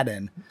Tarantino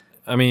add-in.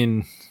 I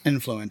mean...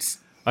 influence.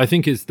 I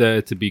think it's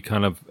there to be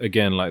kind of,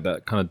 again, like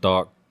that kind of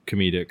dark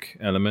comedic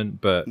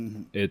element, but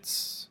it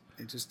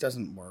just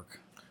doesn't work.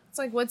 It's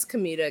like, what's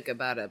comedic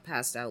about a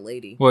passed out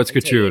lady? Well, it's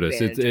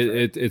gratuitous.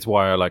 It's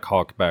why I like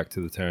hark back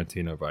to the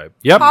Tarantino vibe.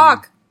 Yep.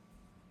 Hawk!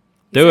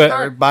 Do it.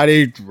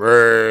 Everybody do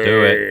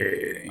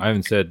it. I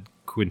haven't said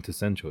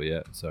quintessential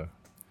yet, so...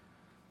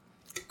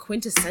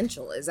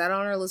 Quintessential. Is that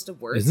on our list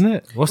of words? Isn't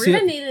it? We're going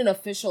to need an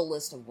official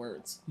list of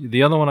words.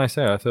 The other one I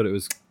thought it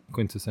was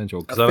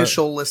quintessential.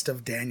 Official list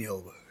of Daniel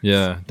words.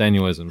 Yeah,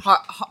 Danielisms.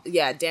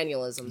 Yeah,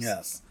 Danielisms.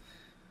 Yes.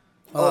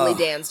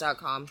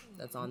 OnlyDans.com.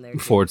 That's on there.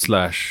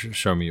 /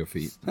 show me your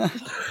feet.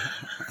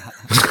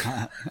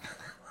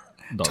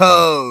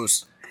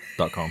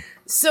 Toes.com.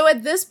 So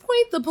at this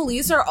point, the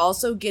police are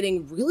also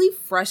getting really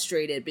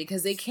frustrated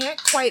because they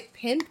can't quite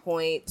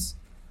pinpoint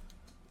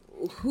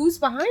who's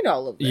behind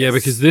all of this. Yeah,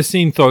 because this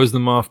scene throws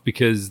them off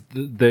because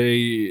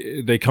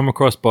they come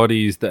across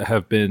bodies that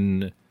have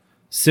been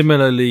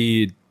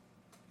similarly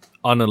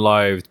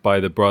unalived by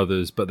the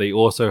brothers, but they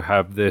also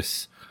have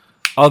this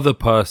other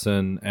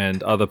person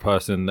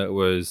that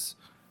was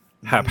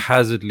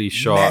haphazardly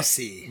shot,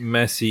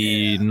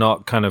 messy,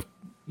 not kind of,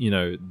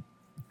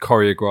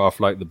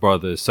 choreographed like the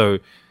brothers. So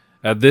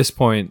at this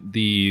point,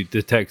 the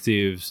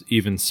detectives,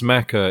 even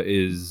Smecker,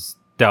 is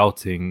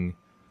doubting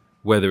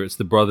whether it's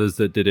the brothers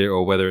that did it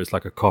or whether it's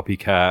like a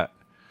copycat,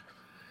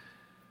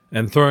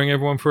 and throwing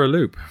everyone for a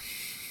loop.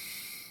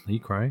 Are you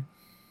crying?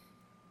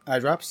 Eye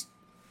drops?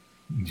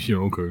 Yeah,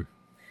 okay.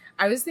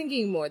 I was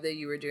thinking more that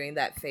you were doing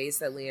that face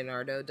that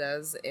Leonardo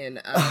does in...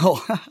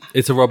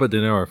 it's a Robert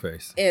De Niro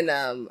face. In,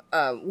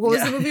 what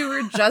was the movie we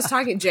were just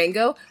talking?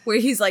 Django? Where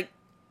he's like...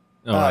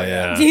 Oh,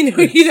 yeah.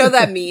 You know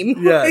that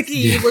meme? Yes.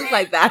 He looked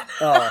like that.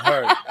 Oh,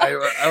 heard.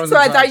 I So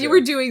I thought you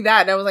were doing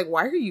that, and I was like,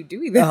 why are you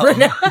doing that right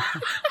now?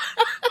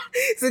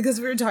 Is it because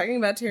we were talking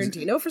about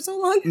Tarantino for so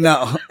long?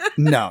 No.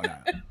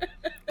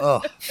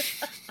 Oh.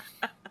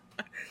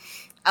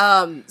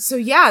 So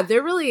yeah,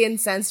 they're really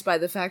incensed by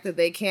the fact that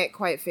they can't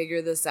quite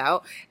figure this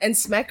out, and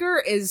Smecker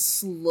is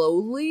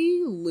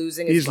slowly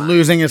losing his mind. He's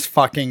losing his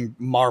fucking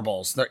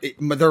marbles.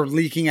 They're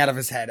leaking out of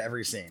his head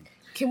every scene.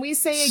 Can we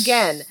say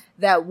again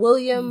that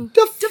William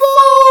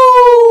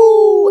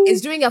Dafoe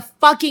is doing a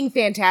fucking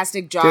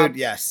fantastic job? Dude,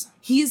 yes.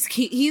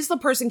 He's the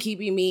person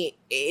keeping me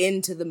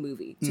into the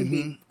movie, to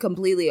be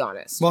completely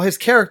honest. Well, his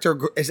character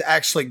is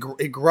actually,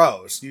 it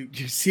grows. You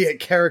see a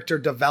character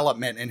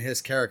development in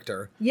his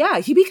character. Yeah,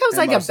 he becomes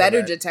like a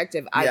better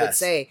detective, I would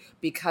say,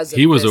 because of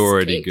he was this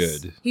already case.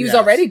 good. He was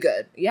already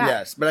good. Yeah.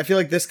 Yes, but I feel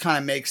like this kind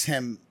of makes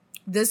him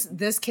this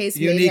case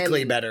uniquely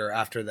made him, better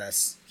after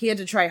this. He had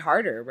to try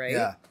harder, right?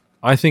 Yeah.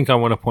 I think I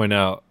want to point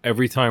out,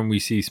 every time we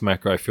see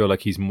Smecker, I feel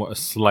like he's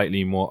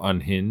slightly more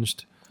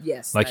unhinged.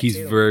 Yes. Like he's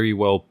very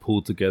well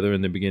pulled together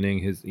in the beginning.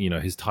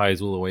 His tie's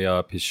all the way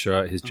up, his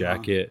shirt, his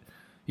jacket,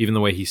 even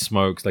the way he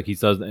smokes. Like he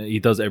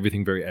does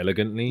everything very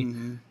elegantly.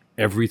 Mm-hmm.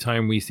 Every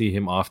time we see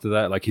him after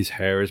that, like his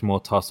hair is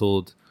more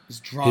tousled. His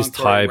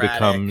tie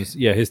becomes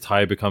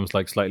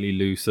like slightly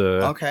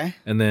looser. Okay.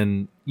 And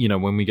then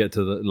when we get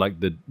to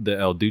the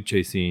El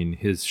Duce scene,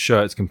 his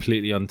shirt's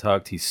completely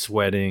untucked. He's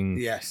sweating.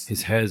 Yes.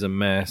 His hair's a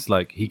mess.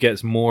 Like he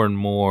gets more and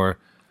more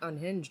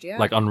unhinged, yeah,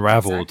 like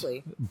unraveled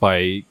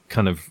by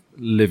kind of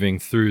living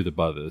through the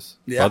brothers.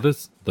 Yeah.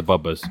 The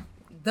Bubbas.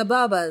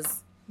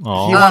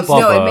 Oh, no,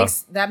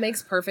 that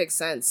makes perfect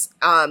sense.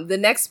 The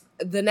next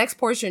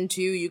portion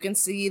too, you can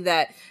see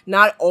that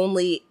not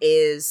only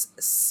is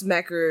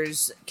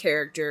Smecker's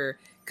character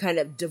kind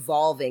of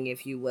devolving,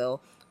 if you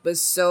will, but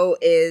so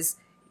is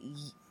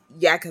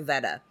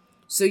Yakavetta.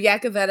 So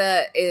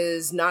Yakavetta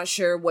is not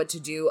sure what to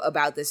do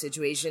about the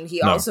situation.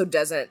 He also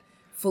doesn't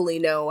fully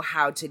know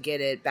how to get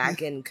it back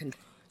in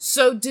control.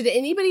 So did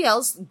anybody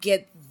else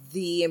get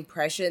the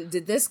impression,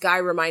 did this guy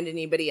remind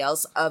anybody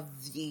else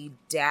of the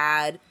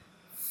dad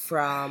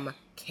from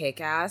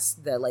Kick-Ass,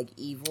 the like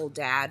evil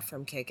dad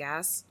from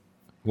Kick-Ass?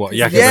 What,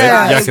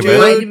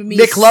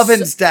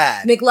 McLovin's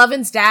dad.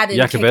 McLovin's dad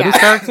in Kick-Ass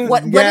character?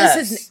 What is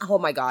his name? Oh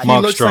my god. He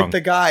looks like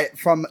the guy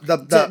from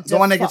the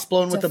one that gets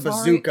blown with the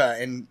bazooka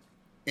in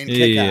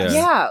Kick-Ass.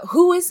 Yeah,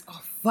 who is...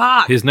 Oh,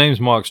 fuck. His name's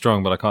Mark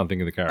Strong, but I can't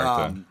think of the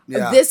character.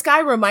 Yeah. This guy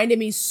reminded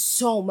me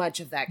so much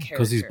of that character.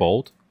 Because he's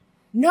bald?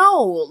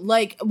 No,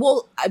 like,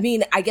 well, I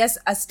mean, I guess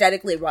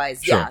aesthetically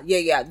wise, Sure.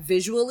 yeah.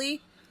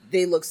 Visually,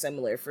 they look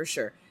similar for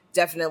sure.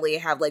 Definitely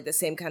have like the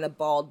same kind of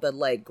bald, but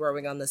like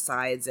growing on the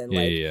sides and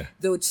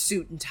the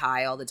suit and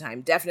tie all the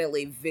time.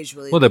 Definitely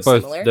visually. Well,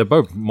 similar. they're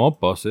both mob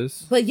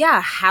bosses. But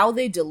yeah, how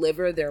they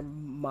deliver their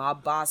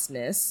mob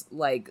bossness,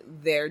 like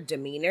their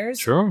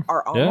demeanors,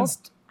 are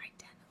almost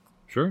identical.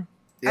 Sure.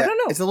 Yeah. I don't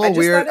know. It's a little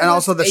weird, and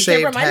also the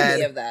shaved reminded head.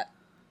 me of that.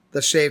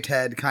 The shaved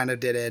head kind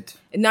of did it.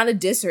 Not a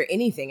diss or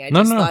anything. I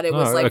just thought it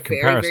was like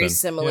very, very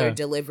similar Yeah.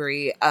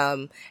 delivery.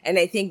 And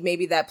I think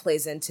maybe that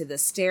plays into the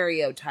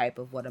stereotype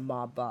of what a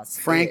mob boss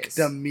Frank is.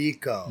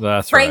 D'Amico.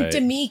 That's Frank right.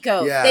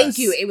 D'Amico. Yes. Thank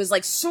you. It was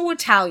like so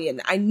Italian.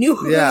 I knew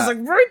it Yeah. was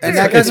like right there. And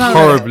that guy's It's not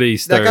horribly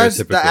that guy's,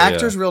 stereotypical, the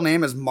actor's yeah. real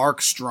name is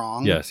Mark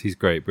Strong. Yes, he's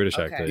great. British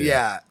Okay. actor.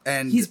 Yeah,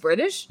 and He's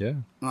British? Yeah.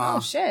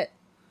 Oh, shit.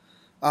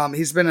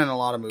 he's been in a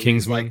lot of movies,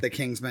 Kingsman. like The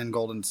Kingsman,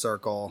 Golden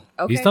Circle.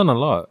 Okay. He's done a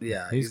lot.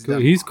 Yeah, He's he's cool.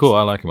 done He's lots. cool.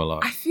 I like him a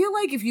lot. I feel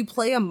like if you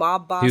play a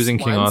mob boss He was in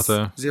King once,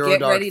 Arthur. Zero get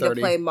Dark ready 30. to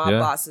play mob Yeah.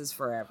 bosses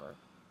forever.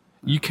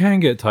 You can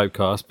get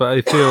typecast, but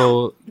I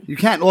feel You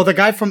can't. Well, the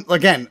guy from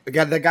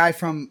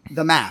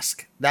The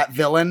Mask, that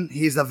villain,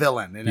 he's a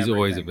villain. he's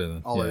always a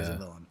villain. Always Yeah. a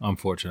villain.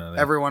 Unfortunately.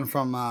 Everyone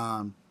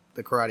from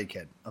The Karate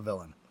Kid, a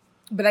villain.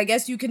 But I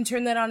guess you can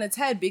turn that on its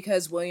head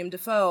because William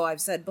Dafoe,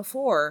 I've said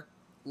before,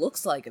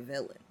 looks like a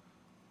villain.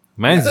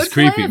 Mans Could is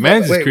creepy. play a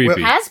Mans is villain. Wait,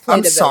 creepy. Has played I'm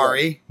a villain.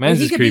 sorry. Mans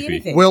He is could be creepy.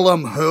 anything.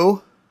 Willem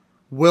who?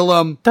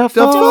 Willem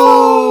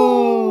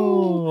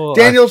Dafoe!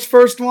 Daniel's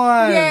first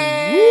one.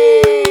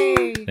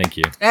 Yay! Thank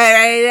you.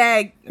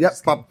 Hey. Yep.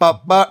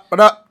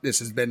 This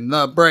has been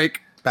The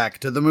Break. Back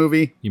to the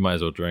movie. You might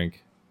as well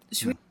drink.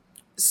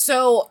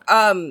 So,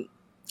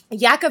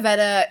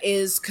 Yakavetta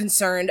is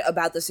concerned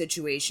about the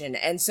situation,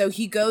 and so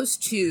he goes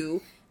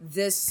to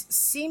this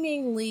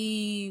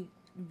seemingly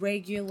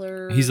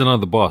regular... He's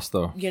another boss,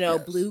 though.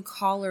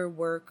 blue-collar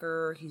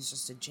worker. He's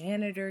just a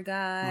janitor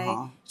guy.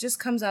 Uh-huh. Just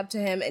comes up to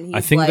him, and he's I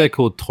think like, they're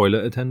called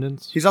toilet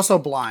attendants. He's also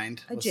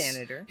blind. a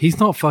janitor. He's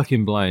not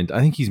fucking blind.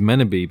 I think he's meant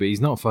to be, but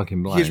he's not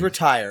fucking blind. He's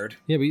retired.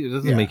 Yeah, but it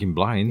doesn't Yeah. make him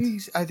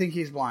blind. I think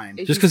he's blind.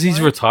 Is Just because he's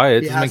blind?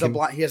 retired He doesn't has make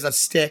him... he has a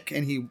stick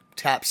and he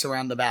taps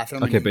around the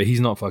bathroom. Okay, and but he's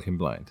not fucking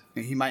blind.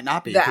 he might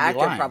not be. The He could be actor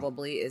lying.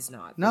 probably is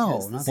not. No,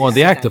 because not this the Well, is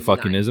the actor 99.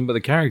 fucking isn't, but the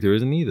character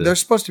isn't either. They're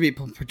supposed to be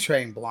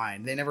portraying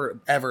blind. They never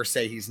ever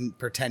say he's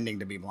pretending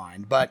to be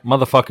blind, but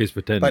Motherfucker's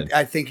pretending.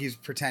 I think he's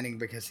pretending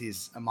because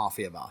he's a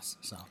mafia boss.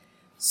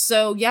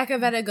 So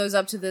Yakavetta goes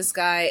up to this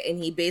guy,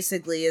 and he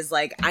basically is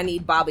like, "I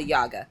need Baba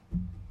Yaga,"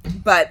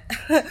 but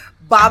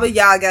Baba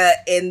Yaga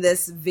in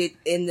this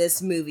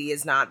movie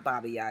is not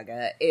Baba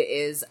Yaga. It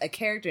is a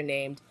character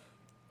named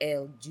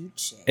El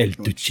Duce. El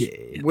Duce.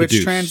 Which The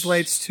Deuce.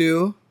 translates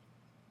to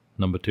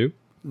Number 2.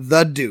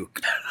 the Duke.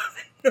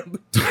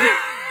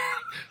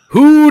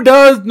 Who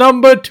does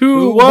number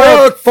 2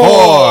 work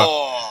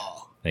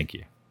for? Thank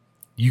you.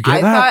 You get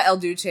I that? thought El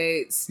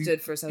Duce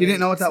stood for something. You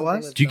didn't know what that something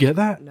was? with Did you the- get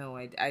that? No,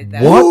 I What? that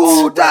went Who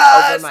over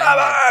does my head.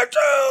 number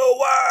 2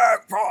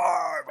 work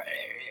for me?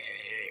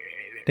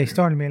 They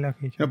started me like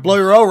each Now blow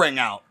your O-ring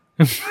out.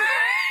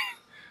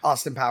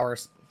 Austin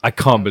Powers. I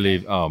can't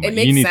believe. Oh man, It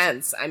makes you need.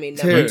 sense. I mean,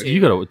 Dude, number two.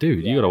 You gotta,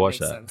 dude. Yeah, you gotta it watch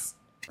makes that. sense.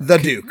 The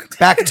Duke.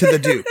 Back to the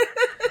Duke.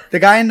 The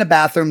guy in the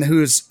bathroom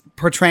who's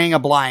portraying a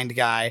blind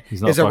guy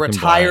He's not is a fucking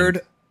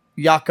retired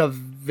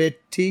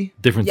Yakoviti.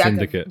 Different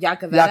syndicate.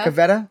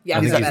 Yakavetta?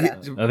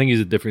 Yakavetta? I think he's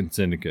a different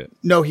syndicate.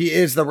 No, he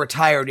is the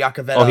retired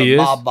Yakovetta Oh, he is?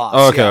 mob boss.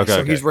 Oh, okay, okay, So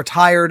okay. he's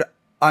retired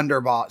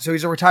underboss. So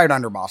he's a retired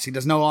underboss. He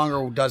no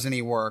longer does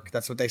any work.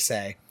 That's what they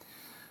say.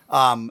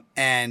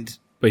 And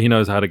But he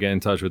knows how to get in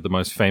touch with the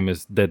most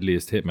famous,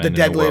 deadliest hitman the in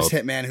deadliest the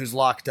world. hitman who's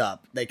locked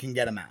up, they can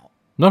get him out.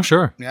 No,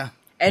 sure. Yeah.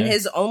 And Yeah.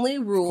 his only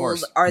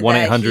rules course. are that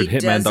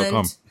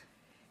 1-800-hitman.com.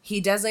 he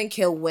doesn't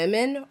kill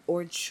women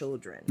or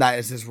children. That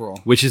is his rule.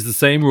 Which is the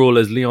same rule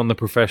as Leon the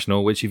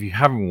Professional, which if you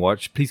haven't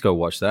watched, please go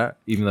watch that,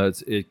 even though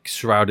it's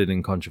shrouded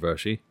in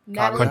controversy.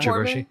 Natalie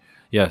Controversy? Portman?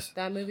 Yes.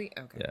 That movie?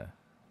 Okay. Yeah.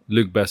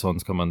 Luke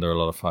Besson's come under a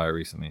lot of fire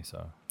recently,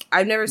 so.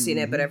 I've never seen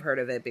it, but I've heard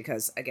of it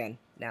because, again,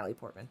 Natalie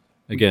Portman.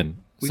 Again,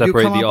 We do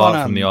separate come the up on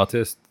art from the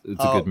artist.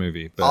 It's a Oh, good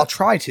movie. But I'll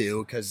try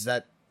to because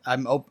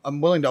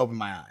I'm willing to open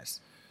my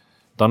eyes.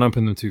 don't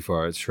open them too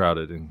far. It's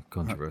shrouded in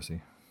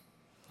controversy.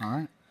 All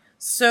right.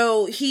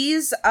 So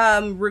he's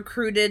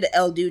recruited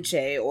El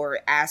Duce, or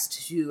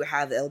asked to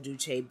have El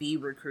Duce be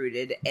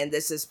recruited, and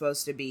this is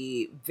supposed to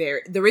be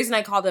the reason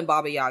I called him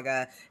Baba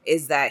Yaga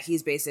is that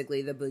he's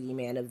basically the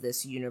boogeyman of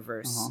this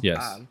universe.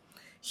 Yes.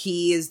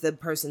 He is the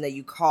person that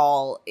you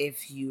call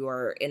if you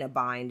are in a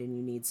bind and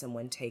you need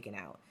someone taken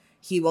out.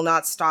 He will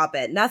not stop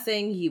at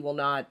nothing. He will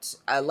not,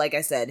 like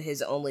I said,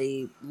 his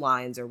only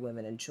lines are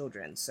women and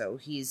children. So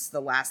he's the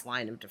last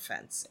line of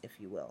defense, if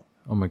you will.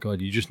 Oh my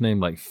god, you just named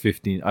like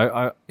 15.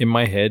 I in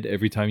my head,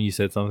 every time you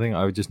said something,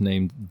 I would just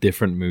name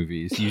different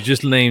movies. You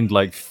just named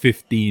like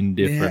 15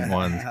 different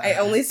ones. I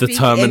only The speak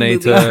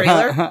Terminator. in movie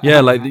trailer. Yeah,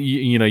 like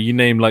you know, you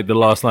name like The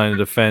Last Line of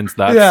Defense.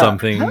 That's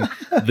something.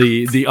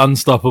 The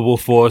Unstoppable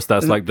Force.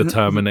 That's like The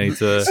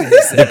Terminator.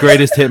 The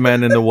Greatest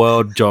Hitman in the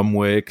World. John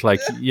Wick. Like,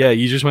 yeah,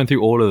 you just went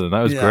through all of them.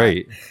 That was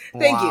great.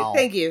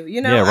 Thank you.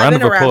 You know, Yeah, round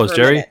of applause,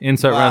 Jerry.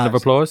 Insert round of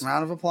applause.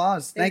 Round of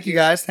applause. Thank you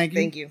guys. Thank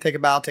you. Take a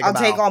bow. I'll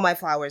take all my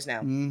flowers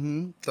now.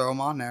 Throw them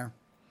on there.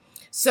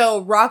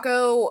 So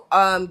Rocco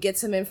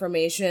gets some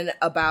information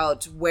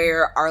about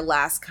where our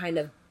last kind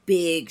of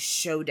big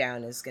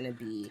showdown is going to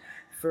be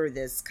for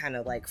this kind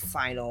of like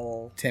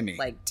final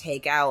like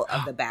takeout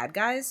of the bad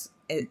guys.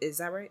 Is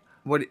that right?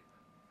 What?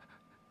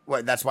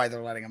 That's why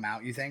they're letting him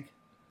out. You think?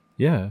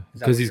 Yeah,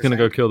 because he's going to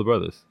go kill the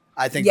brothers.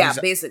 I think.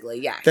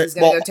 Basically, yeah. He's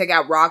going to go take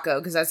out Rocco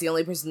because that's the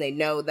only person they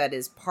know that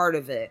is part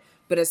of it.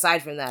 But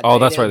aside from that,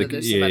 that's right.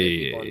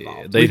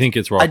 Yeah. They think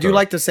it's Rocco. I do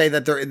like to say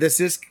that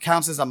this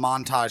counts as a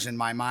montage in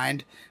my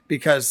mind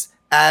because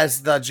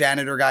as the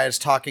janitor guy is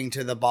talking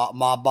to the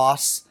mob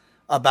boss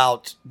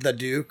about the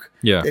Duke,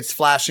 it's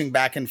flashing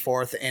back and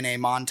forth in a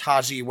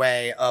montagey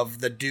way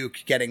of the Duke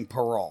getting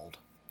paroled.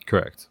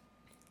 Correct.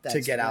 To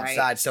get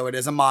outside. So it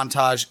is a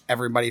montage.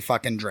 Everybody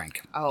fucking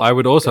drink. I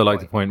would also like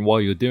to point while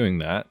you're doing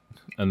that,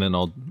 and then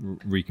I'll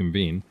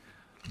reconvene.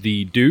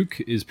 The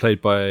Duke is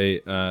played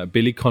by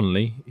Billy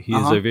Connolly. He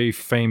is a very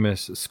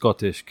famous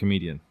Scottish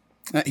comedian.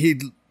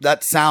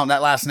 That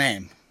last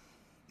name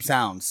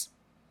sounds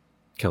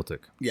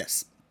Celtic.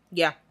 Yes.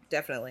 Yeah,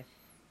 definitely.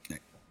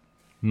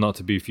 Not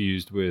to be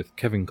fused with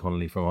Kevin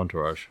Connolly from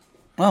Entourage.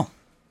 Oh.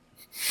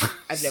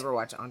 I've never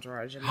watched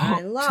Entourage in my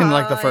life. Seemed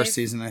like the first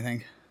season, I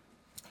think.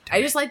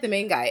 I just like the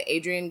main guy,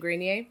 Adrian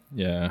Grenier.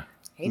 Yeah.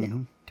 Hey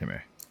now. Come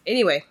here.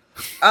 Anyway.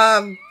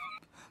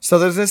 So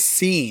there's this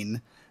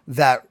scene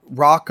that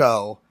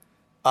Rocco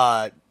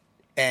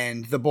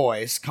and the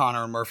boys,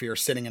 Connor and Murphy, are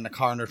sitting in the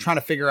car and they're trying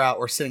to figure out,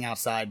 or sitting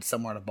outside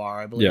somewhere at a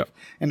bar, I believe. Yeah.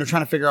 And they're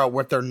trying to figure out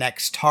what their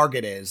next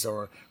target is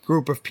or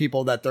group of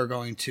people that they're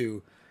going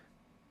to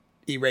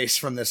erase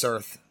from this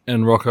earth.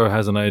 And Rocco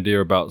has an idea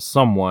about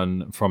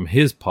someone from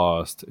his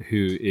past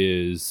who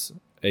is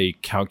a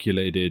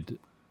calculated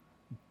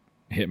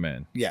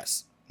hitman.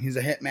 Yes. He's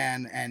a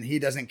hitman and he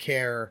doesn't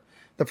care.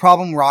 The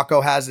problem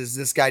Rocco has is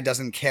this guy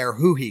doesn't care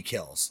who he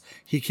kills.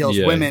 He kills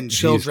women,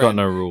 children. He's got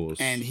no rules.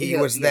 And he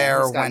was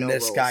there when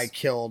this guy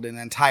killed an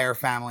entire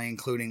family,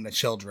 including the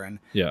children.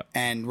 Yeah.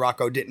 And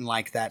Rocco didn't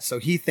like that. So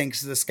he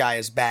thinks this guy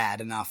is bad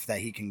enough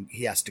that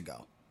he has to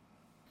go.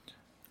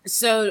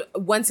 So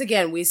once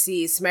again, we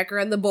see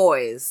Smecker and the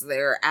boys.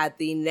 They're at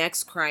the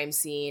next crime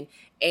scene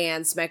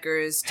and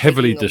Smecker's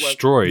heavily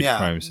destroyed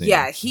crime scene.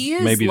 Yeah, he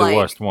is maybe the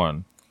worst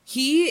one.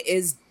 He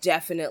is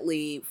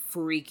definitely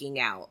freaking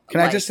out.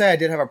 Can I just say I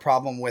did have a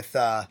problem with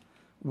the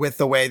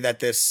way that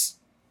this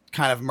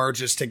kind of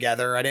merges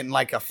together. I didn't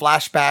like a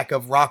flashback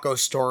of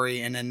Rocco's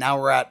story, and then now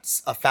we're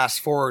at a fast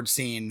forward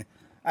scene.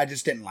 I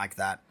just didn't like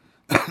that.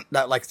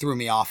 That like threw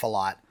me off a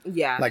lot.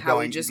 Yeah, like how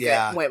we just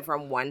went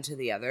from one to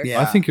the other.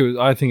 Yeah. I think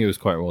it was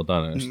quite well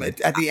done. Actually.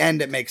 At the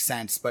end, it makes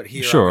sense, but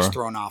here I was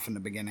thrown off in the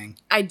beginning.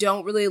 I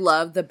don't really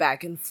love the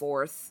back and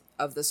forth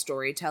of the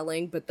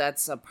storytelling, but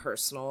that's a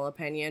personal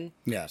opinion.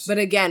 Yes. But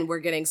again, we're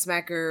getting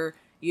Smecker.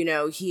 You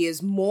know, he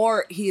is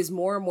more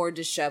and more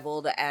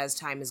disheveled as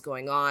time is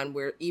going on.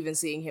 We're even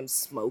seeing him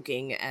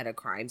smoking at a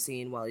crime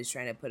scene while he's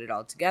trying to put it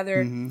all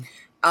together.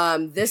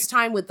 Mm-hmm. This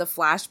time with the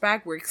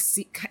flashback, we're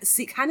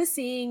kind of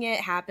seeing it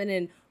happen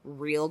in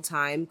real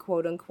time,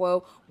 quote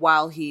unquote,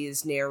 while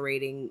he's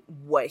narrating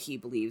what he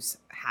believes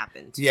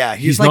happened. Yeah,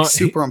 he's like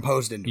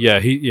superimposed into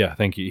it. Yeah,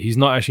 thank you. He's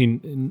not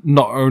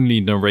only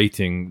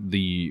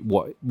narrating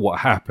what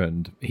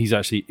happened, he's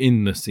actually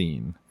in the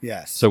scene.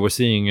 Yes. So we're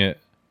seeing it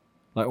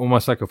like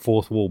almost like a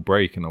fourth wall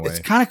break in a way. It's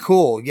kind of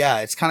cool. Yeah,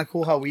 it's kind of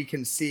cool how we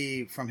can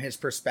see from his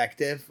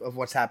perspective of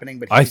what's happening.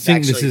 But I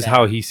think this is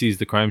how he sees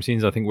the crime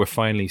scenes. I think we're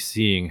finally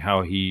seeing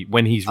how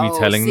when he's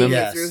retelling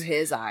them through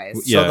his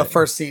eyes. So the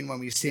first scene when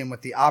we see him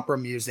with the opera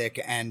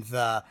music and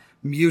the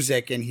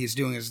music, and he's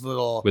doing his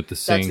little with the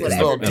sing his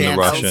little and dance the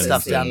Russian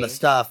stuff down the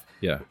stuff.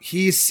 Yeah,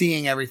 he's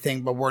seeing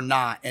everything, but we're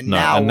not. And we're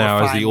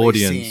as the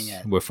audience,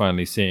 we're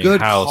finally seeing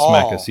how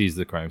Smecker sees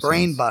the crime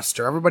scenes.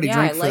 Brainbuster. Everybody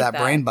drink for that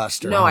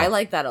Brainbuster. No, I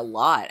like that a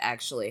lot,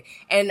 actually.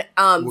 And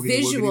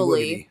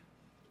visually,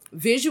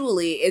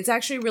 it's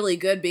actually really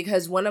good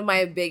because one of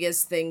my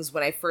biggest things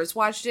when I first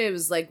watched it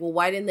was like, well,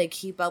 why didn't they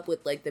keep up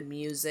with like the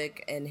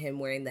music and him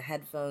wearing the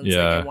headphones?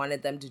 Yeah. Like, I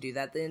wanted them to do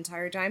that the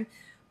entire time.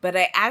 But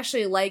I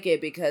actually like it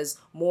because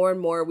more and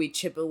more we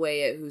chip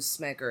away at who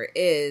Smecker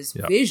is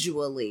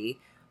visually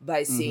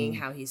by seeing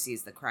how he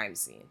sees the crime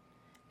scene.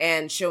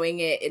 And showing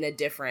it in a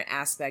different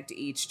aspect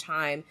each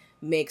time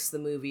makes the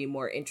movie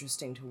more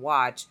interesting to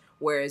watch,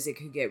 whereas it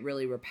could get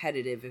really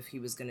repetitive if he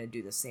was going to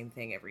do the same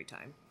thing every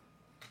time.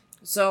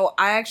 So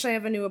I actually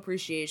have a new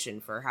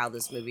appreciation for how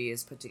this movie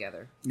is put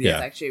together. Yeah.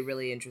 It's actually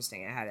really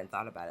interesting. I hadn't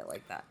thought about it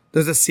like that.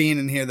 There's a scene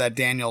in here that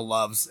Daniel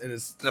loves. It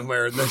is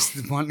where this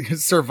one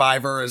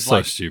survivor is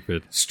so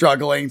stupid,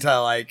 struggling to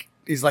like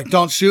he's like,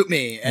 "Don't shoot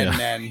me," and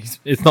then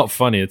it's not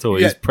funny at all.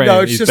 Yeah, He's praying.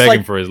 no, it's he's just begging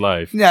like- for his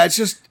life. yeah, it's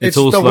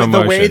all slow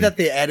the way motion. that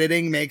the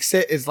editing makes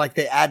it is like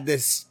they add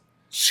this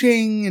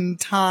ching in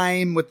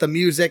time with the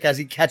music as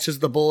he catches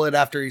the bullet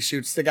after he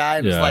shoots the guy.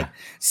 And Yeah. It's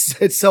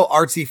like it's so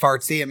artsy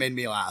fartsy. It made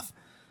me laugh.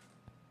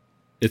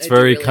 It's I do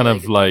very really kind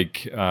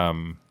like of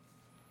like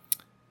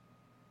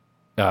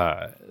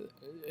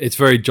it's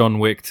very John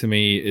Wick to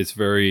me. It's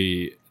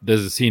very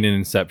there's a scene in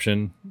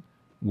Inception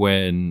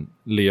when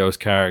Leo's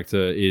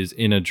character is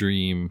in a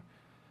dream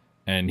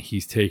and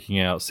he's taking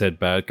out said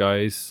bad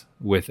guys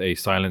with a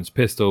silenced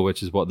pistol,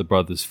 which is what the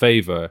brothers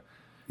favor.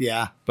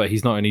 Yeah, But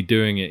he's not only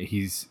doing it,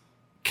 he's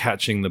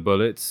catching the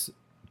bullets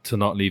to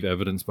not leave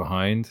evidence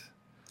behind.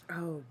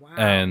 Oh, wow.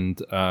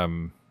 And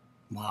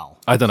wow.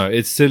 I don't know.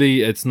 It's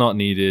silly. It's not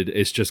needed.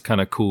 It's just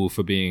kind of cool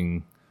for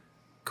being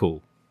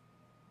cool.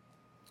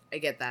 I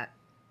get that.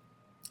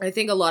 I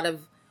think not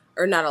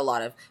a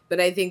lot of, but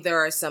I think there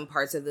are some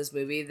parts of this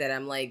movie that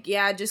I'm like,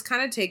 yeah, just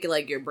kind of take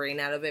like your brain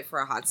out of it for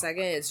a hot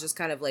second. It's just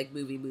kind of like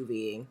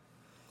movieing.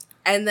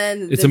 And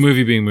then It's a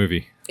movie being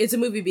movie, It's a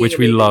movie being which a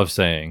we movie. love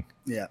saying.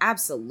 Yeah,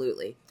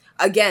 Absolutely.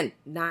 Again,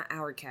 not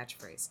our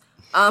catchphrase.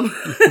 No,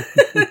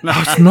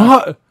 it's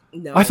not.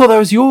 No. I thought that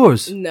was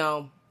yours.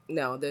 No,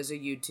 there's a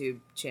YouTube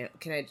channel.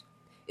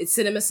 It's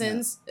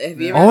CinemaSins.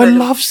 Have you ever Oh, I heard of-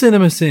 love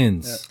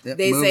CinemaSins. Yeah,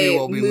 They say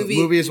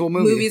movies will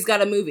movie. Movies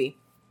got a movie.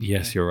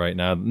 Yes, you're right.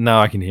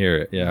 Now I can hear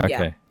it. Yeah, okay.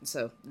 Yeah,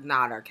 so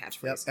not our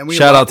catchphrase. Yep. And we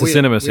Shout love- out to we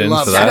CinemaSins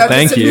love for Shout that. out to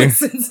Thank you.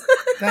 CinemaSins.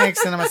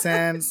 Thanks, Cinema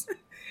Sans.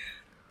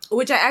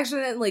 Which I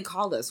accidentally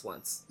called us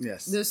once.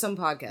 Yes. There's some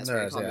podcast where I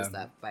There is, called yeah. us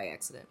that by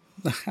accident.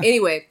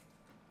 Anyway,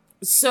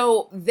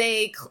 so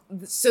they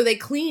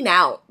clean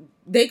out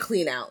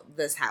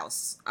this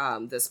house,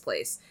 this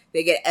place.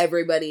 They get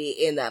everybody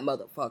in that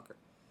motherfucker.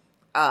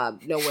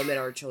 No women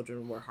or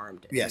children were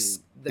harmed. Yes,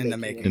 in the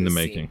making. In the of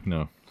making, scene.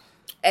 no.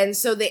 And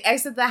so they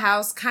exit the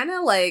house, kind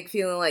of like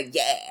feeling like,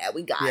 yeah,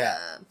 we got Yeah.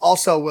 him.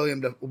 Also,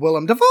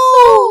 Willem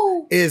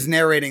Dafoe is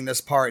narrating this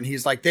part, and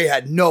he's like, they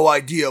had no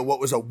idea what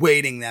was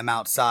awaiting them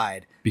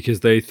outside. Because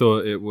they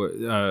thought it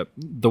was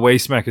the way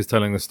Smack is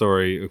telling the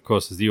story. Of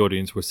course, as the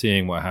audience were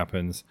seeing what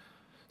happens,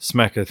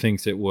 Smacker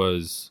thinks it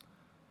was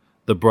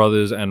the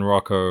brothers and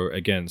Rocco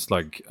against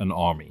like an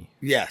army,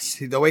 Yes,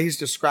 the way he's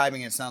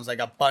describing it sounds like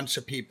a bunch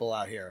of people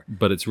out here.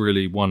 but it's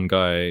really one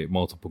guy,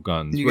 multiple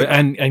guns. You get-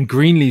 And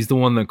Greenlee's the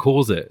one that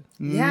calls it.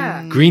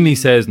 Yeah. Greenlee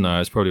says, "No,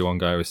 it's probably one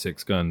guy with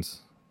 6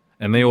 guns,"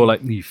 and they all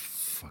like, "You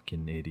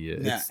fucking idiot!"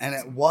 Yeah, It's- and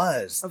it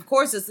was. Of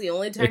course, it's the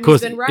only time Of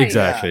course, he's been right.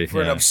 exactly.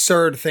 For an yeah.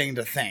 absurd thing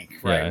to think,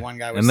 right? Yeah. One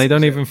guy was, and they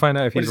don't even find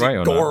out if what he's is he, right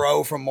or not.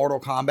 Goro from Mortal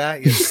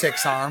Kombat. He has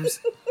 6 arms.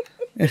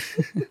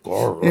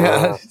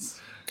 Yeah.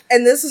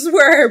 And this is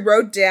where I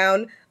wrote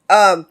down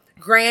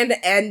grand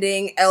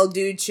ending El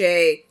Duce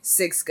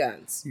 6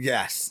 guns.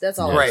 Yes, That's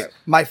all I Right.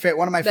 wrote.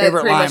 One of my That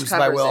favorite pretty much lines by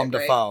covers Willem it,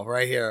 right? Dafoe,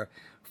 right here.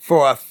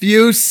 For a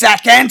few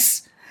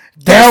seconds,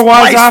 There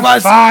was place a He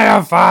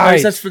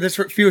firefight. says for this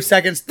few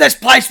seconds, this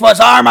place was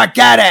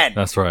Armageddon,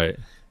 That's right.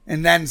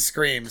 and then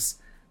screams,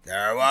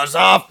 "There was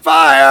a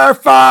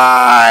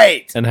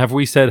firefight!" And have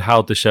we said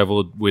how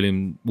disheveled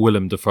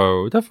Willem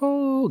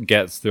Dafoe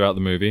gets throughout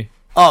the movie?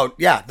 Oh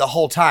yeah, the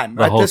whole time.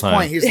 The At whole this time.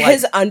 point, he's like,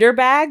 His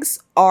underbags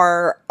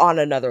are on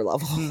another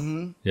level.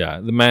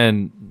 Yeah, the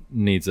man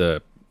needs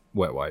a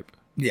wet wipe.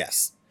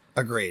 "Yes,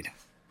 agreed."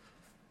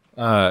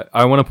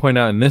 I want to point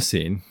out in this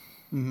scene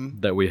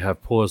that we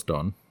have paused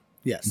on.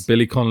 Yes,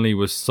 Billy Connolly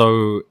was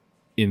so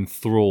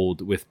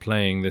enthralled with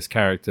playing this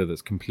character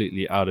that's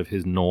completely out of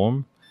his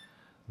norm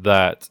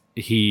that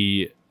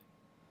he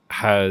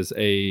has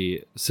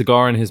a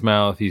cigar in his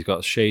mouth. He's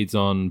got shades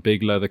on,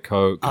 big leather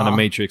coat, kind of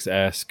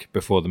Matrix-esque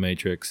before the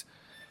Matrix.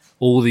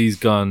 All these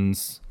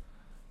guns,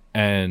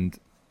 and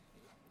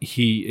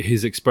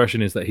his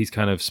expression is that he's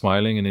kind of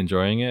smiling and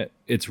enjoying it.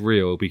 It's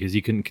real because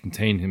he couldn't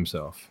contain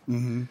himself.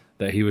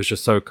 That he was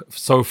just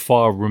so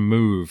far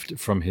removed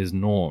from his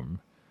norm,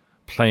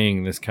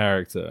 playing this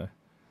character,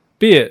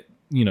 be it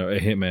a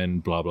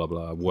hitman, blah blah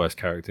blah, worst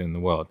character in the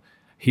world.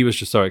 He was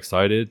just so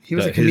excited. he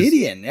was that a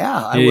comedian.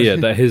 Yeah,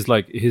 that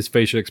his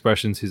facial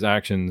expressions, his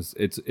actions,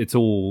 it's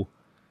all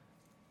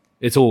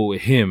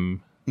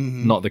him,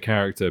 not the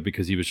character,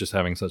 because he was just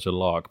having such a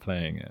lark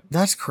playing it.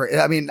 That's crazy.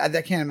 I mean, I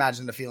can't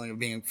imagine the feeling of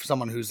being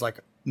someone who's like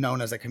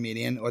known as a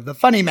comedian or the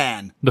funny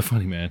man. The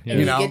funny man, yeah, And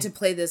You you know? get to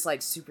play this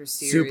like super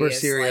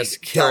serious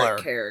like, killer.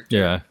 dark character.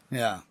 yeah.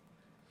 Yeah.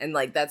 And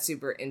like that's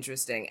super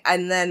interesting.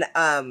 And then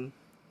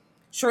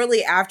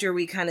shortly after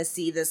we kind of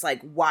see this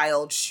like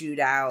wild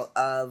shootout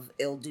of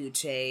Il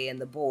Duce and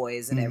the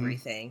boys and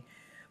everything,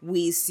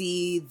 we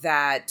see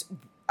that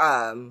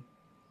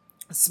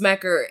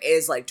Smecker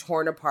is like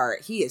torn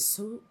apart. He is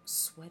so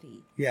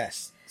sweaty.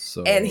 Yes.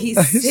 So And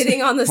he's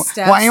sitting on the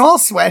steps. Why are you all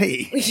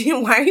sweaty?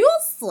 Why are you all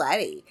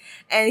sweaty?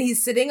 And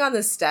he's sitting on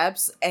the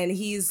steps and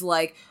he's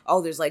like,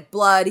 oh, there's like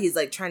blood. He's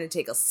like trying to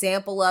take a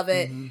sample of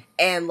it.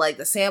 And like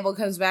the sample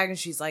comes back and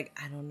she's like,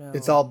 I don't know.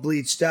 It's all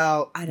bleached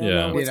out. I don't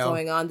know what's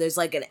going on. There's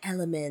like an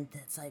element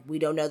that's like, we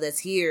don't know that's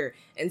here.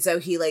 And so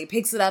he like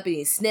picks it up and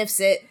he sniffs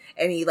it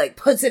and he like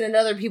puts it in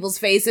other people's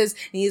faces.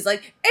 And he's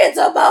like, it's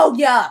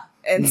ammonia.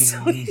 And so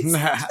he's just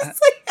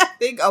like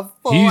having a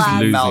full he's on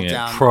losing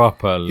meltdown. it.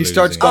 Proper He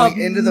starts losing going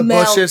it. into the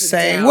bushes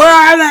saying, meltdown. where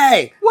are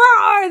they? Where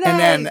are they? And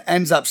then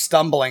ends up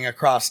stumbling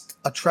across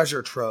a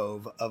treasure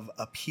trove of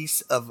a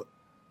piece of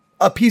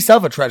a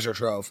treasure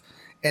trove.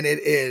 And it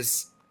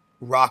is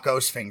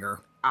Rocco's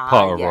finger.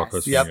 Part of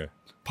Rocco's Yep. finger.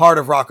 Part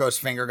of Rocco's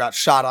finger got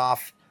shot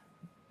off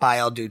by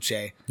El Duce.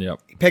 Yep.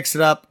 He picks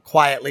it up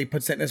quietly,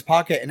 puts it in his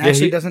pocket, and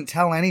actually doesn't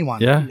tell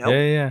anyone. Yeah, Nope.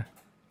 yeah.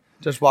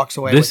 Just walks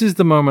away. This is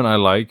the moment I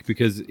like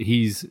because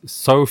he's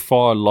so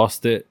far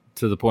lost it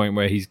to the point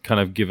where he's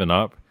kind of given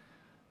up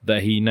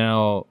that he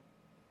now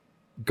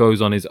goes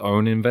on his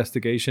own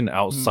investigation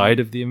outside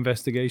of the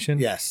investigation.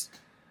 Yes.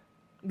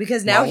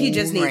 Because now No he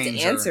just needs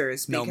ranger,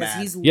 answers because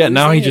nomad. he's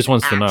now losing he just his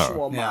wants to know.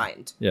 actual Yeah.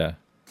 mind. Yeah.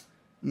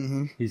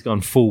 He's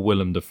gone full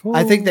Willem Dafoe.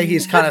 I think that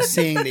he's kind of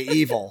seeing the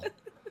evil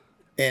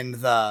in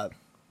the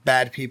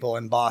bad people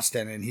in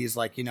Boston, and he's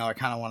like, I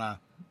kind of want to.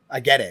 I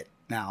get it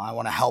now. I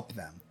want to help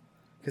them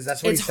because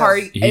that's what It's he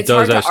hard. says. He It's does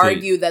hard to actually-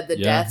 argue that the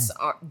yeah. deaths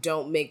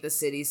don't make the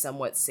city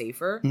somewhat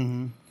safer.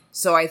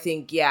 So I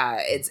think,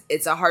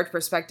 it's a hard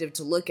perspective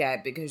to look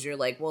at because you're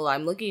like, well,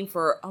 I'm looking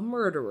for a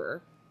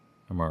murderer,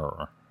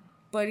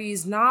 but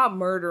he's not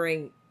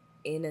murdering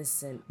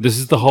innocent. This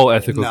is the whole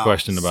ethical No.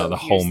 question about So the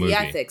whole here's movie.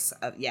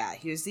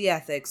 Here's the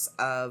ethics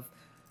of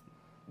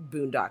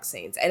Boondock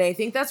Saints, and I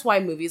think that's why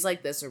movies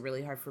like this are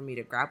really hard for me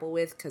to grapple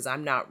with because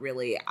I'm not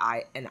really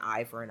an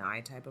eye for an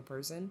eye type of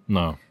person.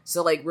 No.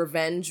 So like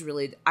revenge,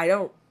 really, I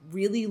don't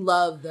really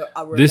love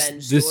a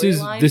revenge This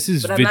storyline,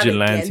 is but I'm not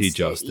vigilante against it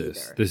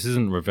justice. either. This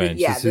isn't revenge.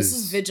 This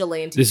is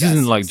vigilante. This justice.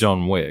 isn't like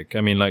John Wick.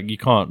 I mean, like you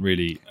can't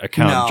really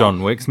account No.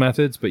 John Wick's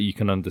methods, but you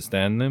can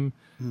understand them.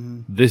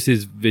 This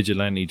is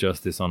vigilante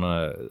justice on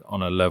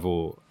a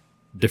level,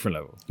 different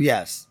level.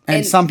 Yes, and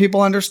And- some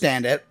people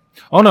understand it,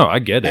 Oh no, I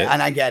get it.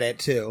 and I get it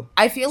too.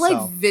 I feel like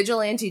So-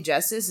 vigilante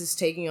justice is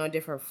taking on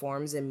different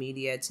forms in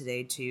media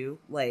today too,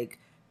 like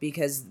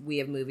because we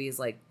have movies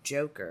like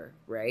Joker,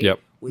 right? Yep.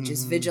 Which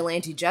is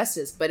vigilante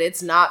justice, but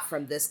it's not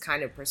from this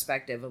kind of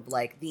perspective of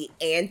like the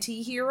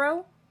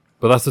anti-hero.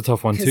 But that's a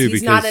tough one Because too.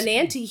 he's not an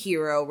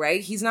anti-hero, right?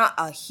 He's not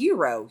a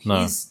hero. No.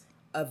 He's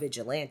a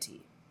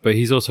vigilante. But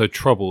he's also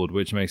troubled,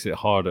 which makes it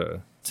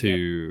harder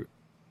to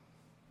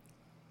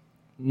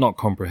not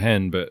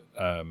comprehend, but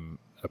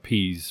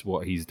appease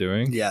what he's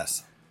doing.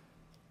 Yes,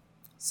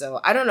 So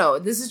I don't know.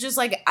 This is just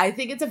like, I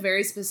think it's a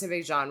very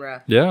specific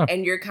genre. Yeah.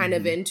 And you're kind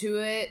of into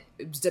it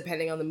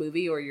depending on the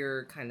movie, or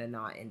you're kind of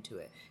not into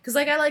it. Because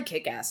like I like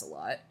Kick-Ass a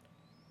lot.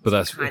 But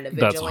that's kind of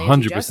that's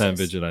vigilante 100% justice.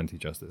 vigilante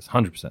justice.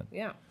 100%.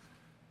 Yeah.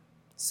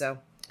 So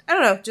I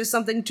don't know. Just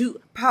something to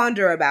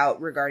ponder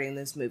about regarding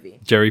this movie.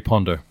 Jerry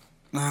Ponder.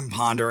 I'm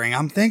pondering.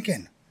 I'm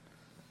thinking.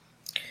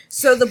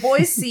 So the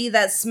boys see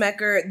that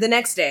Smecker, the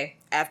next day,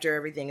 after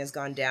everything has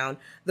gone down,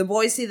 the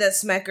boys see that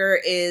Smecker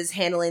is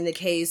handling the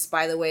case.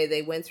 By the way,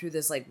 they went through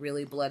this like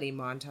really bloody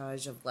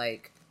montage of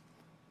like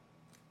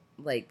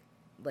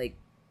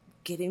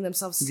getting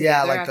themselves together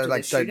Yeah, like after they're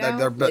like the shootout.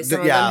 they're Like, some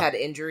of yeah. them had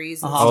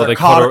injuries. And Oh, stuff. they're they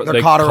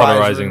cauterizing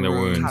cauterizing their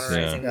wounds. wounds.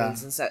 Cauterizing Yeah.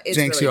 wounds and stuff. It's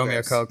Jinx, really you owe me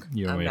a gross. Coke.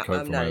 You owe me a I'm Coke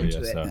not from earlier, into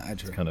it. so Yeah, I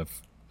do. it's kind of...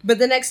 But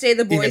the next day,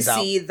 the boys Evens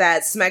out. see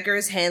that Smecker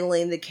is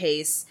handling the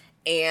case,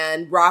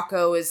 and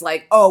Rocco is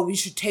like, "Oh, we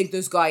should take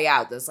this guy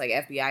out, this like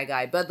FBI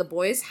guy." But the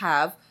boys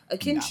have a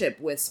kinship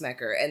with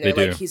Smecker, and they're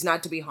They like, do. "He's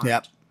not to be harmed."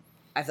 Yep.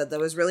 I thought that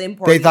was really They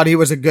important. thought he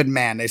was a good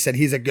man. They said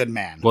he's a good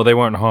man. Well, they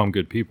won't harm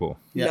good people.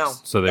 Yes. no,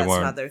 So they that's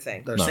weren't- not their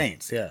thing. They're No.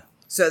 saints. Yeah.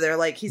 So they're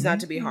like, "He's not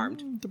to be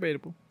harmed."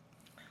 Debatable.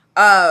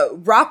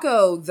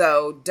 Rocco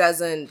though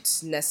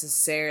doesn't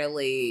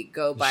necessarily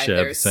go by Share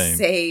their the same.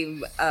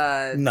 same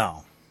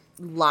No.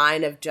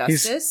 line of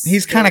justice.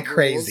 he's their kinda rules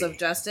crazy. of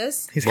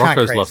justice. He's kind of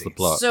Rocco's crazy. lost the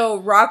plot. So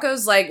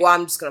Rocco's like, well,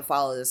 I'm just gonna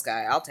follow this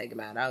guy. I'll take him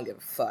out. I don't give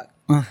a fuck.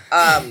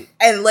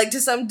 And like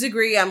to some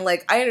degree, I'm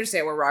like, I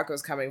understand where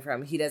Rocco's coming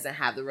from. He doesn't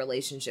have the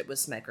relationship with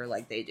Smecker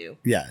like they do.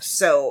 Yes.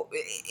 So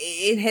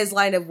in his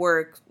line of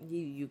work,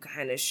 you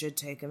kind of should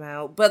take him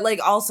out. But like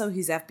also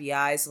he's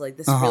FBI, so like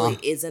this really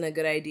isn't a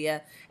good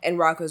idea. And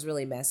Rocco's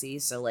really messy,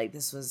 so like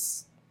this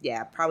was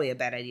probably a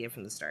bad idea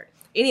from the start.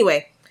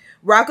 Anyway,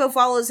 Rocco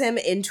follows him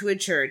into a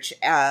church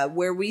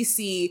where we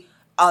see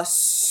a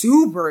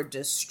super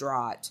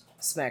distraught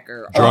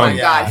Smecker. Oh my Drunk.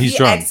 god, He's he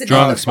drunk. exited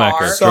Drunk the bar.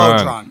 Smecker. So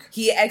Drunk. drunk.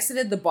 He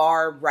exited the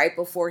bar right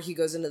before he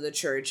goes into the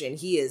church, and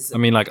he is I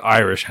mean, like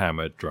Irish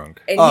hammered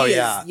drunk. and Oh, he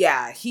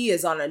yeah. is, he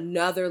is on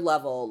another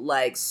level,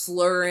 like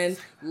slurring,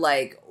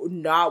 like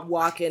not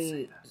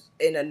walking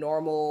in a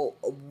normal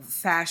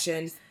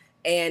fashion.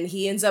 And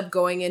he ends up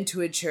going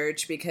into a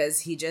church because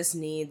he just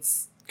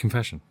needs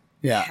Confession.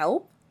 Yeah.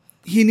 help.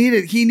 he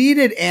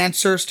needed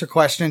answers to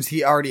questions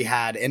he already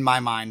had in my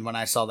mind when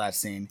I saw that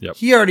scene. Yep.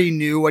 He already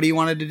knew what he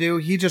wanted to do.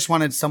 He just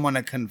wanted someone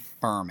to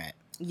confirm it.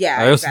 Yeah,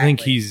 I also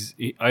think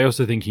I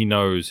also think he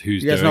knows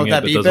who's You guys know doing what it,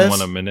 that but beep doesn't is?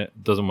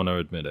 want to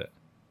admit it.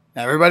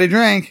 Everybody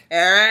drink. All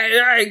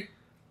right.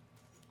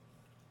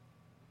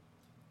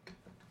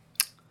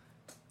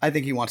 I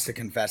think he wants to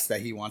confess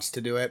that he wants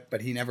to do it,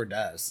 but he never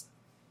does.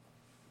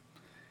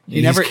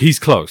 He's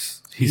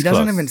close. He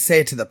doesn't even say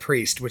it to the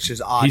priest, which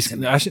is odd to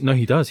me. Actually, no,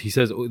 he does. He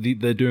says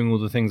they're doing all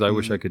the things I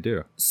wish I could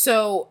do.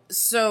 So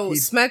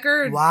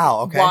Smecker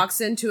okay.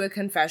 walks into a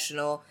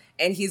confessional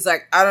and he's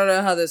like, I don't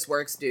know how this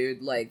works,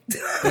 dude. Like,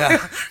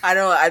 Yeah.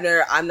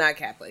 I'm not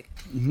Catholic.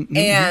 Mm-hmm.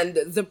 And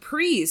the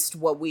priest,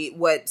 what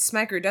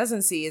Smecker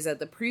doesn't see is that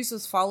the priest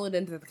was followed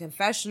into the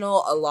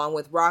confessional along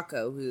with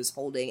Rocco, who's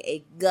holding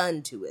a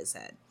gun to his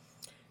head.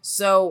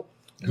 So,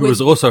 Who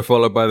was also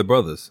followed by the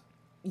brothers.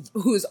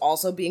 Who's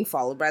also being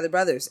followed by the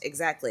brothers.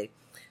 Exactly.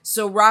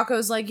 So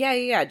Rocco's like,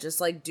 yeah, just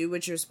like do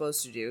what you're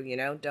supposed to do, you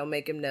know? Don't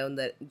make it known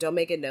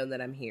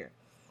that I'm here.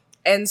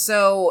 And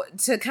so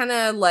to kind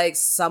of like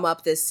sum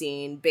up this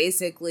scene,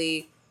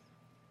 basically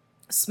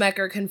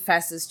Smecker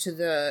confesses to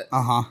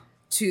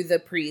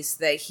the priest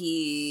that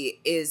he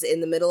is in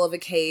the middle of a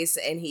case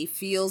and he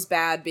feels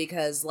bad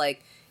because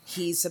like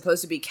he's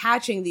supposed to be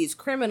catching these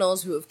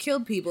criminals who have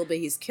killed people, but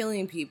he's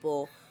killing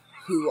people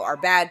who are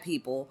bad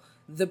people.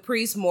 The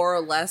priest more or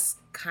less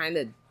kind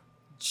of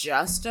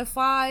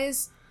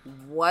justifies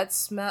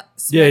what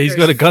Yeah, he's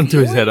got a gun to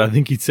his feeling. head. I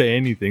think he'd say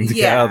anything to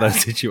get out of that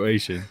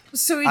situation.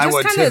 So he I just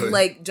would kind of too.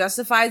 like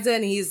justifies it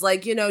and he's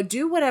like, you know,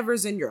 do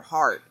whatever's in your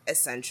heart,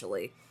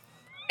 essentially.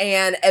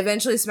 And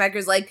eventually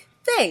Smecker's like,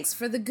 thanks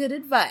for the good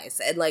advice,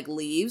 and like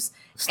leaves.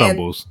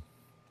 Stumbles.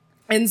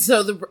 And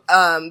so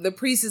the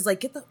priest is like,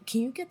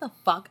 can you get the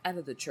fuck out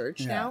of the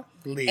church now?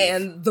 Leave.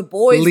 And the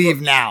boys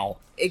Leave now.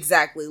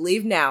 Exactly,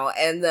 leave now.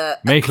 And the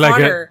Make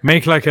Connor,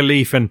 like a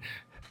leaf and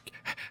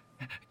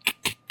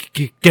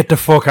get the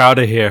fuck out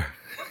of here.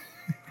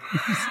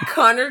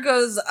 Connor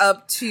goes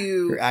up to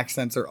Your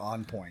accents are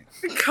on point.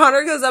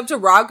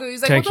 Rocco.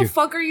 He's like, Thank what you. the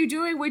fuck are you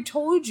doing? We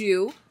told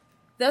you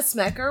that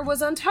Smecker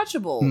was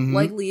untouchable.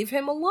 Like, leave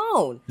him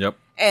alone. Yep.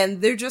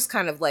 And they're just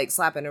kind of like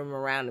slapping him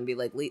around and be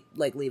like, leave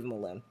him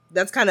alone.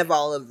 That's kind of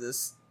all of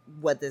this,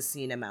 what this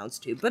scene amounts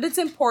to. But it's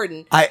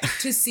important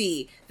to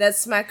see that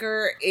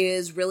Smecker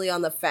is really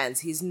on the fence.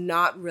 He's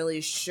not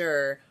really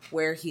sure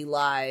where he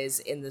lies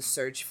in the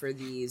search for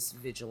these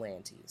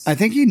vigilantes. I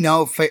think he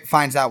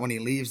finds out when he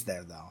leaves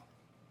there, though.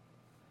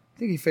 I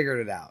think he figured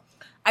it out.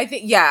 I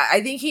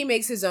think he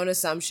makes his own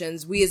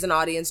assumptions. We as an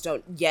audience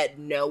don't yet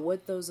know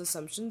what those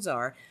assumptions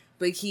are,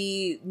 but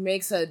he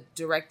makes a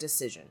direct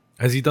decision.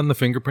 Has he done the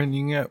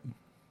fingerprinting yet?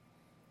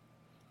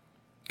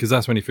 Because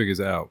that's when he figures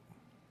it out.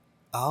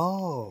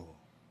 Oh.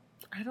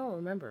 I don't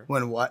remember.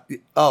 When what?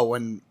 Oh,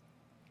 when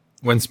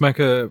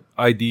Smecker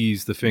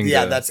IDs the finger.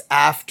 Yeah, that's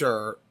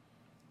after.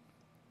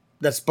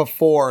 That's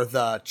before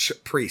the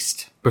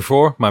priest.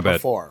 Before? My bad.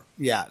 Before.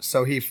 Yeah,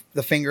 so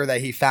the finger that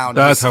he found.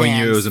 That's in the how he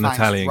knew it was scans an finds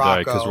Italian guy,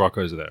 because Rocco.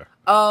 Rocco's there.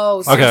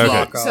 Oh, so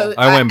Okay. So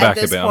I went back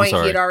at this a bit, I'm point,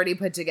 sorry. he'd already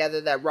put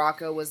together that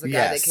Rocco was the guy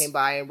that Yes. came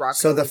by, and Rocco.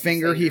 So the was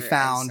finger he and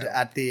found so-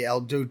 at the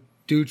El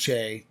Duce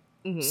scene,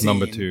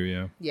 Number 2,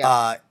 yeah.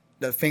 Yeah.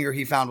 the finger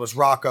he found was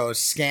Rocco's,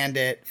 scanned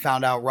it,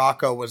 found out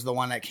Rocco was the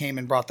one that came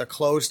and brought the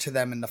clothes to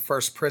them in the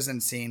first prison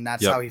scene.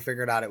 That's Yep. how he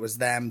figured out it was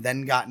them,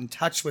 then got in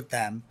touch with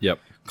them, Yep.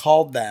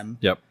 called them,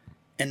 Yep.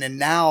 and then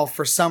now,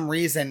 for some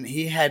reason,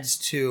 he heads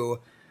to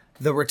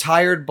the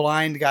retired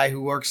blind guy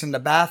who works in the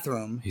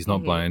bathroom He's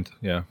not blind.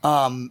 Yeah.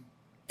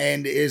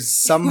 and is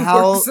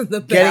somehow Works in the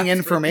getting bathroom.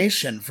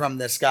 information from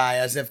this guy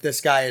as if this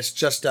guy is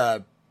just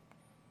a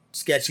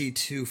sketchy,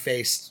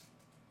 two-faced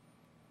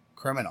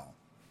criminal.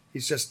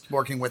 He's just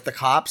working with the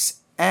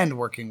cops and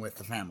working with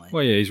the family.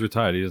 Well, yeah, he's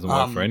retired. He doesn't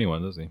work for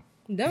anyone, does he?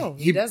 No,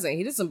 he doesn't.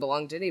 He doesn't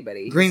belong to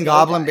anybody. He's Green an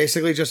Goblin old guy.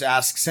 basically just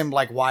asks him,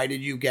 like, why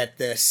did you get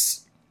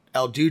this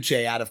El Duce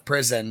out of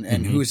prison,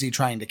 and who's he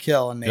trying to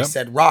kill? And they Yep.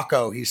 said,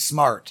 Rocco, he's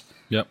smart.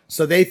 Yep.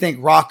 So they think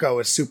Rocco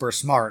is super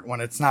smart when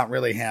it's not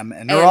really him,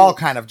 and they're And- all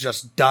kind of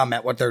just dumb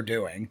at what they're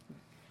doing.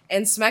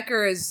 And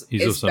Smecker is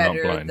also not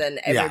better blind. than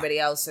everybody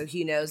else, so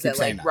he knows Keep that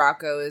saying like that.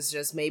 Rocco is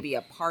just maybe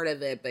a part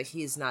of it, but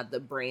he's not the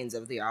brains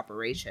of the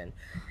operation.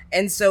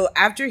 And so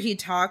after he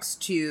talks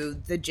to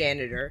the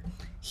janitor,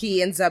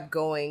 he ends up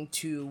going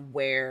to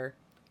where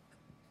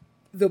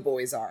the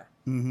boys are.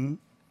 Mm-hmm.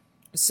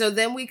 So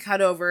then we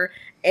cut over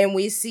and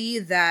we see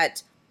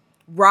that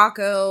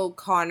Rocco,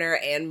 Connor,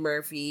 and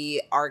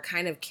Murphy are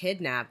kind of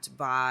kidnapped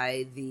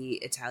by the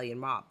Italian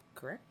mob,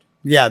 correct?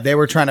 Yeah, they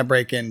were trying to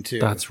break into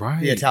That's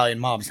right. the Italian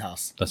mob's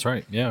house, That's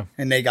right. Yeah.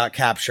 and they got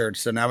captured.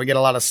 So now we get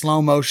a lot of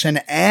slow motion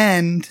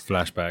and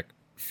Flashback.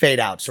 fade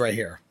outs right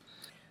here.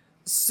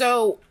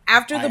 So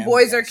after I the am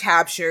boys are guessing.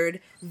 captured,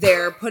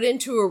 they're put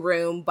into a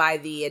room by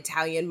the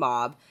Italian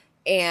mob,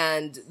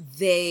 and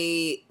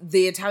the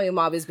Italian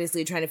mob is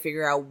basically trying to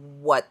figure out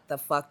what the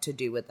fuck to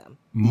do with them.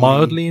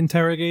 Mildly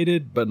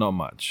interrogated, but not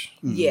much.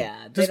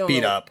 Yeah, they Just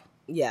beat know- up.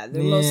 Yeah,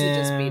 they're mostly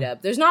just Yeah. beat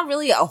up. There's not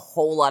really a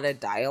whole lot of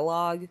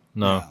dialogue.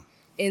 No.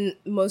 in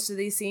most of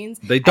these scenes.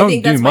 They don't I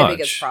think do that's much. my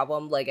biggest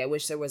problem. Like, I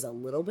wish there was a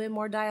little bit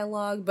more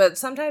dialogue, but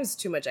sometimes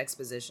too much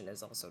exposition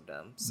is also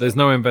dumb. So There's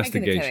no I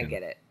investigation. kind of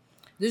get it.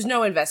 There's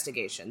no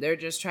investigation. They're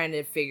just trying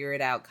to figure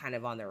it out kind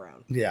of on their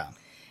own. Yeah.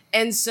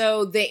 And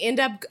so they end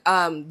up,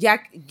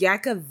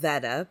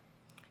 Yakavetta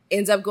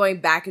ends up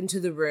going back into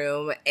the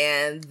room,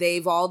 and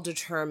they've all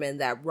determined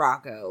that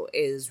Rocco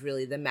is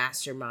really the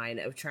mastermind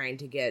of trying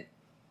to get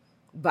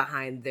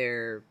behind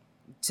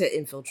to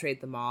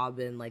infiltrate the mob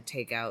and like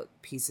take out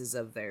pieces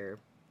of their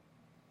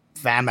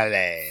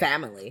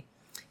family.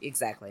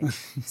 Exactly.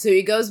 So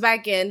he goes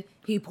back in,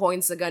 he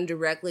points the gun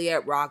directly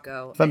at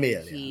Rocco, Familia.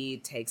 and he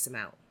takes him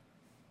out.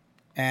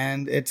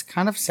 And it's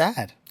kind of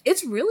sad.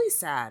 It's really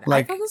sad.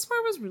 Like, I thought this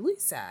part was really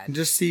sad.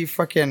 Just see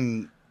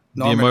fucking The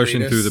Norman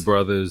emotion Reedus. through the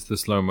brothers, the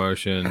slow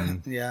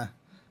motion. Yeah.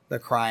 The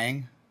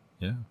crying.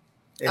 Yeah.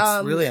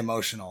 It's really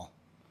emotional.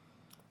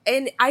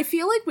 And I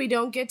feel like we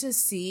don't get to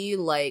see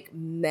like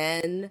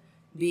men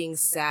being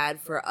sad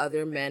for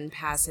other men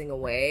passing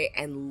away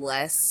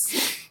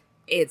unless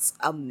it's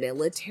a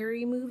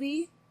military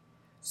movie.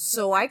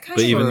 So I kind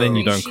of But even then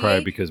you don't appreciate cry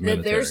because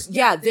that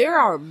military. they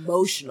are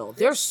emotional.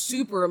 They're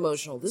super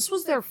emotional. This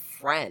was their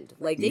friend.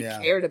 Like they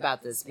cared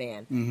about this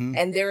man. Mm-hmm.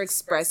 And they're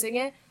expressing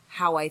it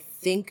how I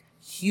think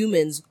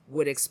humans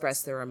would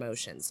express their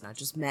emotions. Not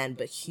just men,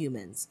 but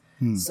humans.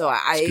 So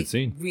I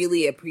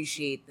really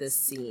appreciate this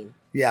scene.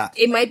 Yeah.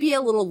 It might be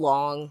a little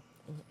long.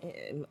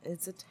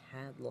 It's a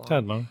tad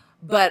long.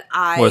 But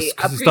I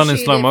because it's done in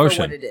appreciate slow it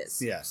motion. for what it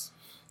is. Yes.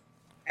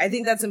 I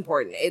think that's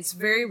important. It's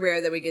very rare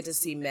that we get to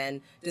see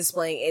men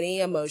displaying any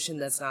emotion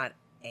that's not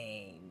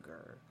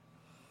anger.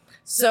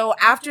 So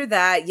after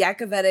that,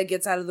 Yakavetta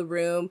gets out of the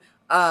room.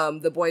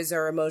 The boys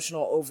are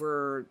emotional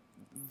over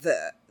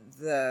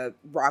the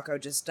Rocco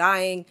just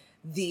dying.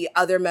 The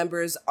other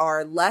members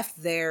are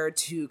left there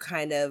to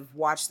kind of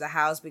watch the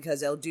house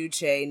because El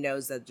Duce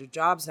knows that their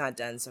job's not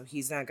done, so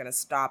he's not going to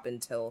stop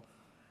until,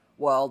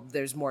 well,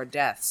 there's more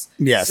deaths.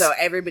 Yes. So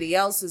everybody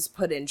else is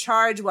put in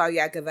charge while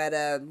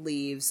Yakavetta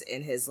leaves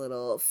in his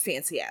little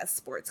fancy-ass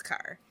sports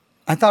car.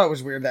 I thought it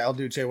was weird that El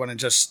Duce wouldn't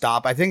just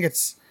stop. I think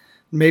it's...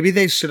 Maybe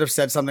they should have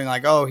said something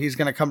like, oh, he's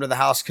going to come to the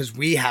house because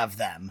we have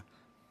them.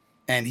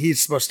 And he's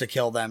supposed to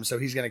kill them, so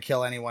he's going to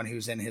kill anyone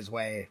who's in his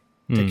way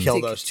to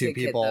kill those two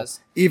people,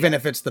 even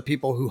if it's the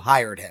people who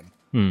hired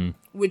him.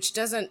 Which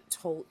doesn't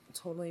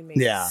totally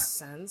make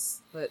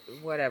sense, but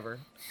whatever.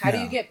 How do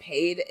you get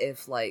paid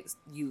if, like,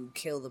 you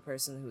kill the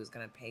person who is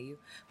going to pay you?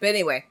 But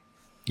anyway.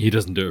 He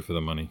doesn't do it for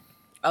the money.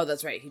 Oh,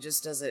 that's right. He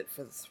just does it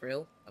for the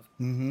thrill of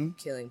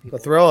killing people.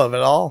 The thrill of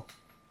it all.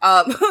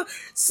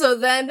 So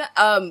then,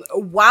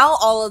 while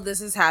all of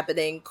this is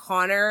happening,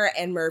 Connor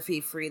and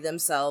Murphy free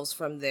themselves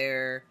from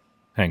their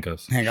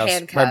handcuffs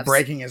by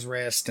breaking his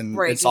wrist, and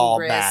it's all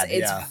bad.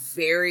 It's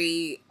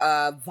very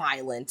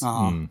violent,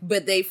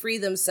 but they free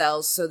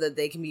themselves so that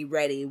they can be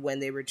ready when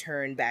they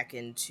return back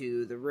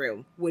into the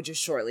room, which is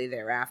shortly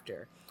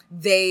thereafter.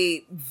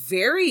 They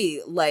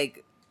very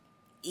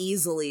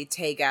easily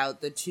take out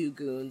the two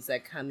goons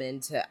that come in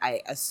to,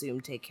 I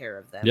assume, take care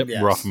of them.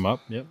 Yep, rough them up.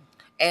 Yep.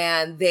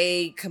 And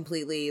they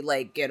completely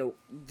they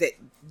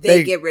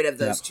get rid of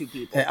those two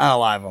people. They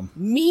unalive them.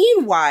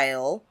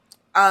 Meanwhile,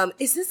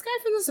 is this guy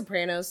from The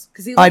Sopranos?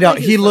 Because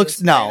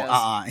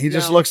he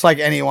just looks like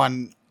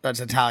anyone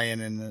that's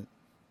Italian and kind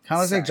of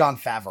looks like John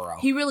Favreau.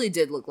 He really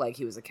did look like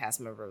he was a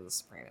cast member of The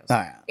Sopranos. Oh,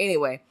 yeah.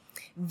 Anyway,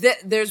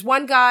 there's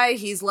one guy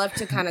he's left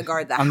to kind of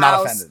guard the house. I'm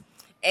not offended.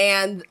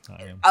 And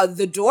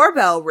the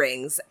doorbell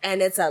rings,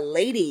 and it's a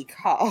lady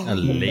call. A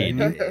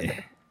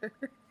lady.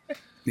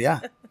 Yeah.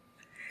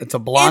 It's a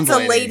blonde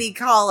lady. It's a lady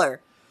caller.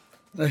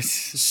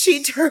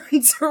 She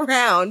turns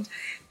around,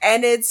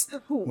 and it's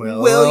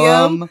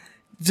William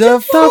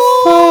Dafoe.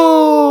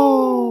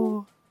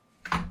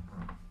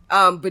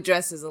 But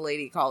dressed as a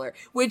lady caller,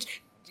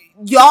 which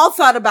y'all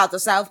thought about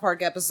the South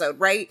Park episode,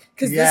 right?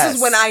 Because this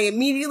is when I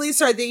immediately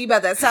started thinking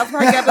about that South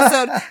Park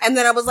episode, and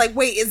then I was like,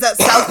 wait, is that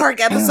South Park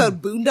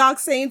episode Boondock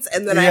Saints?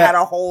 And then I had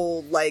a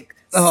whole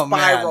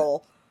spiral.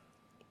 Man.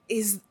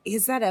 Is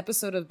that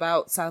episode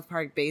about South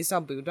Park based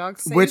on Boondock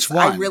Saints? Which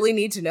one? I really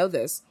need to know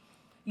this.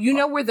 You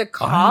know where the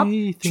cop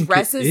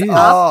dresses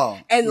up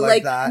and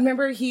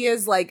remember he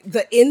is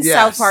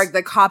South Park,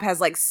 the cop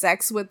has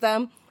sex with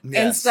them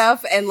and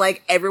stuff, and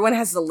everyone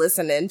has to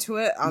listen into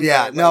it.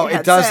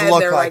 It does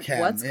look like him.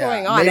 What's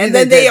going on? Maybe and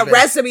then they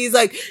arrest him. He's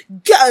like,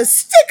 stick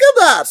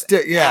him up.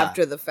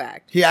 After the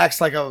fact, he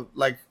acts like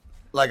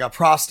a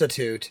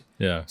prostitute.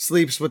 Yeah,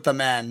 sleeps with the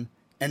men.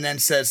 And then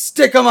says,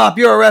 stick him up,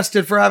 you're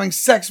arrested for having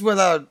sex with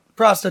a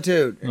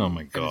prostitute. Oh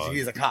my God. And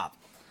he's a cop.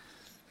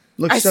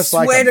 Looks just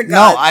like him. I swear to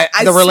God.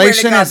 No, the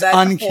relation is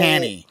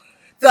uncanny.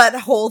 That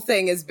whole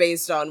thing is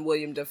based on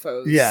William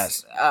Dafoe's.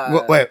 Yes.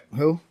 Wait,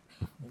 who?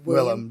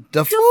 Willem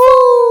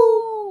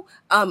Dafoe.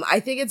 I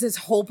think it's his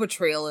whole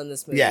portrayal in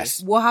this movie.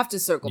 Yes. We'll have to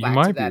circle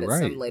back to that at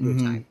some later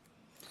time.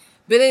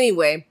 But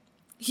anyway,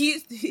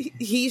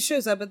 he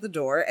shows up at the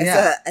door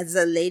as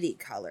a lady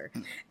caller.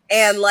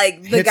 And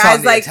the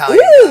guy's like,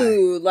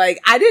 ooh,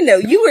 I didn't know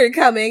you were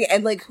coming.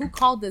 And who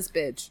called this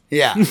bitch?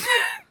 Yeah.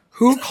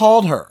 Who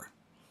called her?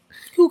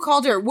 Who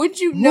called her? Would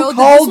you know that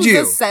called this was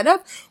you? a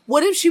setup?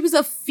 What if she was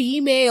a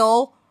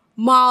female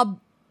mob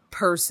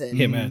person?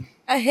 Hitman.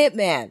 A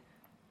hitman.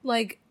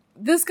 Like,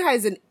 this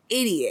guy's an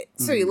idiot.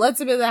 So he lets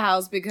him in the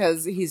house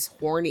because he's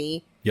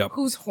horny. Yep.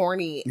 Who's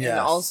horny and Yes.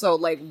 also,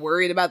 like,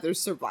 worried about their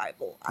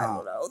survival. I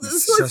don't know.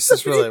 It's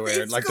just really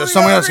weird. Like, there's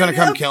someone that's going to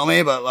come kill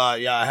me,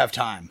 but yeah, I have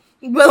time.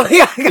 But, like,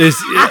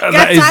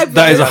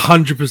 That is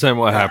 100%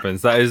 what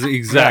happens. That is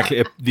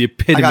exactly the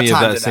epitome of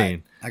that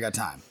scene. I got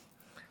time.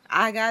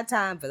 I got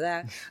time for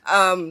that.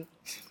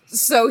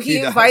 So he He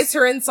invites does.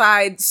 her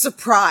inside.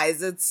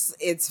 Surprise!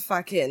 It's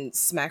fucking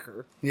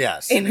Smecker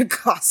Yes. in a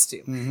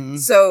costume.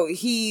 So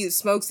he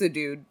smokes the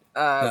dude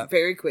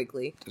very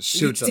quickly.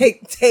 Shoots You him.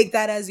 take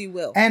that as you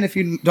will. And if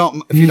you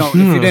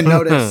didn't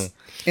notice,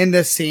 in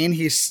this scene,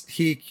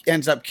 he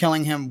ends up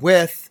killing him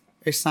with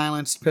a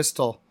silenced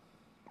pistol,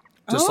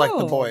 just like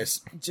the boys.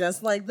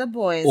 Just like the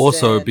boys.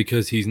 Also, did.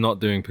 because he's not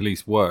doing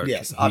police work.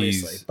 Yes,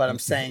 obviously. But I'm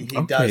saying he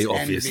Okay, does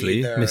obviously.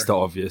 envy their... Mr.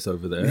 Obvious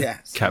over there.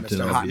 Yes, Captain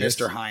Mr. Obvious.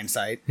 Mr.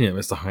 Hindsight. Yeah,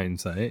 Mr.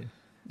 Hindsight.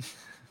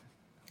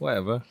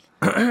 Whatever.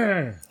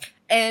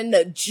 And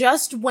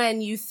just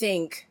when you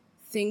think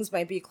things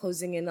might be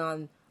closing in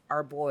on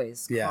our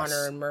boys, Yes.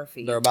 Connor and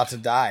Murphy. They're about to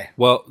die.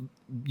 Well,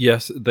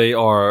 yes, they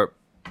are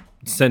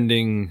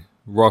sending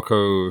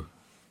Rocco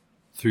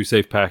through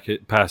safe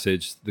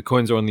passage. The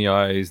coins are on the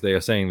eyes. They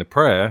are saying the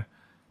prayer,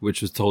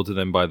 which was told to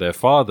them by their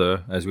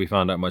father, as we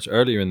found out much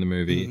earlier in the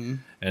movie.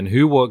 And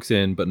who walks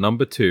in but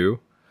number 2,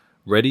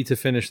 ready to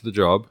finish the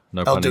job.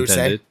 No El pun Duce.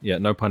 intended. Yeah,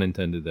 no pun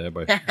intended there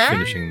by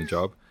finishing the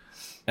job.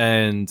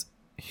 And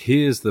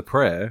here's the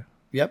prayer.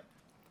 Yep.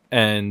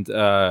 And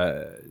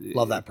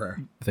Love that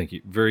prayer. thank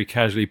you. Very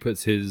casually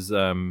puts his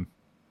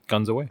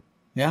guns away.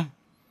 Yeah.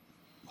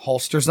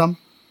 Holsters them.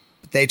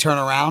 They turn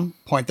around,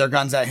 point their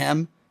guns at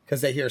him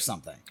because they hear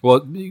something.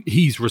 Well,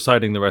 he's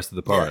reciting the rest of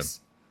the poem.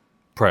 Yes.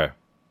 Prayer.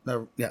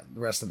 The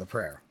rest of the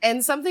prayer.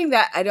 And something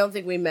that I don't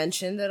think we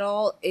mentioned at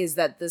all is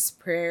that this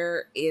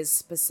prayer is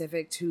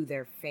specific to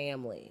their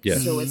family.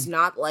 Yes. So it's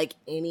not like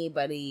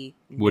anybody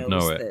Would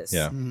knows know it, this.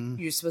 yeah.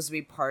 You're supposed to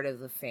be part of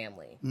the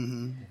family.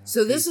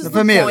 So this is The the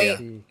familia.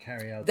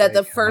 point that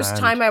the first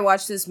time I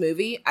watched this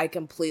movie, I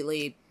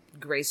completely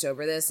graced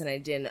over this and I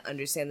didn't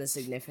understand the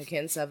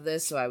significance of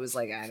this. So I was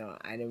like, I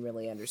didn't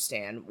really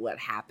understand what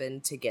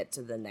happened to get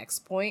to the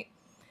next point.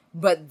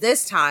 But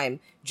this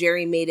time,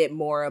 Jerry made it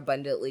more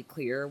abundantly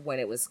clear when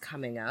it was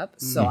coming up.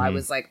 So I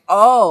was like,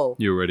 oh,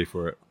 You were ready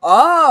for it.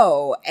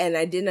 and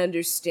I didn't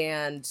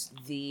understand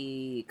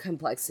the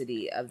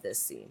complexity of this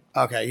scene.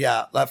 Okay,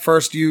 yeah. At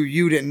first,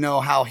 you didn't know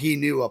how he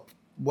knew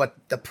what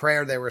the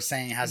prayer they were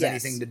saying has Yes.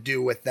 anything to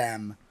do with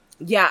them.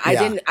 Yeah,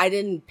 Yeah. I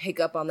didn't pick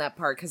up on that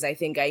part because I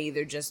think I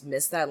either just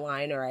missed that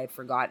line or I had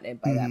forgotten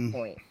it by that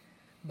point.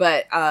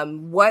 But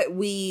what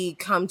we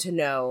come to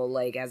know,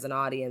 like as an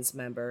audience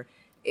member,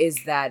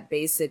 is that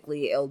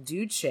basically El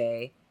Duce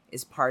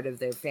is part of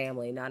their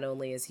family. Not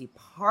only is he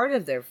part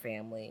of their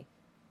family,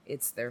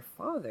 it's their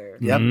father.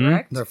 Yep.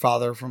 Correct? Their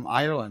father from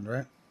Ireland,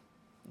 right?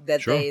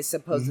 That Sure. they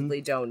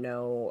supposedly don't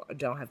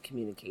have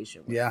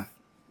communication with. Yeah.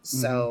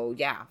 So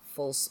yeah,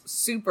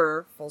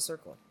 super full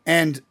circle.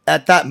 And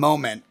at that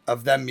moment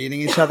of them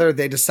meeting each other,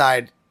 they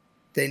decide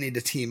they need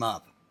to team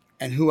up.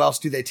 And who else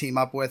do they team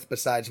up with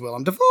besides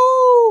Willem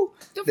Dafoe?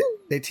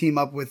 They team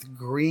up with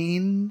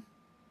Green,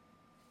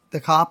 the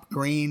cop,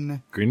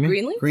 Greenlee?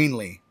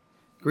 Greenlee?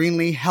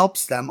 Greenlee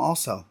helps them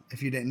also,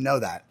 if you didn't know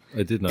that.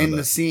 I did know In that.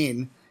 the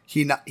scene,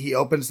 he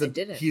opens the...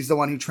 didn't. He's the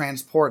one who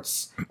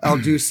transports El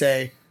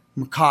Duce,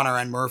 Connor,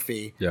 and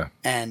Murphy. Yeah.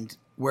 And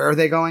where are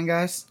they going,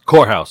 guys?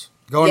 Courthouse.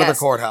 Going to the Yes.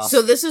 courthouse.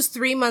 So this is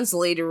 3 months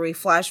later. We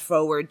flash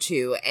forward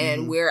to,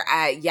 and Mm-hmm. we're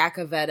at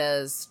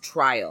Yakovetta's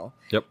trial.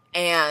 Yep.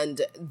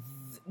 And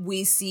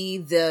we see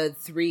the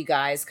 3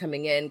 guys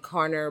coming in,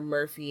 Connor,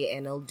 Murphy,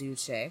 and El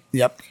Duce.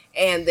 Yep.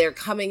 And they're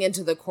coming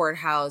into the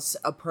courthouse,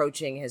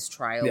 approaching his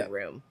trial Yeah.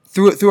 room.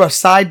 Through a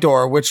side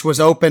door, which was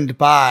opened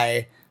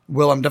by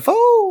Willem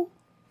Dafoe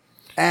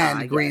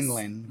and yes.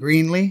 Greenlee.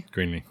 Greenlee.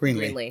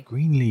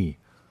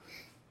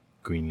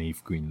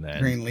 Greenleaf, Greenland.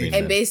 Greenleaf.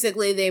 And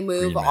basically, they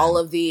move Greenland. all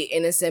of the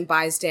innocent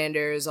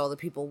bystanders, all the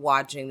people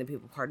watching, the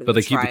people part of But the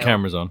they keep trial. the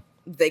cameras on.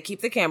 They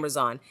keep the cameras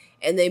on,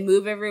 and they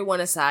move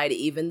everyone aside,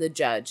 even the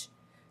judge,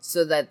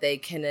 so that they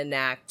can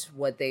enact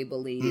what they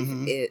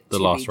believe it The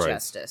to last be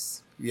rites.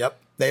 justice. Yep.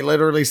 They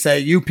literally say,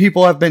 you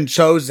people have been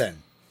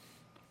chosen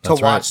to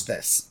That's right. watch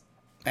this.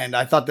 And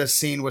I thought this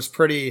scene was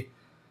pretty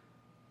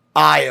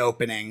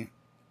eye-opening.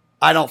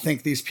 I don't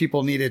think these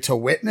people needed to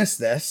witness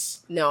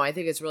this. No, I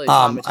think it's really.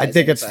 I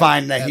think it's traumatizing, but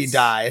fine that he that's-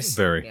 dies.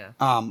 Very. Yeah.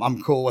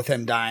 I'm cool with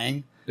him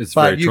dying. It's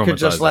but very you could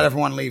just traumatizing. let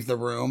everyone leave the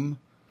room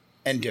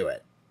and do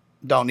it.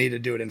 Don't need to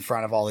do it in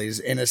front of all these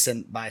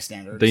innocent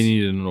bystanders. They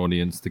needed an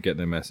audience to get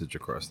their message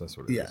across. That's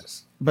what it is.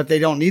 Yes. But they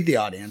don't need the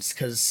audience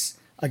because,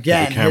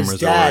 again, The cameras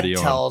his are dad already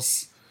on.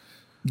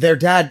 their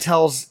dad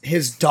tells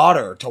his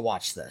daughter to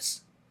watch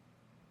this.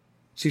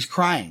 She's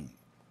crying.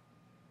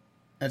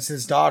 That's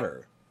his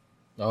daughter.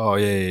 Oh,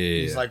 yeah.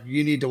 He's like,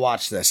 you need to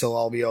watch this. It'll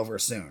all be over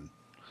soon.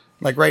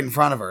 Like right in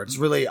front of her. It's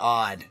really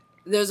odd.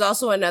 There's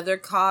also another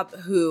cop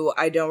who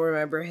I don't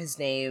remember his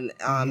name.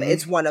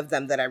 It's one of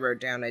them that I wrote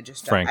down. I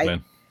just don't.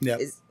 Franklin. Yeah.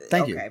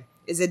 Thank you.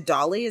 Is it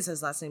Dolly? Is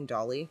his last name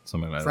Dolly?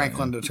 Something like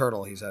Franklin that. the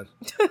Turtle, he said.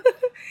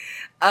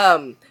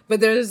 But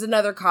there's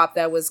another cop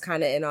that was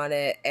kind of in on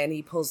it, and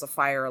he pulls the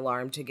fire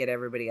alarm to get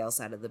everybody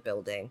else out of the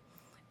building.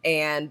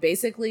 And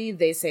basically,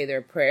 they say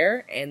their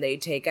prayer, and they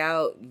take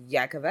out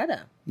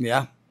Yakavetta.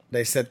 Yeah.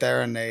 They sit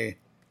there and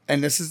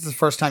this is the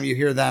first time you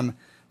hear them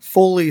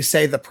fully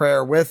say the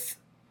prayer with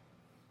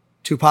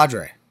Tu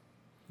Padre.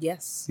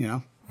 Yes. You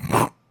know?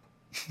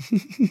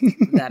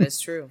 That is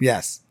true.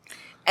 Yes.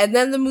 And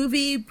then the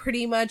movie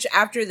pretty much,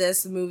 after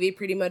this, the movie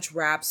pretty much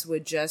wraps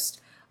with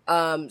just...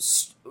 we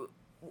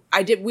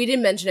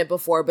didn't mention it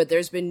before, but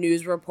there's been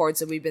news reports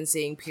that we've been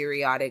seeing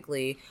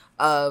periodically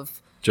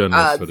of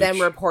them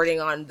reporting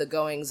on the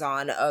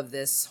goings-on of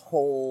this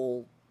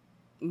whole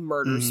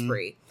murder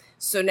spree.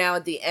 So now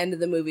at the end of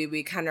the movie,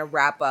 we kind of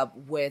wrap up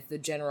with the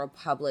general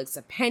public's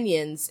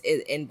opinions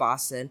in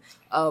Boston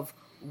of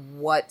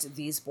what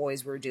these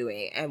boys were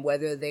doing and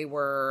whether they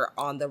were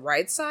on the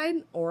right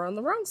side or on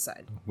the wrong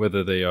side.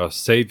 Whether they are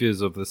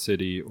saviors of the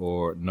city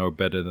or no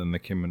better than the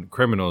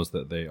criminals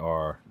that they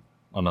are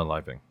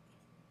unaliving.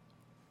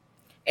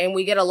 And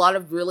we get a lot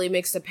of really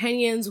mixed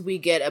opinions. We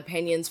get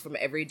opinions from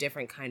every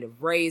different kind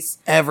of race.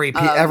 Every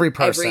person.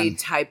 Every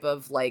type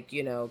of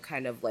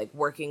kind of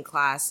working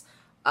class.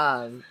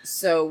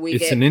 So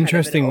it's an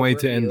interesting way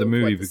to end the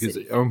movie because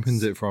it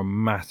opens it for a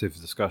massive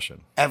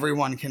discussion.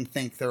 Everyone can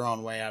think their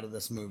own way out of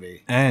this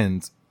movie.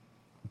 And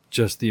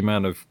just the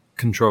amount of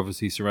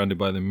controversy surrounded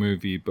by the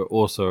movie, but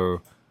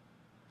also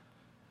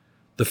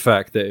the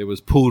fact that it was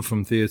pulled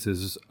from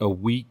theaters a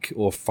week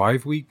or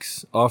 5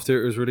 weeks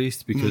after it was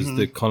released because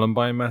the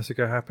Columbine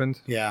massacre happened.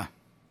 Yeah.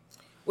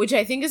 Which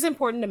I think is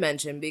important to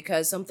mention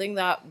because something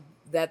that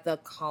the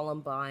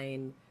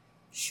Columbine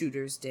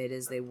shooters did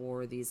is they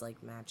wore these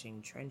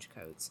matching trench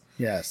coats.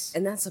 Yes.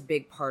 And that's a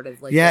big part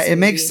of yeah, this it movie.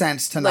 Makes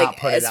sense to not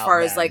put it out as far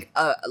as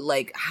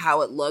bad.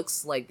 how it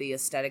looks, the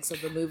aesthetics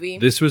of the movie.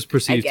 This was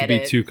perceived to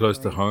be too close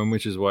to home,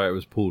 which is why it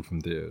was pulled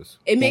from theaters.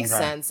 It makes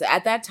sense.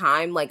 At that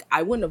time,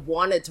 I wouldn't have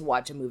wanted to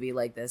watch a movie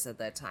like this at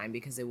that time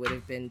because it would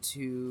have been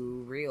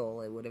too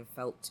real. It would have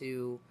felt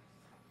too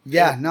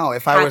Yeah, no.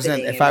 If I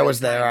was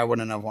there, I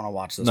wouldn't have want to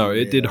watch this. No,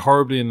 movie it did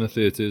horribly in the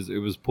theaters. It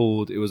was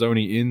pulled. It was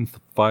only in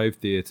 5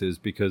 theaters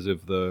because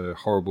of the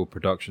horrible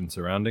production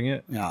surrounding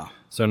it. Yeah.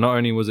 So not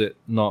only was it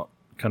not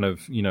kind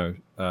of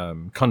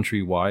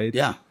countrywide.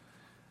 Yeah.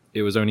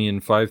 It was only in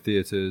 5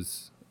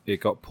 theaters.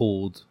 It got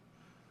pulled.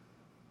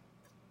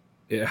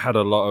 It had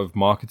a lot of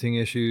marketing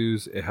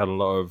issues. It had a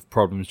lot of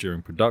problems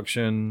during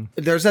production.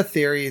 There's a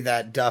theory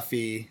that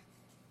Duffy,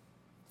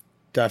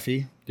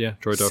 yeah,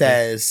 Troy Duffy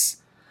says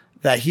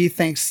that he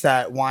thinks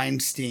that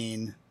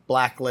Weinstein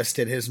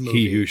blacklisted his movie.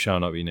 He Who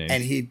Shall Not Be Named.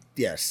 And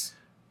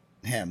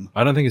him.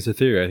 I don't think it's a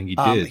theory. I think he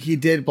did. He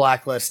did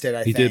blacklist it,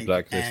 I think. He did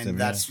blacklist him, and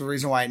that's the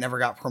reason why it never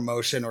got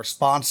promotion or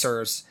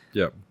sponsors.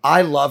 Yep.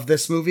 I love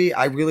this movie.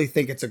 I really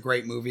think it's a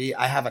great movie.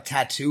 I have a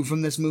tattoo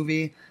from this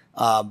movie.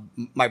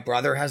 My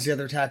brother has the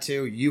other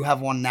tattoo. You have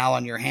one now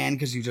on your hand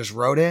because you just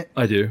wrote it.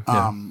 I do.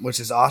 Yeah.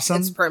 Which is awesome.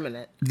 It's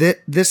permanent.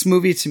 This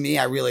movie, to me,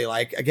 I really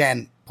like.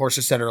 Again,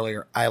 Portia said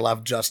earlier, I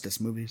love justice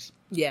movies.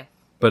 Yeah.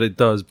 But it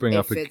does bring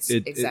up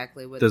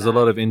exactly with there's a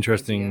lot of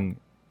interesting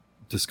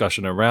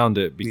discussion around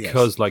it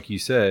because, like you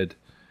said,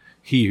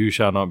 He Who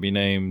Shall Not Be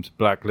Named,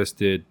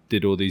 blacklisted,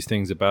 did all these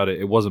things about it.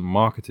 It wasn't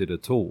marketed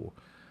at all.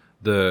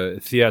 The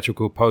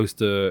theatrical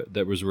poster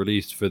that was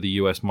released for the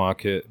US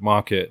market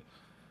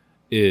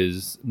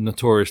is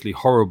notoriously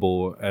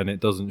horrible, and it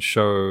doesn't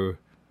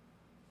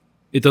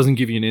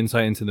give you an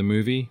insight into the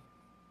movie.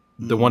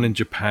 The one in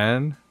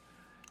Japan,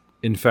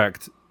 in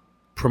fact,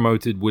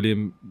 promoted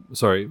Willem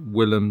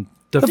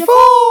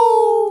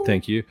Dafoe.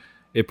 Thank you.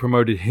 It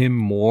promoted him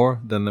more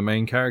than the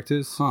main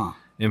characters. Huh.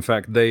 In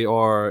fact, they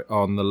are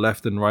on the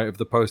left and right of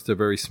the poster,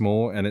 very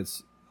small, and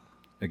it's,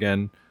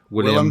 again,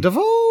 Willem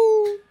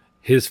Dafoe.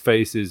 His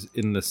face is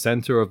in the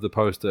center of the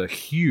poster,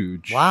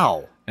 huge.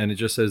 Wow. And it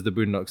just says the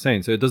Boondock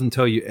Saints. So it doesn't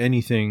tell you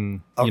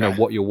anything,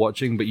 what you're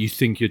watching, but you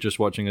think you're just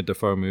watching a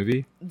Dafoe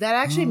movie. That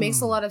actually makes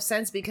a lot of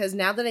sense because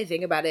now that I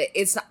think about it,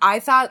 it's not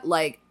that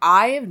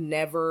I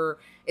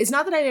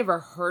never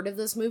heard of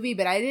this movie,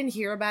 but I didn't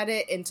hear about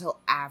it until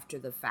after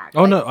the fact.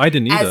 Oh, no, I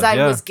didn't either. As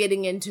I was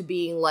getting into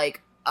being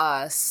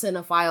a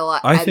cinephile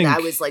I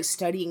was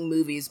studying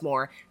movies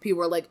more, people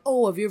were like,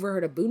 oh, have you ever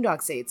heard of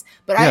Boondock Saints?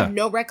 But I have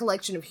no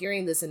recollection of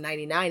hearing this in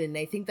 99, and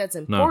I think that's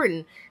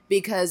important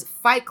because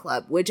Fight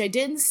Club, which I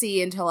didn't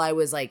see until I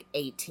was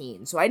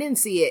 18, so I didn't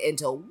see it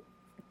until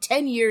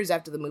 10 years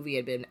after the movie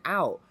had been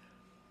out.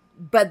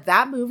 But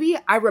that movie,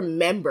 I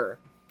remember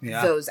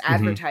those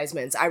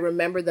advertisements. I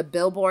remember the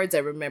billboards. I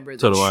remember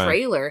the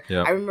trailer.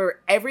 I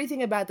remember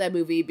everything about that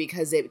movie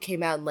because it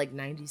came out in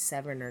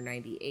 97 or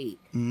 98.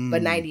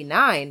 But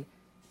 99,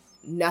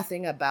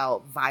 nothing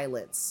about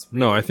violence.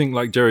 No, I think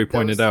like Jerry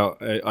pointed out,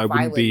 I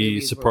wouldn't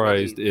be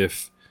surprised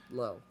if,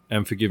 low.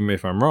 And forgive me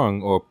if I'm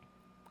wrong, or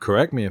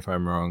correct me if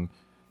I'm wrong,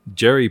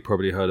 Jerry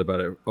probably heard about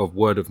it of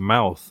word of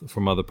mouth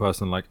from other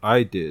person like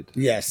I did.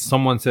 Yes.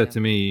 Someone said to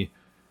me,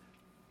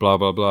 blah,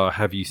 blah, blah,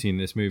 have you seen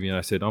this movie? And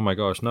I said, oh my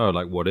gosh, no,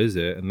 like, what is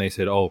it? And they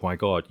said, oh my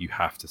God, you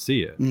have to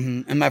see it.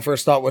 Mm-hmm. And my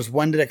first thought was,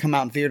 when did it come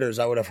out in theaters?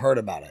 I would have heard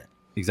about it.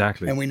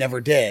 Exactly. And we never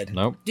did.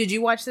 Nope. Did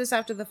you watch this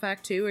after the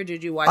fact too, or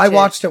did you watch I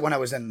watched it when I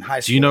was in high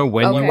school. Do you know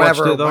when you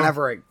watched it, though?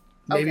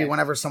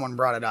 Whenever someone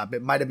brought it up.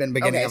 It might have been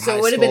beginning of high school. So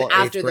it would have been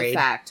after grade. the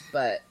fact,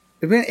 but...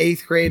 It would have been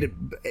 8th grade,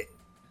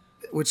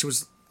 which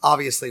was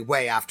obviously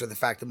way after the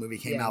fact the movie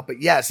came out.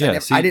 But yes,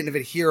 I didn't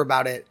even hear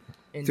about it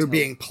through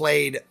being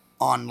played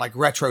on like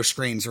retro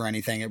screens or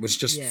anything. It was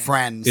just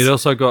friends. It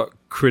also got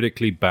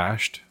critically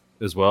bashed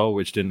as well,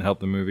 which didn't help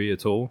the movie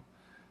at all.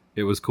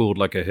 It was called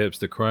like a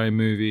hipster crime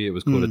movie. It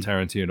was called a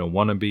Tarantino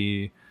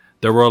wannabe.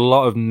 There were a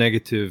lot of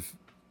negative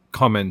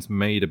comments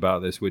made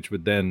about this, which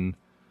would then,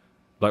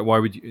 like, why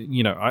would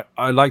you,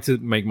 I like to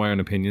make my own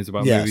opinions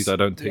about movies. I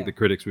don't take the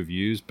critics'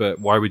 reviews, but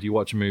why would you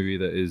watch a movie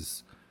that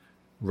is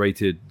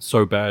rated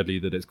so badly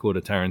that it's called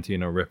a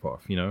Tarantino ripoff,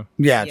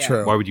 Yeah,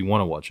 true. Why would you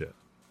want to watch it?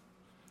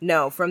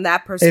 No, from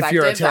that perspective, if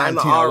you're a Tarantino I'm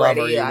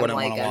already, lover, you I'm wouldn't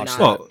like, want to I'm watch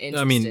not that.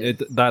 Well, I mean,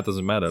 that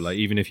doesn't matter. Like,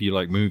 even if you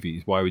like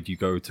movies, why would you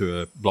go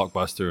to a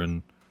Blockbuster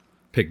and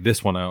pick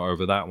this one out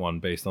over that one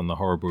based on the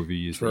horrible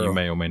reviews that you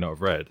may or may not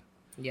have read?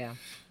 Yeah.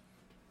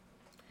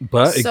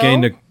 But it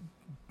gained it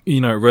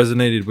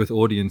resonated with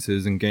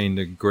audiences and gained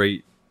a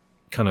great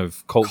kind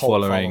of cult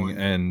following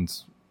and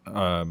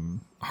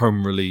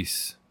home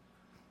release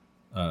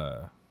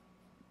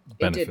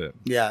benefit.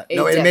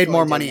 It made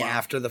more money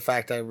after the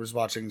fact. I was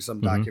watching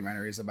some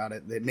documentaries about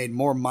it. It made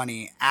more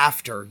money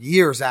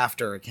years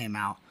after it came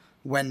out,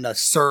 when the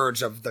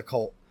surge of the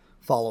cult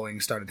following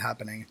started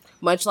happening.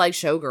 Much like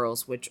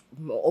Showgirls, which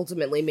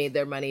ultimately made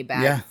their money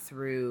back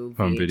through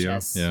home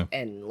VHS video,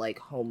 and like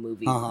home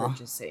movie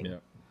purchasing. Yeah.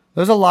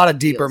 There's a lot of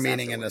deeper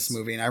meaning in this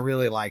movie, and I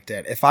really liked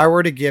it. If I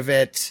were to give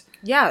it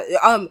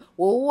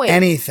wait.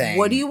 anything.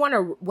 What do you want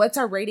to what's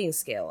our rating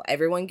scale?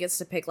 Everyone gets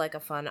to pick like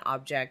a fun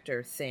object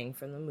or thing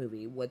from the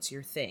movie. What's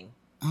your thing?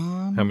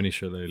 How many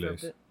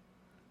shillelaghs?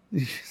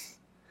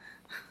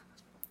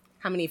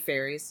 How many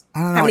fairies? I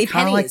don't know. How many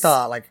pennies?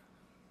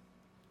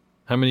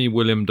 How many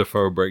William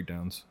Dafoe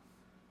breakdowns?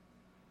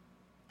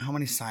 How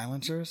many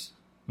silencers?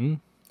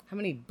 How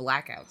many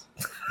blackouts?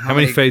 How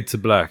many fade to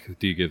black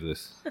do you give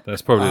this?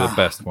 That's probably the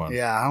best one.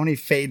 Yeah, how many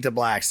fade to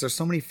blacks? There's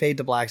so many fade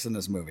to blacks in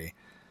this movie.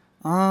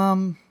 Are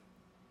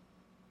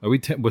we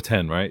we're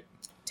 10, right?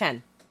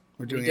 10.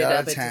 We're doing it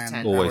out of 10.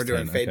 And we're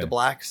doing 10, fade to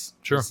blacks.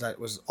 Sure. That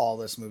was all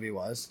this movie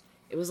was.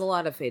 It was a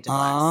lot of fade to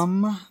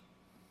blacks.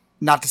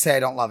 Not to say I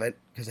don't love it,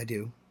 because I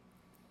do.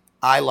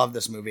 I love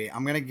this movie.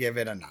 I'm going to give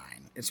it a 9.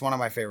 It's one of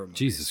my favorite movies.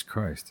 Jesus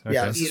Christ. Okay.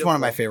 Yeah, this is one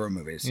of my favorite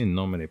movies. In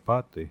nomine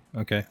Patri.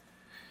 Okay.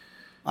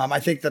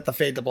 I think that the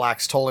fade to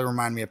blacks totally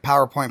remind me of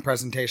PowerPoint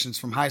presentations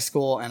from high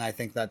school, and I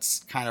think that's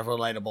kind of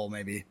relatable,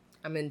 maybe.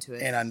 I'm into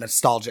it. In a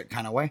nostalgic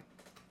kind of way.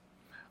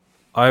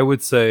 I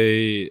would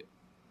say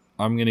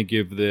I'm going to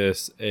give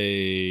this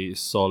a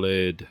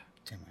solid...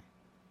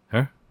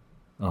 Huh?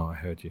 Oh, I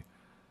heard you.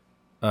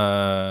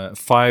 5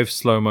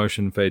 slow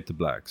motion fade to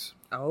blacks.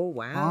 Oh,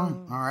 wow.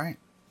 Oh, all right.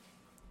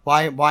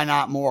 Why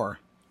not more?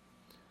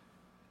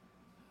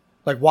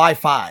 Like, why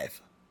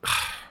 5?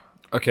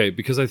 Okay,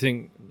 because I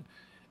think,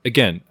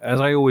 again, as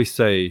I always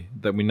say,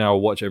 that we now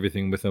watch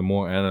everything with a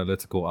more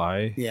analytical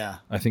eye. Yeah.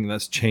 I think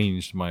that's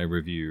changed my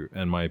review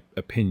and my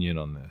opinion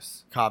on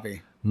this.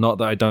 Copy. Not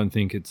that I don't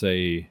think it's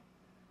a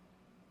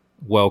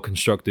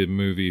well-constructed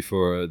movie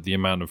for the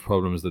amount of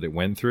problems that it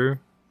went through.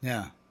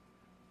 Yeah.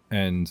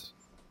 And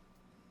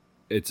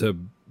it's a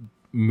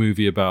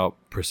movie about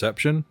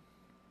perception.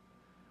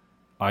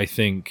 I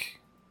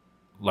think,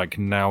 like,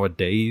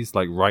 nowadays,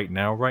 like right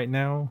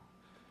now,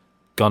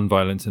 gun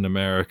violence in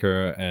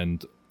America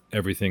and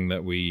everything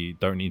that we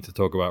don't need to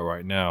talk about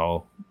right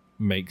now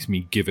makes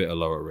me give it a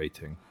lower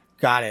rating.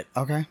 Got it.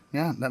 Okay.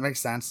 Yeah, that makes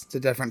sense. It's a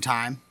different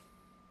time.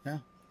 Yeah.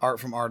 Art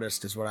from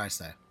artist is what I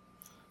say.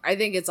 I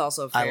think it's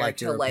also fair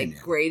to opinion.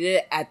 grade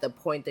it at the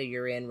point that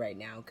you're in right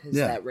now, because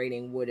that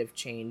rating would have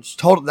changed.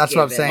 Total. That's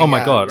what I'm saying. Oh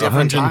my God.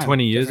 Different 120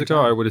 time. years Different ago,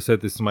 time. I would have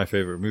said this is my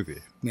favorite movie.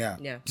 Yeah.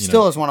 Yeah.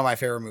 Still is one of my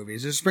favorite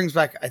movies. It just brings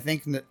back, I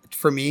think,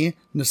 for me,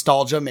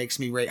 nostalgia makes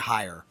me rate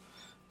higher.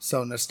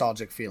 So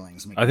nostalgic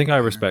feelings. I think I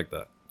respect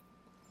that.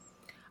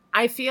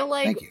 I feel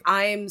like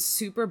I'm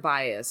super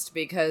biased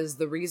because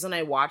the reason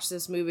I watched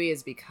this movie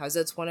is because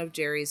it's one of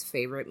Jerry's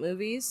favorite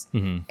movies.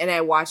 Mm-hmm. And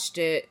I watched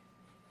it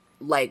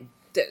like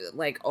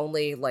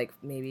only like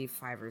maybe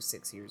 5 or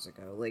 6 years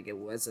ago. Like, it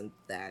wasn't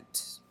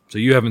that. So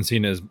you haven't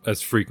seen it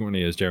as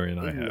frequently as Jerry and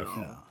I have.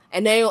 No.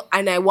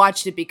 And I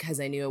watched it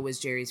because I knew it was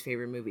Jerry's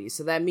favorite movie.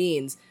 So that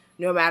means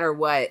no matter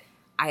what,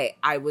 I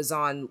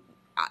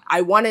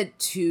wanted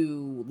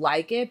to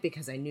like it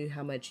because I knew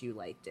how much you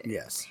liked it.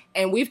 Yes.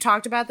 And we've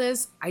talked about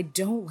this. I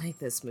don't like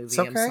this movie. It's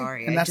okay. I'm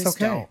sorry. And that's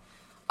okay.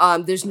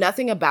 Don't. There's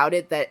nothing about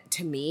it that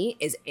to me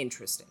is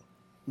interesting.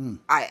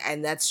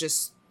 And that's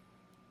just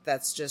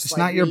it's like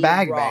not your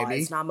bag, raw.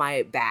 baby. It's not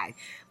my bag.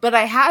 But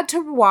I had to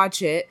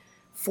watch it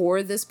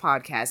for this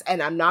podcast,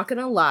 and I'm not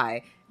gonna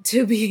lie.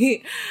 to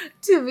be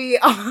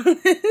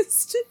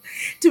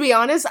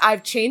honest,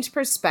 I've changed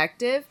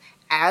perspective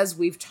as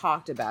we've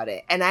talked about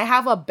it, and I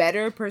have a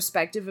better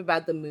perspective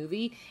about the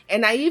movie,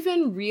 and I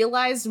even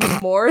realized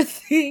more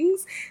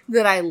things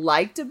that I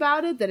liked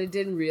about it that I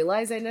didn't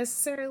realize I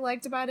necessarily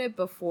liked about it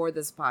before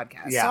this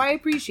podcast. Yeah. So I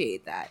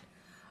appreciate that.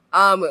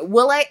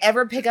 Will I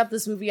ever pick up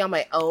this movie on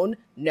my own?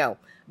 No,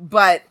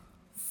 but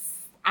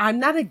I'm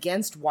not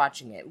against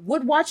watching it.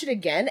 Would watch it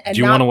again. And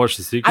do you want to watch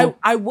the sequel?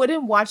 I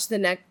wouldn't watch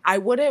I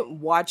wouldn't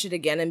watch it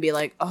again and be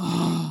like,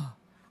 oh.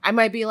 I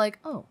might be like,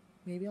 oh,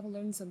 maybe I'll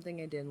learn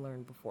something I didn't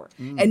learn before.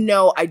 And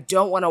no, I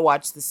don't want to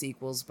watch the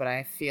sequels, but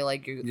I feel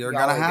like y'all are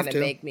going to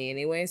make me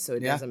anyway, so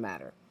it doesn't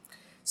matter.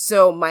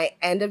 So my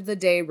end of the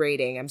day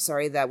rating, I'm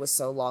sorry that was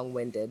so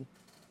long-winded.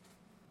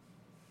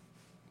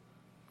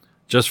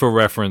 Just for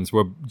reference,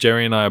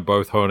 Jerry and I are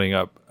both holding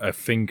up a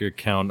finger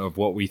count of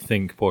what we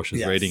think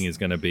Portia's rating is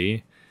going to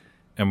be,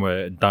 and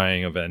we're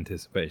dying of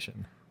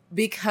anticipation.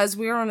 Because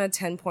we're on a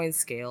 10-point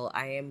scale,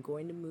 I am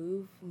going to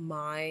move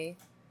my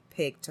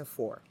pick to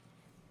 4.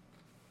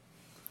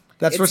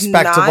 That's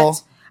respectable.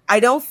 I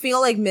don't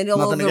feel like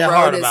middle of the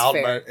road is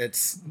fair.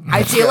 But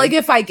I feel like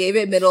if I gave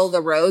it middle of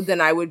the road,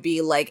 then I would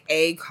be like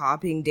A,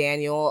 copying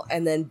Daniel,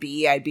 and then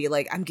B, I'd be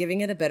like, I'm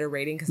giving it a better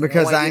rating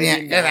because I'm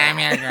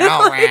your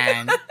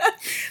girlfriend.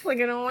 Like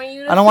I don't want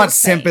you to. I don't want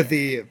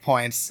sympathy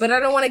points, but I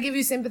don't want to give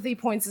you sympathy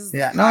points.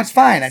 No, it's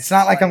fine. It's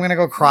not like I'm gonna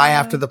go cry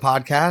after the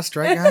podcast,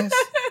 right, guys?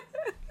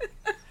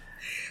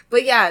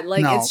 But yeah,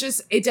 like it's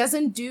just it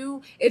doesn't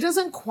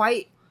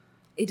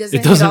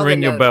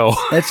ring your bell.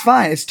 It's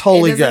fine. It's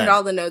totally it doesn't good. hit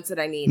all the notes that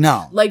I need.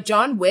 No. Like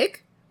John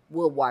Wick,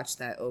 we'll watch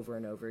that over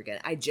and over again.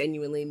 I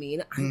genuinely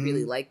mean I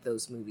really like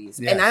those movies.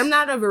 Yes. And I'm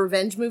not a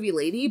revenge movie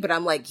lady, but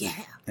I'm like,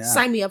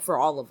 sign me up for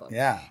all of them.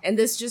 Yeah. And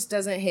this just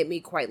doesn't hit me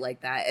quite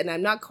like that. And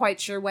I'm not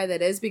quite sure why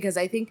that is, because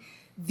I think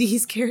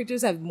these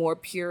characters have more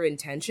pure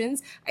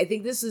intentions. I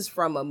think this is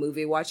from a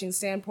movie watching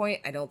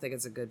standpoint. I don't think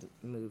it's a good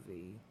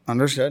movie.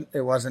 Understood.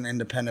 It was an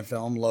independent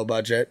film, low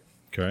budget.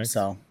 Correct.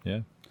 So,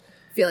 yeah.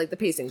 I feel like the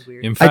pacing's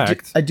weird. In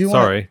fact, I do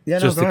sorry, wanna,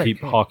 just to keep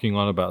harking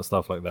on about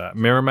stuff like that.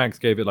 Miramax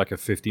gave it like a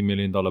 $50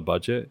 million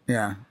budget.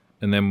 Yeah.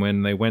 And then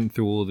when they went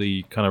through all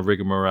the kind of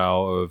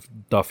rigmarole of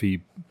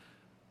Duffy,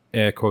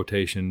 air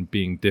quotation,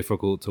 being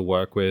difficult to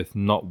work with,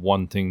 not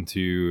wanting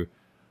to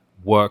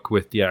work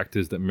with the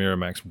actors that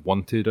Miramax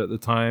wanted at the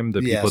time,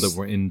 the people that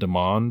were in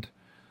demand,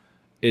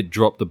 it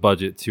dropped the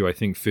budget to, I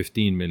think,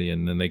 15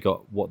 million, and they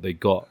got what they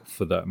got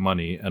for that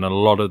money. And a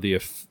lot of the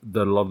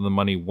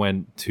money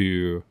went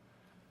to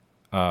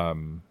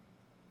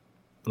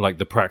like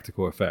the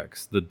practical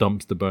effects, the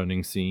dumpster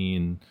burning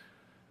scene,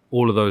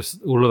 all of those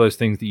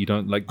things that you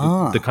don't like,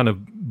 the kind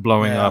of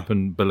blowing up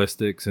and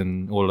ballistics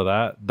and all of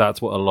that.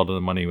 That's what a lot of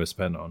the money was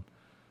spent on.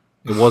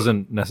 It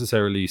wasn't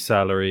necessarily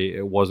salary.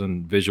 It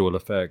wasn't visual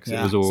effects.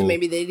 Yeah. It was all. So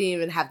maybe they didn't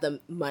even have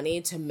the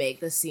money to make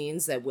the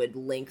scenes that would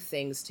link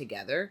things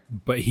together.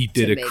 But he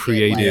did a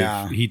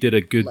creative. He did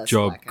a good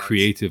job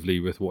creatively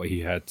with what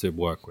he had to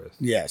work with.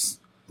 Yes,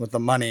 with the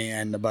money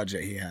and the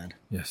budget he had.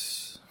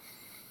 Yes.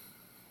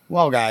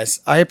 Well, guys,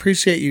 I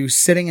appreciate you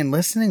sitting and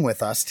listening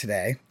with us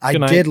today. I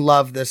did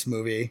love this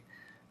movie,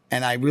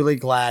 and I'm really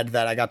glad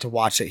that I got to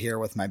watch it here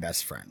with my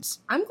best friends.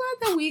 I'm glad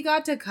that we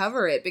got to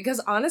cover it, because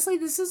honestly,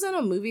 this isn't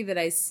a movie that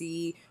I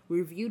see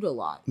reviewed a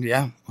lot.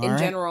 Yeah. In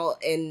general,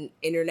 in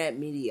internet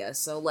media.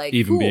 So, like,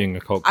 even being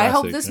a cult classic, I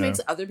hope this makes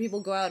other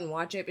people go out and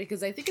watch it,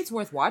 because I think it's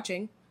worth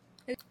watching.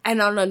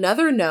 And on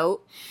another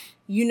note,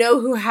 you know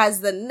who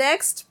has the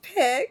next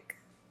pick?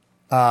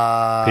 You.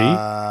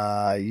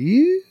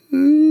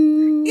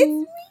 It's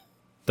me.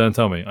 Don't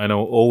tell me.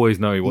 Always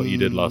know what you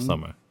did last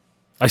summer.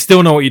 I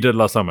still know what you did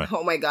last summer.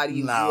 Oh my god,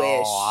 you wish.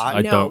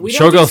 I don't.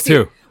 Showgirls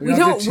too. We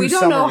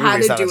don't know how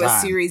to do a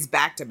series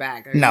back to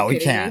back. No, we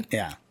can't.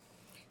 Yeah.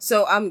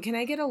 So, can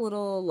I get a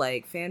little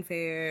like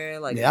fanfare,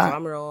 like a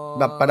drum roll?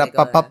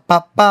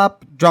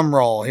 Drum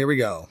roll. Here we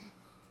go.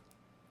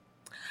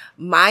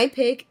 My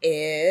pick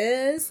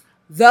is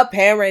The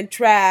Parent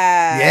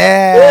Trap.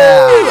 Yeah.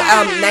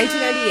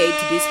 1998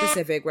 to be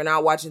specific. We're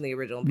not watching the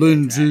original.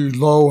 Lindsay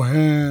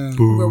Lohan.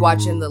 We're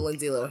watching the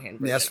Lindsay Lohan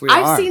version. Yes, we are.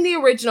 I've seen the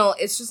original.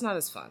 It's just not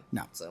as fun.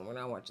 No. So we're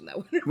not watching that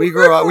one. We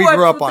grew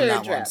up on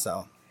that one.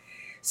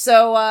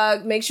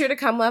 So make sure to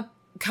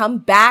come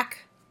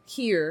back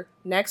here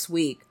next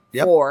week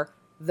for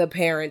The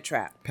Parent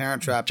Trap.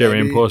 Parent Trap. Jerry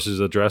and Portia's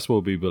address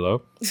will be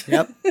below.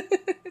 Yep.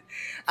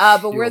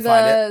 But we're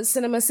the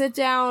Cinema Sit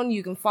Down.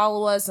 You can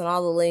follow us on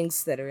all the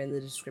links that are in the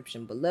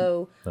description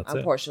below.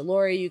 I'm Portia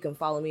Lori. You can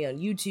follow me on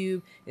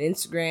YouTube and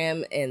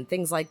Instagram and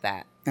things like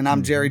that. And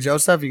I'm Jerry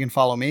Joseph. You can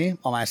follow me.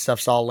 All my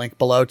stuff's all linked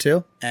below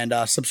too. And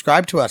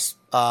subscribe to us.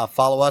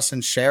 Follow us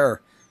and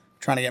share.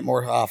 Trying to get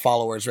more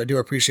followers. I do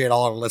appreciate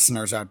all our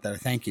listeners out there.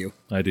 Thank you.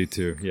 I do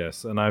too.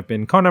 Yes. And I've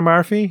been Connor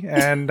Murphy,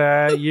 and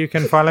you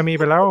can follow me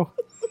below.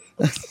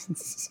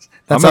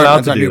 That's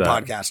our new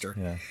podcaster.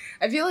 Yeah.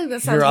 I feel like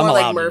that sounds more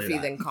like Murphy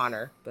than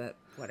Connor, but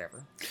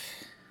whatever.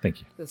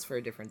 Thank you. That's for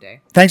a different day.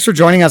 Thanks for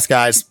joining us,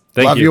 guys.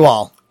 Love you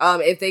all.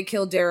 If they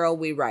kill Daryl,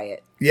 we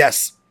riot.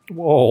 Yes.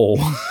 Whoa.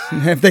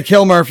 If they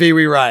kill Murphy,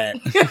 we riot.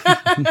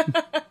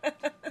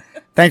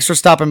 Thanks for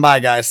stopping by,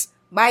 guys.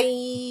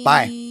 Bye.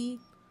 Bye.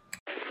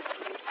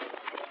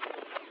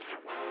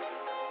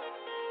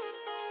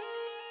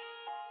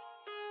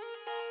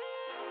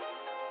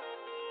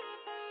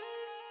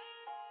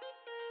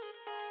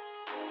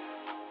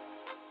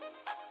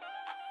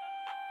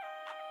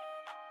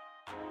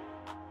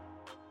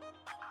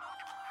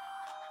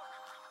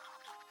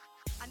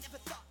 I never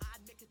thought